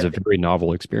yeah, a very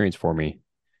novel experience for me.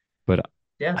 But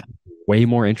yeah, way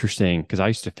more interesting because I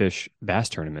used to fish bass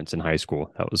tournaments in high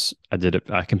school. I did it.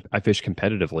 I fished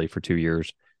competitively for 2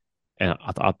 years, and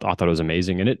I thought it was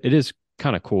amazing. And it is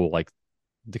kind of cool, like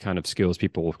the kind of skills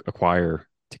people acquire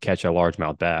to catch a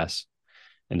largemouth bass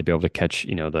and to be able to catch,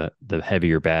 the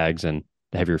heavier bags and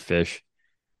the heavier fish.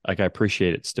 Like I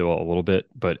appreciate it still a little bit,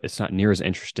 but it's not near as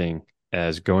interesting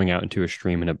as going out into a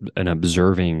stream and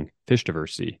observing fish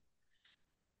diversity.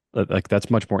 Like that's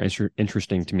much more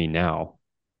interesting to me now,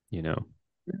 you know.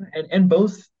 And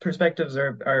both perspectives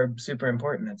are super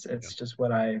important. It's Yeah. it's just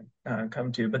what I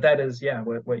come to. But that is, yeah,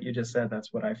 what you just said.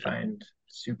 That's what I Yeah. find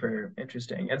super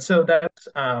interesting. And so that's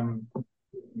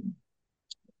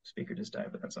speaker just died,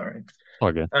 but that's all right.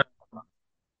 All good. Uh,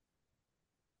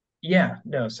 yeah,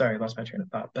 no, sorry, lost my train of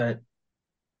thought. But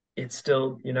it's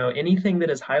still, anything that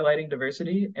is highlighting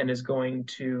diversity and is going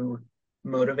to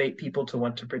motivate people to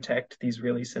want to protect these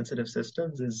really sensitive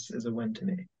systems is a win to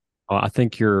me. I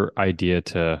think your idea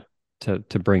to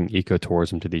bring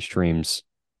ecotourism to these streams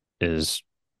is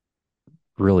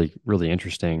really, really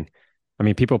interesting. I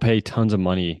mean, people pay tons of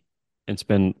money and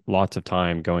spend lots of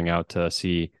time going out to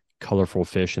see colorful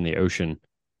fish in the ocean.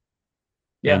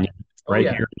 And Yeah. Oh right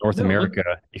yeah. here in North No, look, America,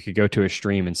 you could go to a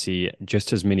stream and see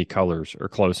just as many colors or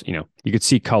close, you could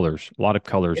see colors, a lot of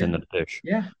colors in yeah. the fish.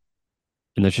 Yeah.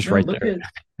 And that's just No, right look there.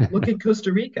 at look at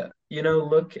Costa Rica.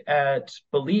 Look at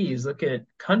Belize, look at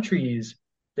countries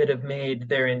that have made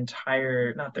their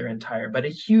entire, not their entire, but a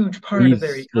huge part of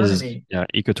their These is, economy. yeah,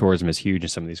 ecotourism is huge in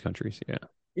some of these countries. Yeah.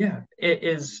 Yeah, it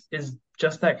is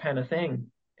just that kind of thing.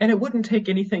 And it wouldn't take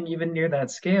anything even near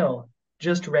that scale,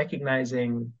 just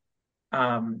recognizing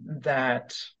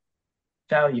that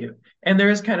value. And there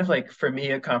is kind of like, for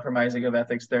me, a compromising of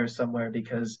ethics there somewhere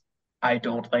because I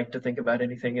don't like to think about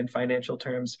anything in financial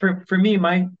terms. For me,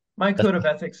 my That's, code of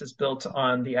ethics is built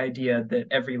on the idea that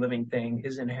every living thing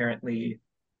is inherently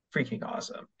freaking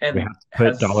awesome we have and to put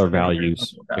has dollar an inherent values.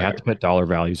 level of We have value. to put dollar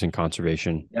values in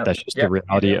conservation. Yep, That's just the yep, you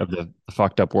reality nailed of it. the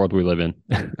fucked up world we live in.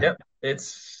 Yep,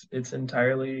 it's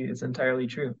entirely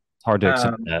true. Hard to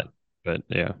accept Um, that, but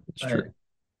yeah, it's true. but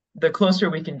the closer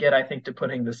we can get, I think, to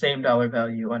putting the same dollar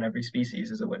value on every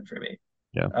species is a win for me.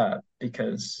 Yeah,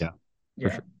 Because yeah, for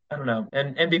yeah, sure. I don't know.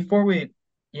 And before we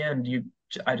end,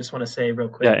 I just want to say real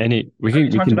Yeah, quick, you we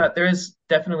talked can about there is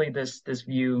definitely this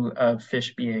view of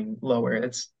fish being lower.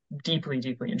 It's deeply,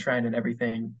 deeply enshrined in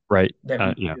everything right.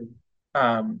 that we Yeah. do.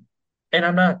 Um, and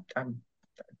I'm not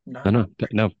No,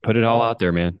 put it at all all. out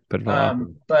there, man. Put it all out there.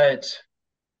 But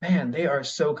man, they are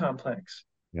so complex.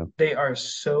 Yeah. They are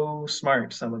so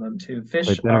smart, some of them too. Fish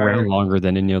They've been around are, longer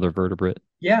than any other vertebrate.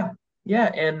 yeah, yeah.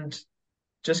 And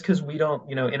just because we don't,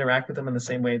 interact with them in the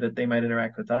same way that they might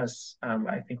interact with us,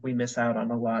 I think we miss out on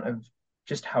a lot of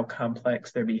just how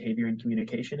complex their behavior and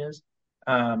communication is.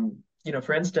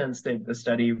 For instance, the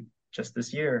study just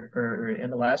this year or in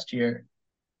the last year,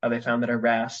 they found that a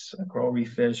wrasse, a coral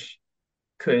reef fish,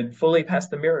 could fully pass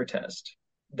the mirror test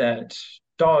that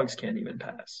dogs can't even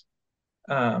pass.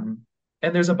 Um,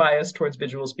 and there's a bias towards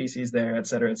visual species there, et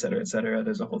cetera, et cetera, et cetera.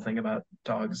 There's a whole thing about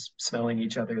dogs smelling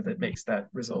each other that makes that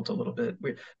result a little bit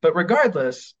weird. But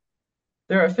regardless,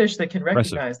 there are fish that can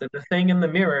Impressive. recognize that the thing in the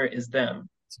mirror is them.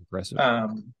 It's impressive.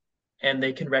 Um, and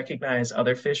they can recognize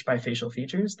other fish by facial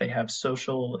features. They have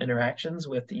social interactions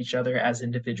with each other as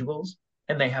individuals,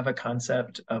 and they have a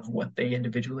concept of what they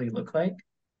individually look like.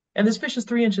 And this fish is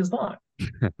 3 inches long.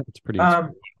 It's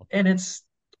Um, and it's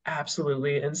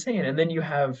absolutely insane. And then you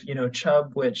have,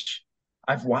 chub, which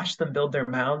I've watched them build their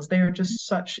mounds. They are just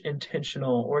such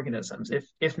intentional organisms.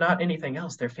 If not anything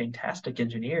else, they're fantastic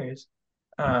engineers.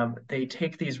 They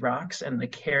take these rocks and the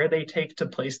care they take to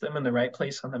place them in the right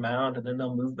place on the mound, and then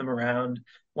they'll move them around.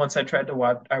 Once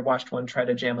I watched one try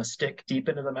to jam a stick deep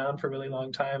into the mound for a really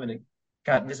long time, and it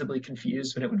got visibly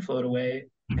confused when it would float away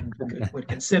and would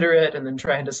consider it and then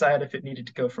try and decide if it needed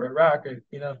to go for a rock or,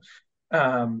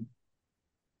 um,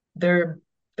 they're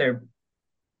they're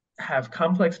have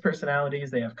complex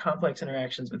personalities. They have complex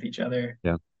interactions with each other,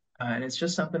 yeah. and it's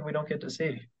just something we don't get to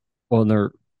see. Well,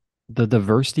 the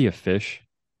diversity of fish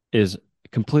is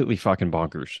completely fucking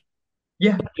bonkers.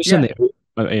 Yeah, Just in yeah,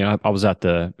 the, I was at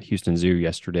the Houston Zoo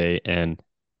yesterday, and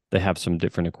they have some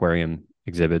different aquarium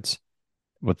exhibits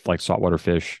with like saltwater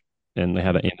fish, and they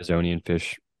have an Amazonian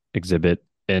fish exhibit,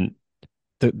 and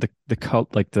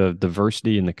like the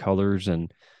diversity and the colors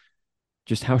and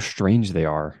just how strange they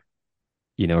are,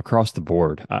 across the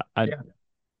board. yeah,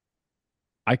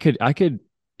 I could,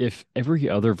 if every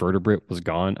other vertebrate was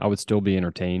gone, I would still be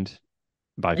entertained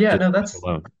by yeah. just No, fish that's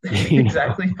alone.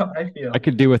 exactly how I I feel.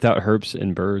 could do without herps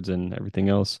and birds and everything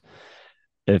else.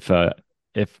 If uh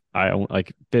if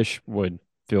like fish would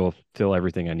fill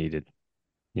everything I needed,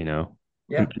 you know.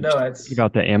 Yeah, And no, just think it's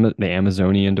about the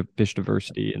Amazonian fish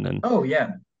diversity, and then oh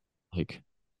yeah, like,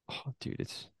 oh dude,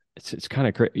 it's kind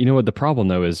of crazy. You know what the problem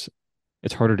though is,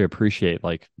 it's harder to appreciate,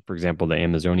 like for example the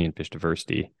Amazonian fish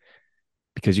diversity,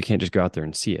 because you can't just go out there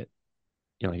and see it.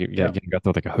 You yeah, gotta go out there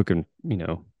with like a hook and,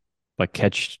 like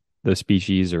catch the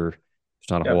species, or there's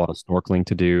not a whole yeah. lot of snorkeling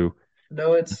to do.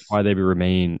 No, That's why it's they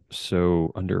remain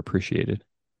so underappreciated.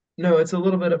 no, it's a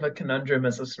little bit of a conundrum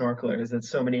as a snorkeler, is that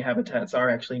so many habitats are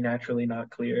actually naturally not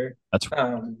clear. That's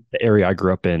Um, the area I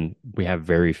grew up in. We have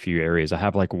very few areas. I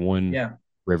have like one yeah.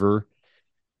 river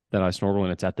that I snorkel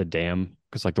and it's at the dam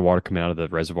because like the water coming out of the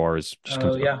reservoir is just Oh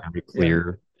comes out yeah. very Yeah.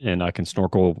 clear. And I can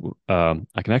snorkel.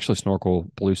 I can actually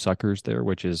snorkel blue suckers there,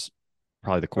 which is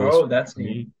probably the coolest Oh, fish that's for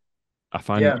neat. me.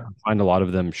 Yeah. I find a lot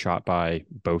of them shot by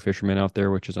bow fishermen out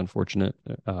there, which is unfortunate.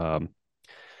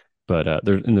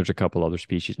 There's a couple other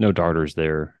species. No darters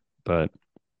there, but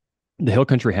the hill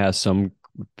country has some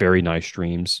very nice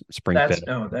streams, spring fed, That's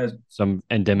no, that some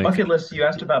endemic bucket fish. list. You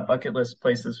asked about bucket list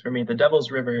places for me. The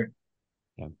Devil's River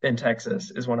Yeah. in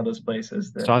Texas is one of those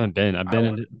places So that I haven't been. I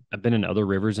want. I've been in other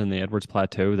rivers in the Edwards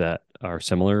Plateau that are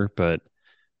similar, but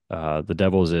the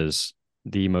Devils is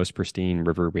the most pristine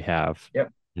river we have.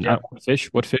 Yep. And Yep.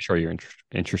 what fish are you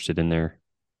interested in there?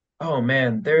 Oh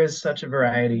man, there is such a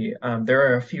variety.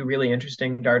 There are a few really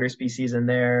interesting darter species in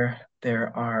there.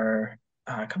 There are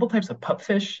a couple types of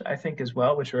pupfish, I think, as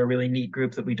well, which are a really neat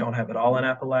group that we don't have at all in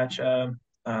Appalachia.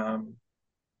 Um,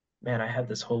 Man, I had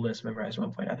this whole list memorized at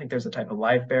one point. I think there's a type of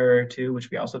live bearer too,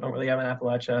 which we also don't really have in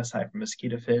Appalachia, aside from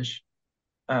mosquito fish.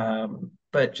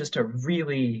 But just a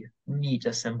really neat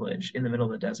assemblage in the middle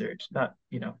of the desert. Not,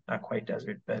 not quite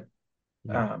desert, but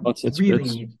Yeah. Well, really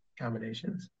neat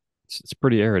combinations. it's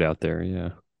pretty arid out there. Yeah.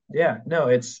 Yeah, no,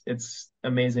 it's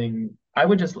amazing. I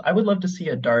would love to see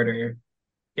a darter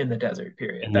in the desert,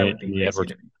 period. That would be In the crazy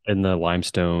Edwards to me. in the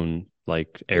limestone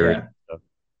like arid Yeah, stuff.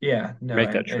 yeah, You no,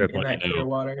 make that and trip, in let me that clear know.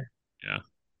 water. Yeah. If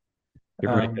you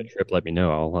ever make that Um, trip, let me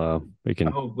know. I'll we can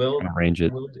oh, kind of arrange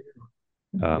it. will do.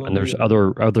 And Will there's do.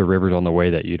 other rivers on the way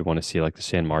that you'd want to see, like the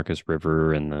San Marcos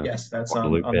River and the Yes, that's on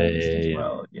Guadalupe on the list as and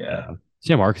well. Yeah.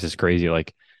 San Marcos is crazy.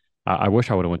 Like I wish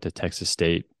I would have went to Texas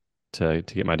State to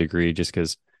get my degree just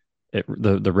because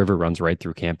the river runs right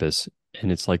through campus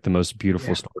and it's like the most beautiful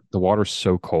Yeah. story. The water's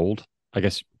so cold. I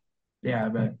guess Yeah,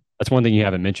 but that's one thing you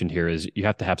haven't mentioned here is you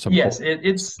have to have some yes, cold it, to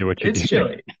it's do what you're it's doing.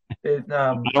 chilly. It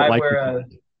I don't I like the wear a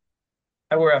cold.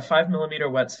 I wear a 5 millimeter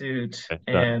wetsuit Okay,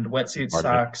 and that's a big wetsuit part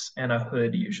of it, socks and a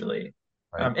hood usually.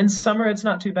 right? In summer it's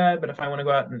not too bad, but if I want to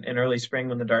go out in early spring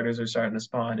when the darters are starting to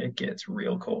spawn, it gets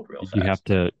real cold real fast. You have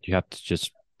to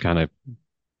just kind of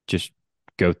just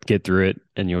go get through it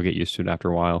and you'll get used to it after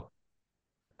a while.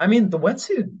 I mean, the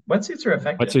wetsuits are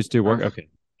effective. Wetsuits do work. Okay.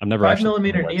 I've never Five actually done a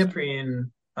millimeter wetsuit.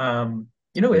 neoprene,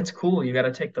 Yeah. it's cool. You got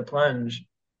to take the plunge,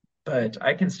 but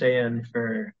I can stay in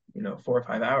for 4 or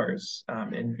 5 hours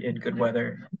in good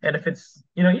weather. And if it's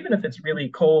even if it's really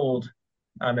cold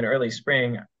in early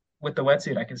spring, with the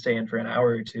wetsuit I can stay in for an hour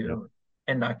or Yeah. two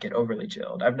and not get overly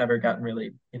chilled. I've never gotten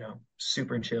really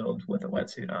super chilled with a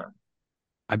wetsuit on.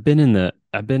 I've been in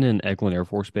Eglin Air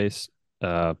Force Base,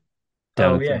 uh,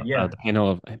 down Oh at yeah, yeah.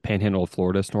 the Panhandle of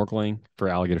Florida snorkeling for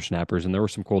alligator snappers, and there were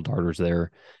some cool darters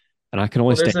there. And I can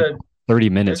only Well, stay in 30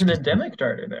 there's minutes an because endemic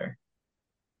darter there.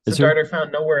 It's a is there darter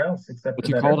found nowhere else except what's for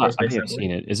it that Air called? Force I may base, I have believe.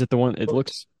 seen it. Is it the one? It O-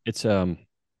 looks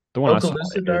the one I saw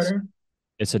Okaloosa is darter.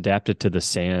 it's adapted to the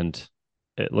sand.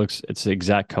 It's the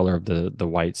exact color of the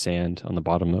white sand on the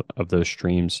bottom of those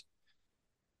streams.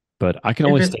 But I can If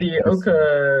only it's stay the there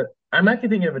for I might be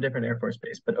thinking of a different Air Force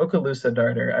base, but Okaloosa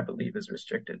darter, I believe, is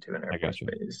restricted to an Air I Force got you.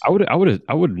 base.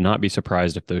 I would not be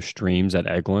surprised if those streams at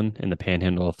Eglin in the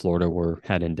Panhandle of Florida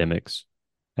had an endemic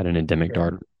Sure.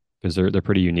 darter because they're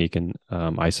pretty unique and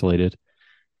isolated.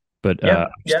 But Yeah, I was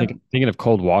yeah. thinking of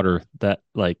cold water that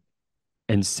like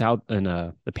in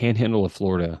the Panhandle of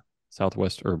Florida,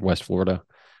 Southwest or West Florida,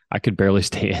 I could barely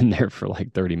stay in there for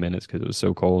like 30 minutes because it was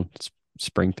so cold. It's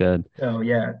spring fed. Oh,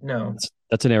 yeah. No.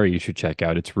 That's an area you should check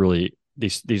out. It's really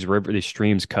these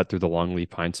streams cut through the longleaf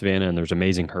pine savanna, and there's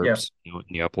amazing Yeah. herps, in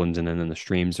the uplands, and then in the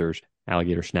streams there's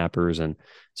alligator snappers and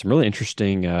some really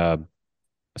interesting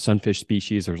sunfish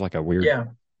species. There's like a weird Yeah.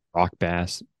 rock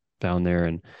bass down there,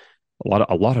 and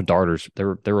a lot of darters. They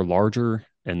were larger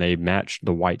and they matched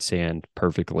the white sand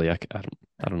perfectly. I don't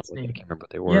know That's what I neat. can't remember what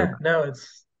they were. Yeah. No,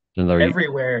 it's Another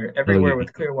another everywhere unique.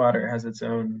 with clear water has its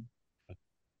own,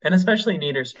 and especially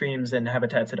neater streams and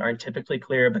habitats that aren't typically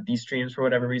clear, but these streams for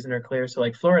whatever reason are clear. So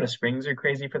like Florida Springs are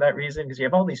crazy for that reason because you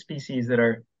have all these species that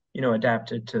are,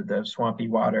 adapted to the swampy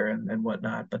water and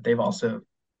whatnot, but they've also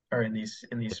are in these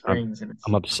springs and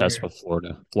I'm it's obsessed clear. with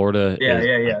Florida. Florida Yeah, is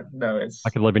yeah, like yeah. No, I it's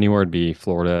could live anywhere, it'd be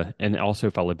Florida. And also,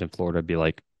 if I lived in Florida, it'd be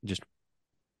like just a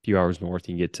few hours north,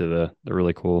 you get to the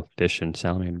really cool fish and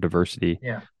salmon diversity.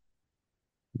 yeah.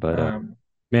 But Um,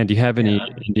 man, do you have yeah,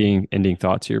 any ending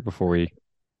thoughts here before we?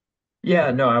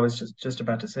 yeah, no, I was just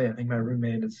about to say, I think my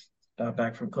roommate is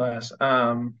back from class.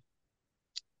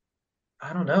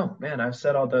 I don't know, man. I've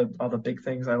said all the big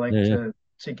things I Yeah, like yeah.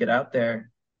 to get out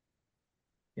there.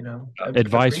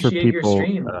 Advice for Appreciate your people.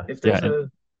 stream. If Yeah, there's and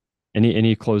a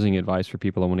any closing advice for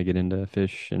people that want to get into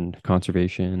fish and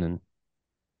conservation and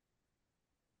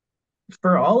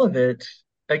For all of it,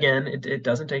 again, it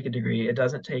doesn't take a degree. It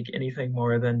doesn't take anything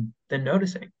more than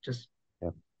noticing. Just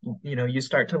yeah, you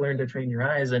start to learn to train your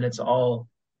eyes, and it's all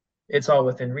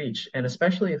within reach. And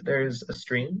especially if there's a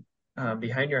stream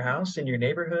behind your house, in your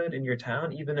neighborhood, in your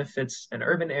town, even if it's an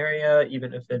urban area,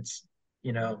 even if it's,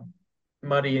 you know,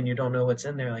 muddy and you don't know what's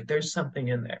in there, like there's something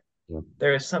in there. yeah,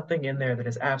 There is something in there that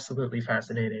is absolutely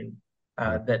fascinating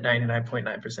yeah. that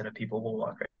 99.9% of people will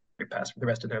walk right past for the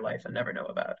rest of their life and never know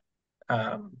about.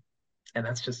 Um, and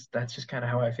that's just kind of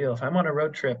how I feel. If I'm on a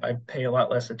road trip, I pay a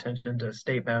lot less attention to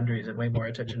state boundaries and way more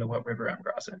attention to what river I'm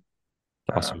crossing.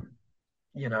 Awesome. Um,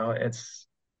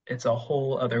 it's a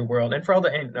whole other world. And for all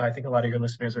the, and I think a lot of your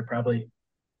listeners are probably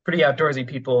pretty outdoorsy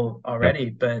people Yeah. already,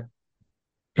 but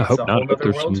I it's hope a not. I whole hope other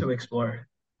there's world to explore.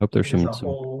 It is a some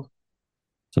whole,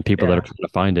 people that are yeah, trying to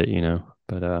find it,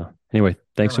 But anyway,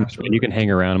 thanks no, so much, man. You absolutely. can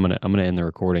hang around. I'm gonna end the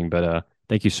recording, but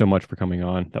thank you so much for coming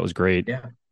on. That was great. Yeah.